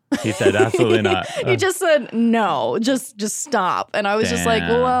no. He said absolutely not. He just said no, just stop. And I was just like,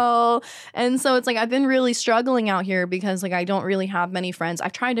 Damn. well, and so it's like I've been really struggling out here because like I don't really have many friends.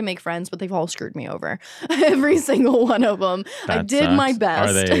 I've tried to make friends, but they've all screwed me over. Every single one of them. I That did my sucks. best.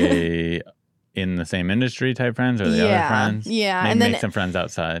 Are they in the same industry type friends or the Yeah, other friends? yeah, Maybe and then- make some friends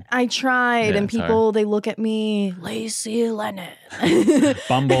outside. I tried, Yeah, and people they look at me, Lacey Lennon.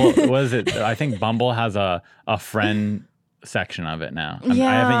 Bumble was it? I think Bumble has a friend section of it now. I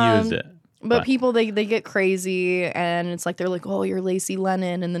Yeah. haven't used it. But people they get crazy, and it's like they're like, oh, you're Lacey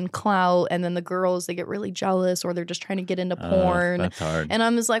Lennon, and then clout, and then the girls they get really jealous, or they're just trying to get into porn. That's hard. And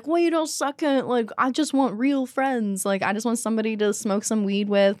I'm just like, well, you don't suck at, like, I just want real friends. Like, I just want somebody to smoke some weed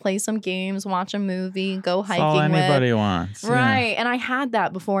with, play some games, watch a movie, go That's all hiking anybody with. wants. Yeah. Right. And I had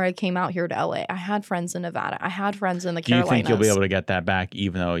that before I came out here to LA. I had friends in Nevada. I had friends in the Do you Carolinas. think you'll be able to get that back,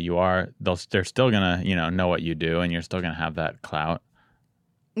 even though they're still gonna, know what you do, and you're still gonna have that clout?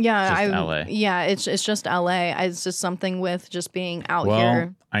 Yeah, Just LA. Yeah, it's just LA. It's just something with just being out Well,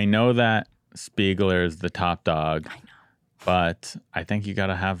 here. I know that Spiegler is the top dog. I know. But I think you got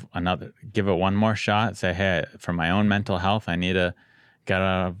to give it one more shot. Say, hey, for my own mental health, I need to get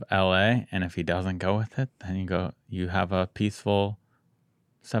out of LA. And if he doesn't go with it, then you have a peaceful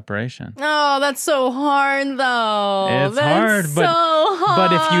separation. Oh, that's so hard though. It's That's hard, so hard.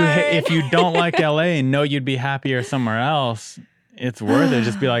 but if you don't like LA and know you'd be happier somewhere else, it's worth it.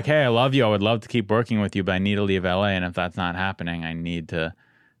 Just be like, hey, I love you. I would love to keep working with you, but I need to leave LA. And if that's not happening, I need to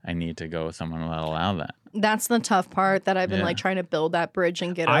go with someone that'll allow that. That's the tough part that I've been Yeah. like trying to build that bridge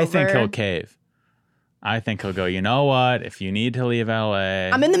and get over. I think he'll cave. I think he'll go, you know what? If you need to leave LA,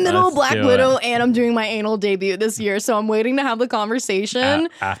 I'm in the middle of let's Black do Widow it. and I'm doing my anal debut this year, so I'm waiting to have the conversation.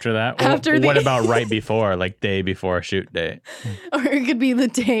 After that? After what the- about right before, like day before a shoot date? Or it could be the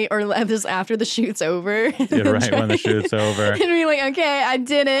day or just after the shoot's over. You're right when the shoot's over. And be like, okay, I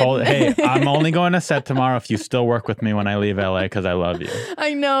did it. Hey, I'm only going to set tomorrow if you still work with me when I leave LA because I love you.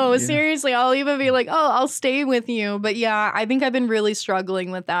 I know. Seriously, I'll even be like, oh, I'll stay with you. But yeah, I think I've been really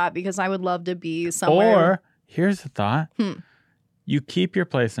struggling with that because I would love to be somewhere. Or here's the thought: you keep your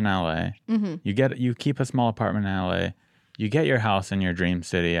place in LA. Mm-hmm. You keep a small apartment in LA. You get your house in your dream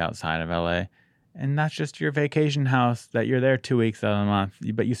city outside of LA, and that's just your vacation house that you're there 2 weeks out of the month,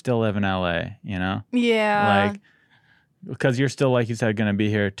 but you still live in LA. You know, Yeah. because you're still, like you said, going to be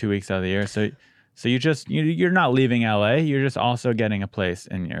here 2 weeks out of the year. So you're not leaving LA. You're just also getting a place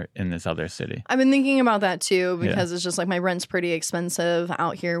in this other city. I've been thinking about that too because it's just like my rent's pretty expensive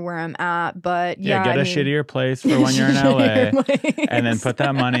out here where I'm at. But yeah, Get I a mean, shittier place for when you're in LA, shittier place. and then put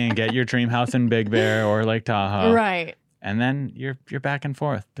that money and get your dream house in Big Bear or Lake Tahoe. Right. And then you're back and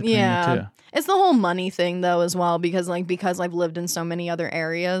forth between the Yeah. two. It's the whole money thing though as well because I've lived in so many other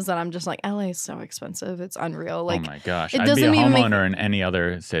areas that I'm just like LA is so expensive. It's unreal. Like oh my gosh. it I'd be a doesn't even make homeowner in any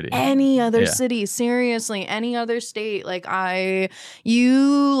other city. any other Yeah. city, seriously, any other state. Like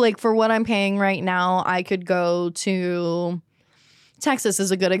for what I'm paying right now, I could go to Texas is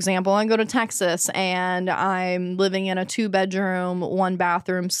a good example. I go to Texas and I'm living in a 2-bedroom,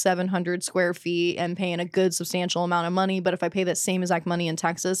 1-bathroom, 700 square feet and paying a good substantial amount of money. But if I pay that same exact money in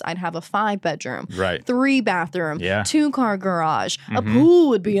Texas, I'd have a 5-bedroom, Right. 3-bathroom, Yeah. 2-car garage. A pool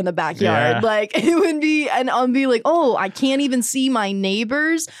would be in the backyard. Yeah. Like it would be, and I'll be like, oh, I can't even see my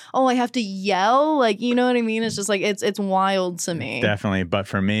neighbors. Oh, I have to yell. Like, you know what I mean? It's just like, it's wild to me. Definitely. But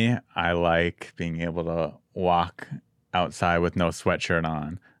for me, I like being able to walk outside with no sweatshirt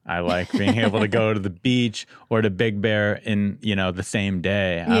on. I like being able to go to the beach or to Big Bear in, the same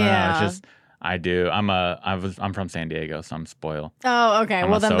day. I don't know. Yeah. It's just, I do. I'm from San Diego, so I'm spoiled. Oh, okay. I'm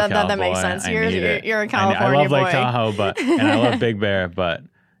well, a then that SoCal makes boy. sense. I You're need it. a California I love boy. Lake Tahoe, and I love Big Bear, but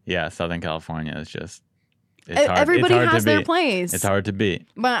yeah, Southern California is just, it's hard. Everybody it's hard has to their beat. place. It's hard to beat.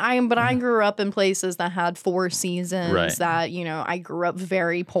 But I grew up in places that had 4 seasons. Right. That I grew up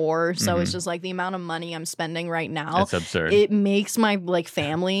very poor, so it's just like the amount of money I'm spending right now. It's absurd. It makes my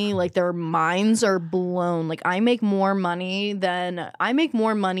family their minds are blown. Like I make more money than I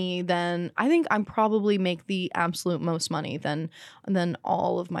think I probably make the absolute most money than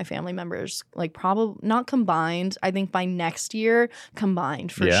all of my family members. Like probably not combined. I think by next year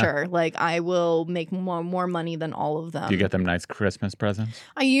combined for Yeah. sure. Like I will make more money than all of them. Do you get them nice Christmas presents?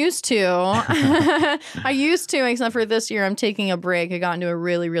 I used to. Except for this year, I'm taking a break. I got into a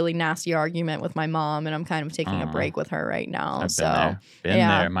really, really nasty argument with my mom, and I'm kind of taking a break with her right now. I've so, been there. Been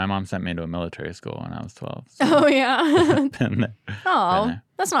yeah. there. My mom sent me to a military school when I was 12. So Oh, yeah. been there. Oh, there.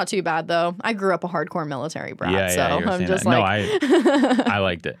 that's not too bad, though. I grew up a hardcore military brat, Yeah, so you were I'm saying just that. like. No, I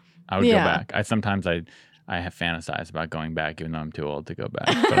liked it. I would Yeah. go back. I have fantasized about going back, even though I'm too old to go back.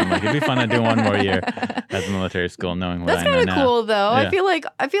 But I'm like, it'd be fun to do one more year at the military school, knowing what That's I know kind now. of cool, though. Yeah.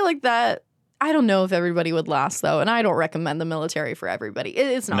 I feel like that. I don't know if everybody would last, though, and I don't recommend the military for everybody.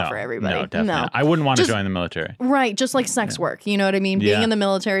 It's not for everybody. No, definitely not. I wouldn't want to join the military. Right, just like sex work. You know what I mean? Being Yeah. in the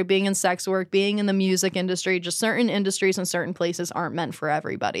military, being in sex work, being in the music industry, just certain industries and certain places aren't meant for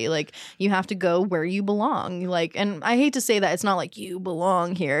everybody. Like, you have to go where you belong. Like, and I hate to say that, it's not like you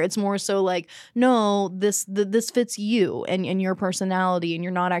belong here. It's more so like, no, this fits you and your personality, and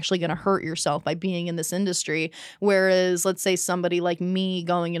you're not actually going to hurt yourself by being in this industry. Whereas, let's say somebody like me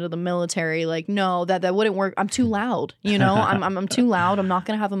going into the military, like, no, that wouldn't work. I'm too loud. You know, I'm too loud. I'm not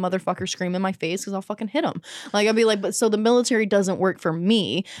gonna have a motherfucker scream in my face because I'll fucking hit him. Like, I'd be like, but so the military doesn't work for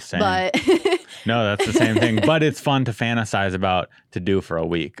me. Same. But No, that's the same thing. But it's fun to fantasize about to do for a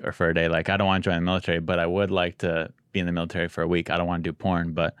week or for a day. Like, I don't want to join the military, but I would like to be in the military for a week. I don't want to do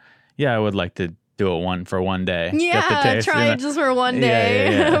porn, but yeah, I would like to do it for one day. yeah, Get the taste, try it just for one day.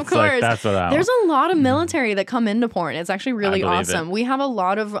 Yeah. Of It's like, course. that's what I want. There's a lot of military that come into porn. It's actually really believe awesome. it. We have a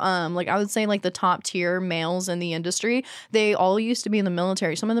lot of like, I would say, like, the top tier males in the industry. They all used to be in the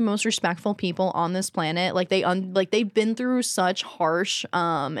military. Some of the most respectful people on this planet. Like, they've been through such harsh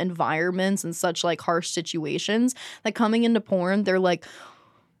environments and such like harsh situations that coming into porn, they're like,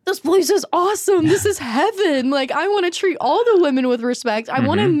 this place is awesome. This is heaven. Like, I want to treat all the women with respect. I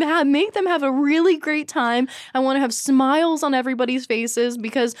want to make them have a really great time. I want to have smiles on everybody's faces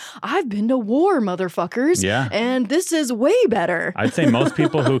because I've been to war, motherfuckers. Yeah. And this is way better. I'd say most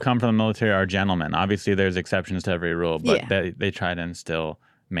people who come from the military are gentlemen. Obviously, there's exceptions to every rule, but Yeah. they try to instill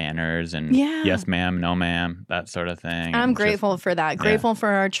manners and Yeah. yes ma'am, no ma'am, that sort of thing. I'm And just- grateful for that. Grateful for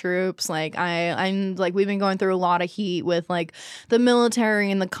our troops. Like, I'm like, we've been going through a lot of heat with like the military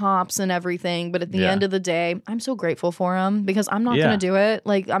and the cops and everything. But at the Yeah. end of the day, I'm so grateful for them because I'm not Yeah. going to do it.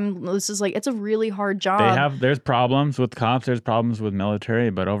 Like, this is like, it's a really hard job. there's problems with cops, there's problems with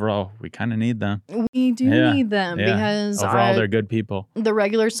military, but overall, we kind of need them. We do Yeah. need them Yeah. because overall, they're good people. the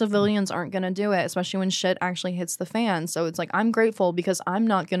regular civilians aren't going to do it, especially when shit actually hits the fan. So it's like, I'm grateful because I'm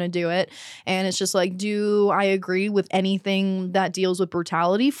not going to do it. And it's just like, do I agree with anything that deals with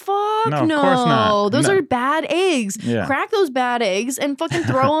brutality? Fuck No, no. of course not. Those No. are bad eggs. Yeah. Crack those bad eggs and fucking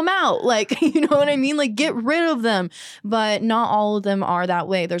throw them out. Like, you know what I mean? Like, get rid of them. But not all of them are that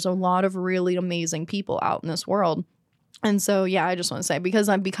way. There's a lot of really amazing people out in this world. And so, yeah, I just want to say, because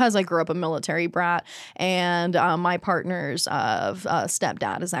I grew up a military brat, and my partner's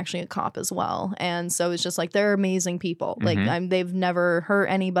stepdad is actually a cop as well. And so it's just like, they're amazing people. Like, they've never hurt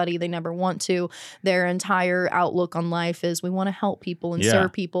anybody. They never want to. Their entire outlook on life is, we want to help people and Yeah.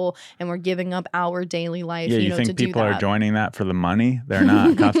 serve people, and we're giving up our daily life, Yeah, you to think do people that. are joining that for the money? They're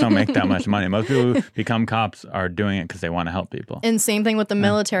not. Cops don't make that much money. Most people who become cops are doing it because they want to help people. And same thing with the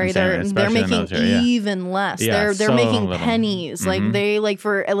military. And same, They're especially the making military, yeah. even less. Yeah, They're so making little. pennies. Like, they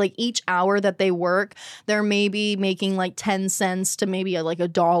for each hour that they work, they're maybe making like 10 cents to maybe like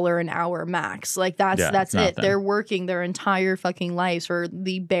 $1 an hour max. Like, that's Yeah, it. nothing. They're working their entire fucking lives for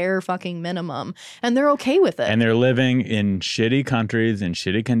the bare fucking minimum, and they're okay with it. And they're living in shitty countries, in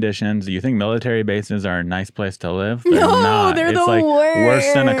shitty conditions. You think military bases are a nice place to live? They're No, not. they're it's the like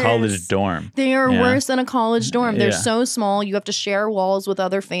worse than a college worst. dorm. They are Yeah. worse than a college dorm. They're Yeah. so small. You have to share walls with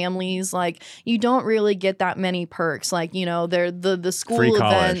other families. Like, you don't really get that many perks. Like, they're the school Free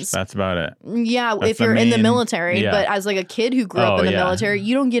college. events. That's about it. Yeah, That's if you're the in the main- military. yeah. But as like a kid who grew up Oh, in the yeah. military,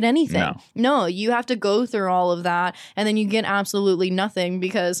 you don't get anything. No. You have to go through all of that, and then you get absolutely nothing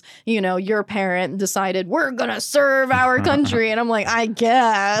because, your parent decided, we're going to serve our country. And I'm like, I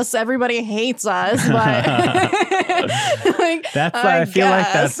guess everybody hates us, but like, I feel like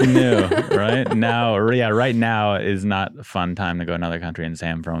guess. that's new, right? Right now is not a fun time to go to another country and say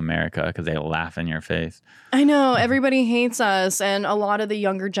I'm from America because they laugh in your face. I know, everybody hates us, and a lot of the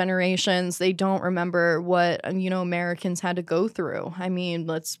younger generations, they don't remember what Americans had to go through. I mean,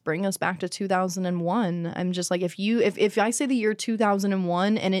 let's bring us back to 2001. I'm just like, if I say the year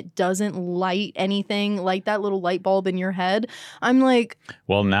 2001 and it doesn't light anything like that little light bulb in your head, I'm like,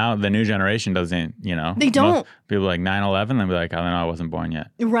 Well, now the new generation doesn't, They don't. most people like 9/11, they'll be like, I don't know, I wasn't born yet.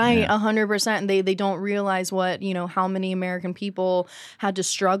 right, Yeah. 100%. They don't realize what, how many American people had to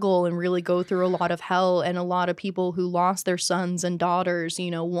struggle and really go through a lot of hell, and a lot of people who lost their sons and daughters,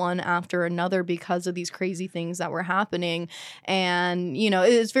 one after another because of these crazy things that were happening. And,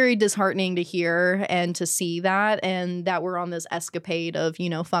 it's very disheartening to hear and to see that, and that we're on this escapade of,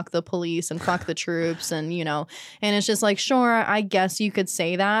 fuck the police and fuck the troops, and, and it's just like, sure, I guess you could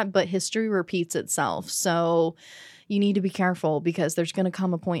say that, but history repeats itself. So you need to be careful, because there's going to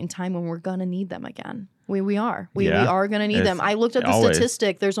come a point in time when we're going to need them again. We are. We Yeah. are going to need It's them. I looked at the always.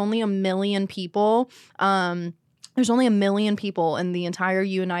 statistic. There's only 1 million people. There's only 1 million people in the entire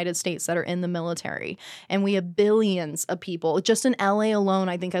United States that are in the military. And we have billions of people. Just in LA alone,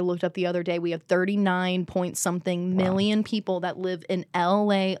 I think I looked up the other day, we have 39 point something million people that live in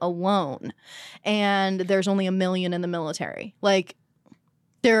LA alone. And there's only 1 million in the military. Like,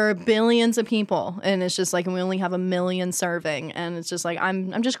 there are billions of people, and it's just like, and we only have 1 million serving, and it's just like,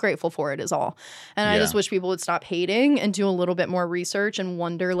 I'm just grateful for it is all. And I Yeah. just wish people would stop hating and do a little bit more research and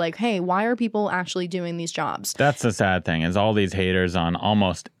wonder like, hey, why are people actually doing these jobs? That's the sad thing is all these haters on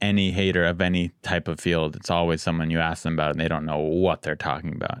almost any hater of any type of field. It's always someone you ask them about and they don't know what they're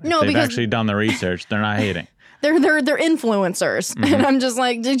talking about. No, if they've because- actually done the research, they're not hating. They're influencers, and I'm just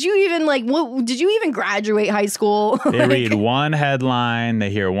like, did you even graduate high school? They Like, read one headline, they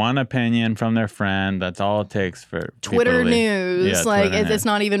hear one opinion from their friend. That's all it takes for people Twitter to leave. news. Yeah, Like, Twitter it's news.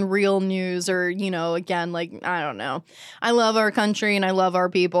 not even real news, or, again, like, I don't know. I love our country and I love our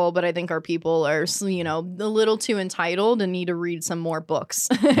people, but I think our people are, a little too entitled and need to read some more books.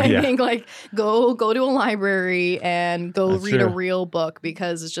 I Yeah. think, like, go to a library and go That's read a true. real book,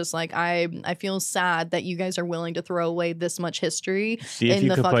 because it's just like, I feel sad that you guys are willing to throw away this much history See if in you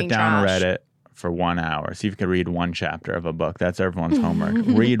the could fucking put down trash. Reddit for 1 hour. See if you could read one chapter of a book. That's everyone's homework.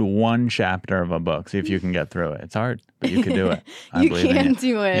 Read one chapter of a book. See if you can get through it. It's hard, but you can do it. I You believe in can't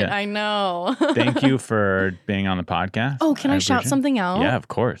do it. Yeah. I know. Thank you for being on the podcast. Oh, can I shout appreciate it. something out? Yeah, of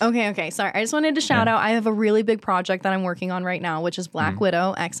course. Okay. Sorry. I just wanted to shout out. I have a really big project that I'm working on right now, which is Black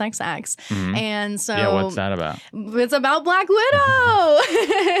Widow XXX. And so Yeah, what's that about? it's about Black Widow.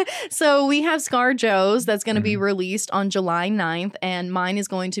 So we have ScarJo's that's going to be released on July 9th, and mine is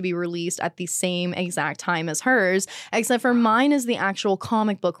going to be released at the same exact time as hers, except for mine is the actual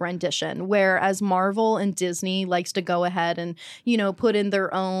comic book rendition, whereas Marvel and Disney likes to go ahead and, put in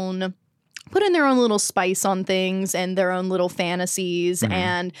their own little spice on things and their own little fantasies.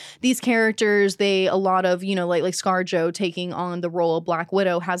 And these characters, a lot of, like ScarJo taking on the role of Black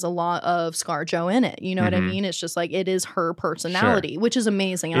Widow has a lot of ScarJo in it. You know what I mean? It's just like, it is her personality, which is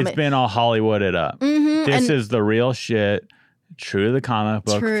amazing. It's been all Hollywooded up. This is the real shit. True to the comic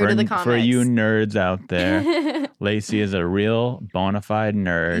book. True to the For you comics. nerds out there, Lacey is a real bona fide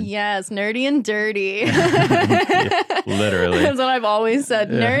nerd. Yes, nerdy and dirty. Literally. That's what I've always said,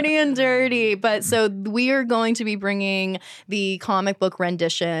 nerdy and dirty. But so we are going to be bringing the comic book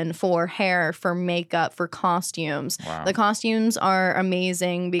rendition for hair, for makeup, for costumes. Wow. The costumes are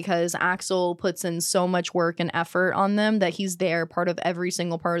amazing because Axel puts in so much work and effort on them that he's there, part of every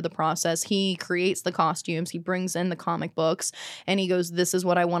single part of the process. He creates the costumes, he brings in the comic books, and he goes, this is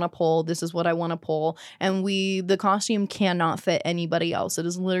what I want to pull, this is what I want to pull. And the costume cannot fit anybody else. It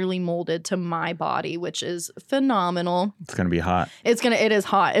is literally molded to my body, which is phenomenal. It's going to be hot. It is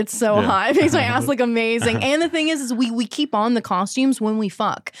hot. It's so hot. It makes my ass look amazing. And the thing is we keep on the costumes when we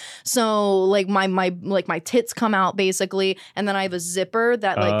fuck. So like my tits come out basically, and then I have a zipper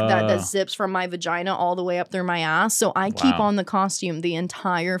that that zips from my vagina all the way up through my ass. So I keep Wow. on the costume the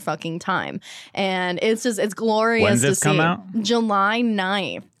entire fucking time. And it's glorious When's to this see. come out? July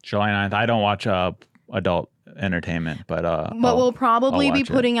 9th. July 9th. I don't watch adult entertainment, but We'll probably I'll be watch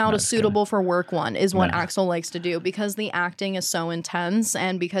it. putting out No, a just suitable for work one is what Nice. Axel likes to do, because the acting is so intense,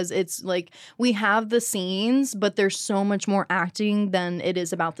 and because it's like we have the scenes, but there's so much more acting than it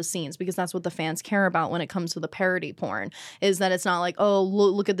is about the scenes, because that's what the fans care about when it comes to the parody porn, is that it's not like, oh,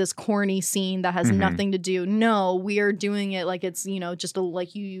 look at this corny scene that has Mm-hmm. nothing to do. No, we are doing it like it's, just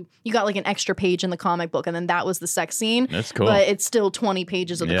like you got like an extra page in the comic book, and then that was the sex scene. That's cool. But it's still 20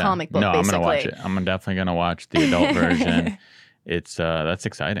 pages of the comic book, No, basically. I'm going to watch it. I'm definitely going to watch the adult version. It's that's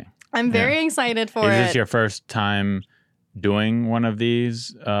exciting. I'm very excited for Is it. this your first time doing one of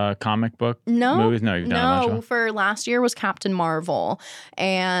these comic book movies? No, you've done a bunch of them. For last year was Captain Marvel,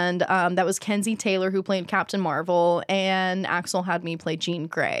 and that was Kenzie Taylor who played Captain Marvel, and Axel had me play Jean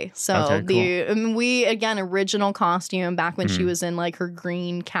Grey. So Okay, we again, original costume back when she was in like her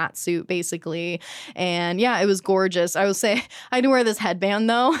green cat suit basically, and yeah, it was gorgeous. I would say I had to wear this headband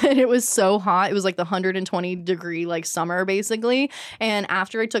though, and it was so hot. It was like the 120-degree like summer basically, and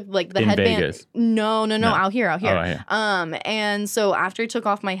after I took like the In headband, Vegas? no, out here. Oh, yeah. And so after I took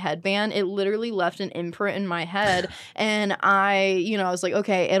off my headband, it literally left an imprint in my head. And I was like,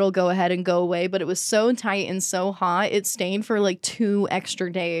 okay, it'll go ahead and go away. But it was so tight and so hot, it stayed for like 2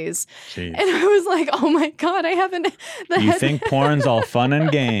 extra days. Jeez. And I was like, oh my God, I haven't. You think porn's all fun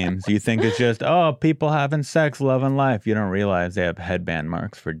and games. You think it's just, people having sex, loving life. You don't realize they have headband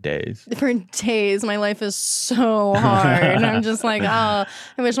marks for days. For days, my life is so hard. And I'm just like, I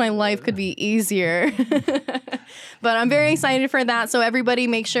wish my life could be easier. But I'm very excited for that. So everybody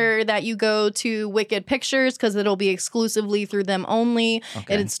make sure that you go to Wicked Pictures because it'll be exclusively through them only.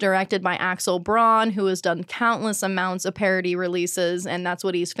 Okay. It's directed by Axel Braun, who has done countless amounts of parody releases, and that's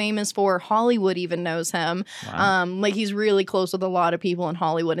what he's famous for. Hollywood even knows him. Wow. Like he's really close with a lot of people in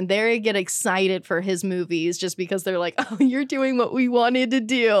Hollywood, and they get excited for his movies just because they're like, oh, you're doing what we wanted to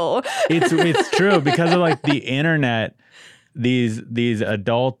do. It's true because of like the internet. These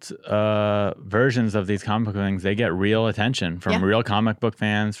adult versions of these comic book things, they get real attention from real comic book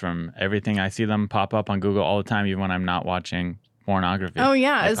fans, from everything. I see them pop up on Google all the time, even when I'm not watching pornography. Oh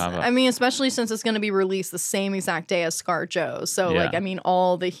yeah, They pop up. I mean, especially since it's going to be released the same exact day as ScarJo. So Yeah. like, I mean,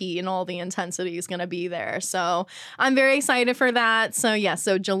 all the heat and all the intensity is going to be there. So I'm very excited for that. So yeah,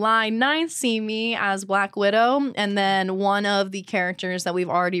 so July 9th, see me as Black Widow, and then one of the characters that we've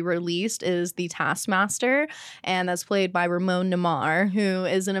already released is the Taskmaster, and that's played by Ramon Namar, who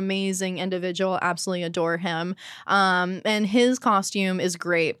is an amazing individual. Absolutely adore him. And his costume is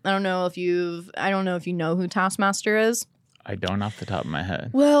great. I don't know if you know who Taskmaster is. I don't off the top of my head.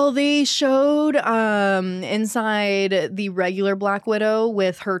 Well, they showed inside the regular Black Widow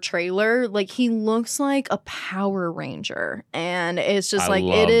with her trailer, like he looks like a Power Ranger, and it's just I like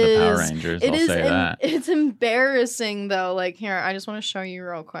love it is. the Power Rangers. It I'll is. say that. It's embarrassing though. Like here, I just want to show you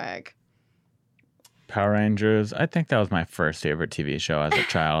real quick. Power Rangers. I think that was my first favorite TV show as a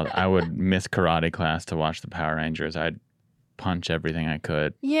child. I would miss karate class to watch the Power Rangers. I'd punch everything I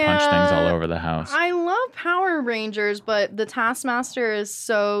could. Punch things all over the house. I love Power Rangers, but the Taskmaster is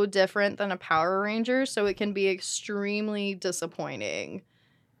so different than a Power Ranger, so it can be extremely disappointing.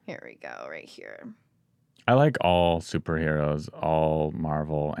 Here we go, right here. I like all superheroes, all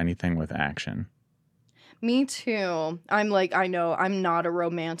Marvel, anything with action. Me too. I'm like, I know I'm not a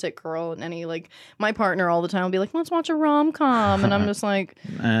romantic girl, and my partner all the time will be like, let's watch a rom-com, and I'm just like,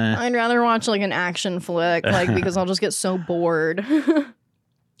 I'd rather watch like an action flick, like because I'll just get so bored.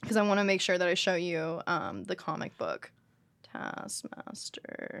 Because I want to make sure that I show you the comic book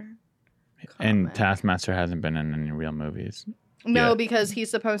Taskmaster. And comic. Taskmaster hasn't been in any real movies. No, yet. because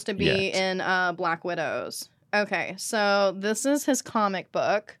he's supposed to be in Black Widows. Okay, so this is his comic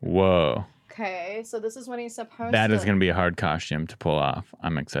book. Whoa. Okay, so this is what he's supposed That to... is going to be a hard costume to pull off.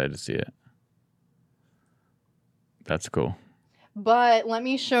 I'm excited to see it. That's cool. But let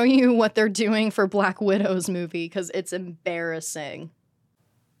me show you what they're doing for Black Widow's movie, because it's embarrassing.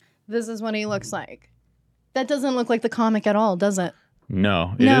 This is what he looks like. That doesn't look like the comic at all, does it?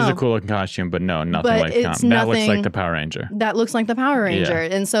 No, it is a cool looking costume, but no, nothing But like it's that looks nothing- like the Power Ranger. That looks like the Power Ranger.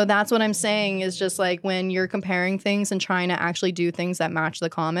 Yeah. And so that's what I'm saying is just like when you're comparing things and trying to actually do things that match the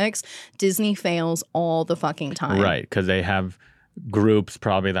comics, Disney fails all the fucking time. Right, because they have groups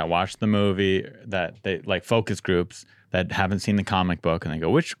probably that watch the movie, that they like focus groups that haven't seen the comic book, and they go,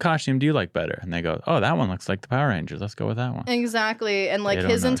 which costume do you like better? And they go, oh, that one looks like the Power Rangers. Let's go with that one. Exactly. And like They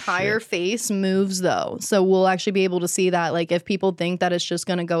don't his know entire shit. face moves though. So we'll actually be able to see that. Like if people think that it's just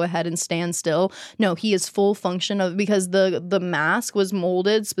going to go ahead and stand still, no, he is full function of, because the mask was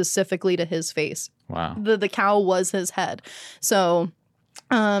molded specifically to his face. Wow. The cowl was his head. So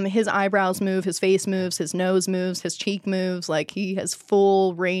his eyebrows move, his face moves, his nose moves, his cheek moves. Like he has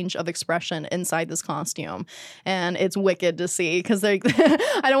full range of expression inside this costume, and it's wicked to see. Because like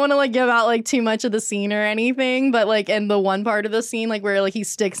I don't want to like give out like too much of the scene or anything, but like in the one part of the scene like where like he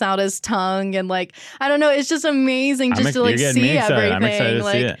sticks out his tongue and like I don't know, it's just amazing just to like you're getting me see excited. everything. I'm excited to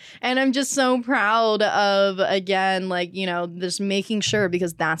like, see it. and I'm just so proud of again like you know just making sure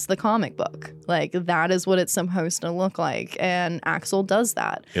because that's the comic book. Like that is what it's supposed to look like, and Axel does that.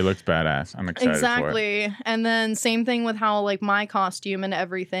 It looks badass. I'm excited for it. Exactly. And then same thing with how like my costume and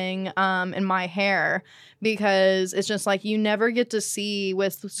everything and my hair, because it's just like you never get to see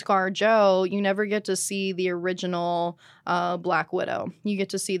with ScarJo, you never get to see the original Black Widow. You get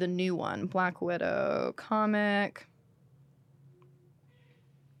to see the new one, Black Widow comic.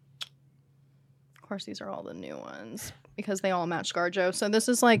 Of course, these are all the new ones because they all match ScarJo. So this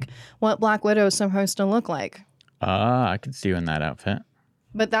is like what Black Widow is supposed to look like. I could see you in that outfit.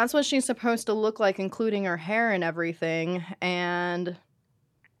 But that's what she's supposed to look like, including her hair and everything. And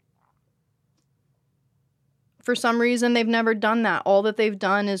for some reason, they've never done that. All that they've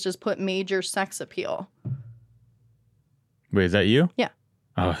done is just put major sex appeal. Wait, is that you? Yeah.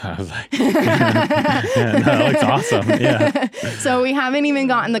 Oh, I was like, yeah, no, that looks awesome. Yeah. So we haven't even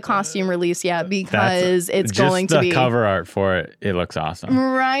gotten the costume release yet because it's just going to be the cover art for it. It looks awesome.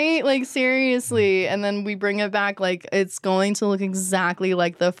 right, like seriously. And then we bring it back, like it's going to look exactly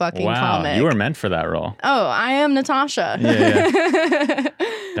like the fucking comic. You were meant for that role. Oh, I am Natasha. Yeah.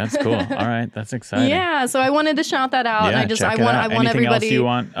 That's cool. All right, that's exciting. Yeah, so I wanted to shout that out, and I want Anything everybody. else you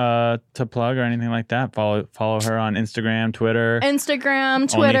want to plug or anything like that? Follow her on Instagram, Twitter,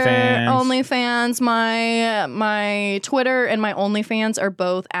 Twitter, OnlyFans. My Twitter and my OnlyFans are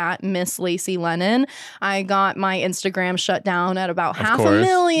both at Miss Lacey Lennon. I got my Instagram shut down at about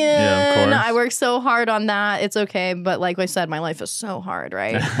 500,000. Yeah, of course. I worked so hard on that. It's okay, but like I said, my life is so hard,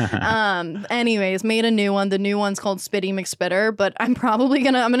 right? Anyways, made a new one. The new one's called Spitty McSpitter, but I'm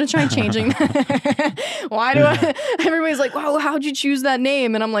gonna try changing that. Why do I? Everybody's like, "Wow, how'd you choose that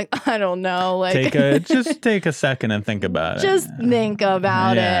name?" And I'm like, I don't know. Like, just take a second and think about it. Just think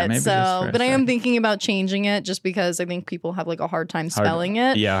about Yeah, it. maybe just for So, a but I am second. thinking about changing it just because I think people have like a hard time spelling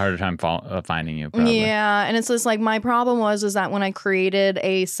it. Yeah, harder time finding you. Probably. Yeah, and it's just like my problem was that when I created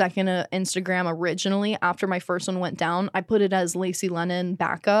a second Instagram originally after my first one went down, I put it as Lacey Lennon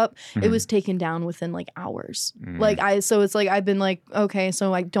backup. It was taken down within like hours. So it's like I've been like, okay,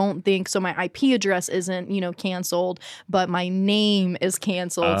 so I don't think so. My IP address isn't canceled, but my name is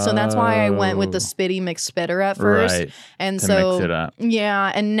canceled. So that's why I went with the Spitty McSpitter at first, Right, and to so mix it up.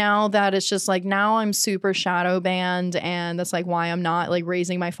 yeah, and now that it's just like now I'm super shadow banned, and that's like why I'm not like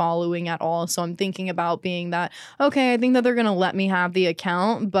raising my following at all. So I'm thinking about being that, okay, I think that they're gonna let me have the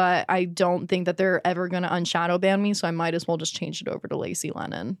account, but I don't think that they're ever gonna unshadow ban me, so I might as well just change it over to Lacey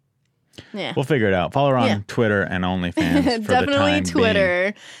Lennon. Yeah. We'll figure it out. Follow her on Yeah. Twitter and OnlyFans for the Definitely time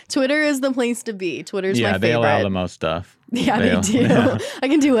Twitter. Twitter is the place to be. Twitter's being. my Yeah, favorite. they allow the most stuff. Yeah, they do. Yeah. I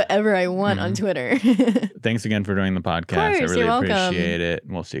can do whatever I want on Twitter. Thanks again for doing the podcast. I course, really you're welcome. appreciate it.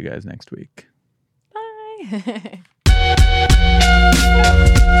 We'll see you guys next week. Bye.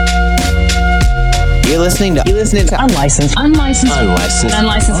 You're listening to Unlicensed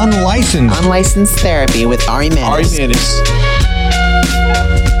Unlicensed Therapy with Ari Manis.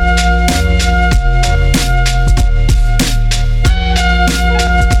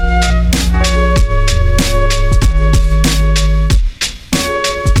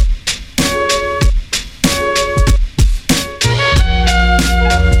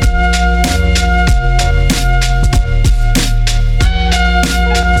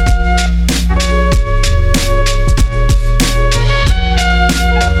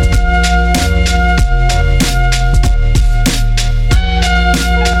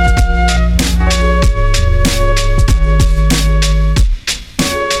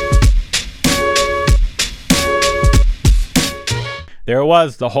 There it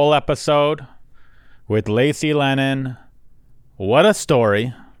was, the whole episode with Lacey Lennon. What a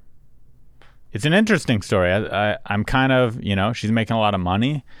story. It's an interesting story. I'm kind of, she's making a lot of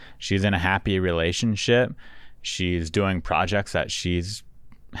money. She's in a happy relationship. She's doing projects that she's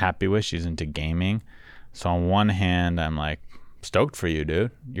happy with. She's into gaming. So on one hand, I'm like, stoked for you,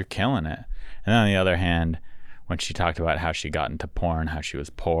 dude. You're killing it. And then on the other hand, when she talked about how she got into porn, how she was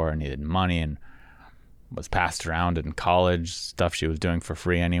poor and needed money and was passed around in college, stuff she was doing for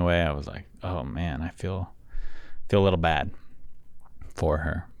free anyway, I was like, oh man, I feel a little bad for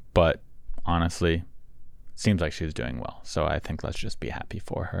her. But honestly, seems like she's doing well. So I think let's just be happy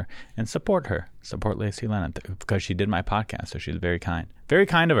for her and support her. Support Lacey Lennon because she did my podcast. So she's very kind. Very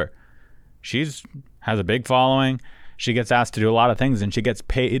kind of her. Has a big following. She gets asked to do a lot of things and she gets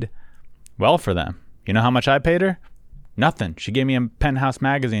paid well for them. You know how much I paid her? Nothing. She gave me a Penthouse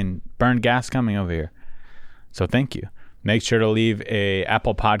magazine, burned gas coming over here. So thank you. Make sure to leave a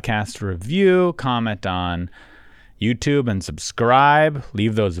Apple Podcast review, comment on YouTube, and subscribe.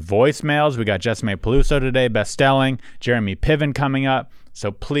 Leave those voicemails. We got Jessime Peluso today, best-selling. Jeremy Piven coming up.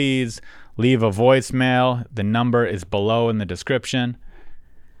 So please leave a voicemail. The number is below in the description.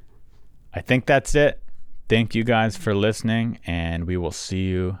 I think that's it. Thank you guys for listening, and we will see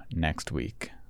you next week.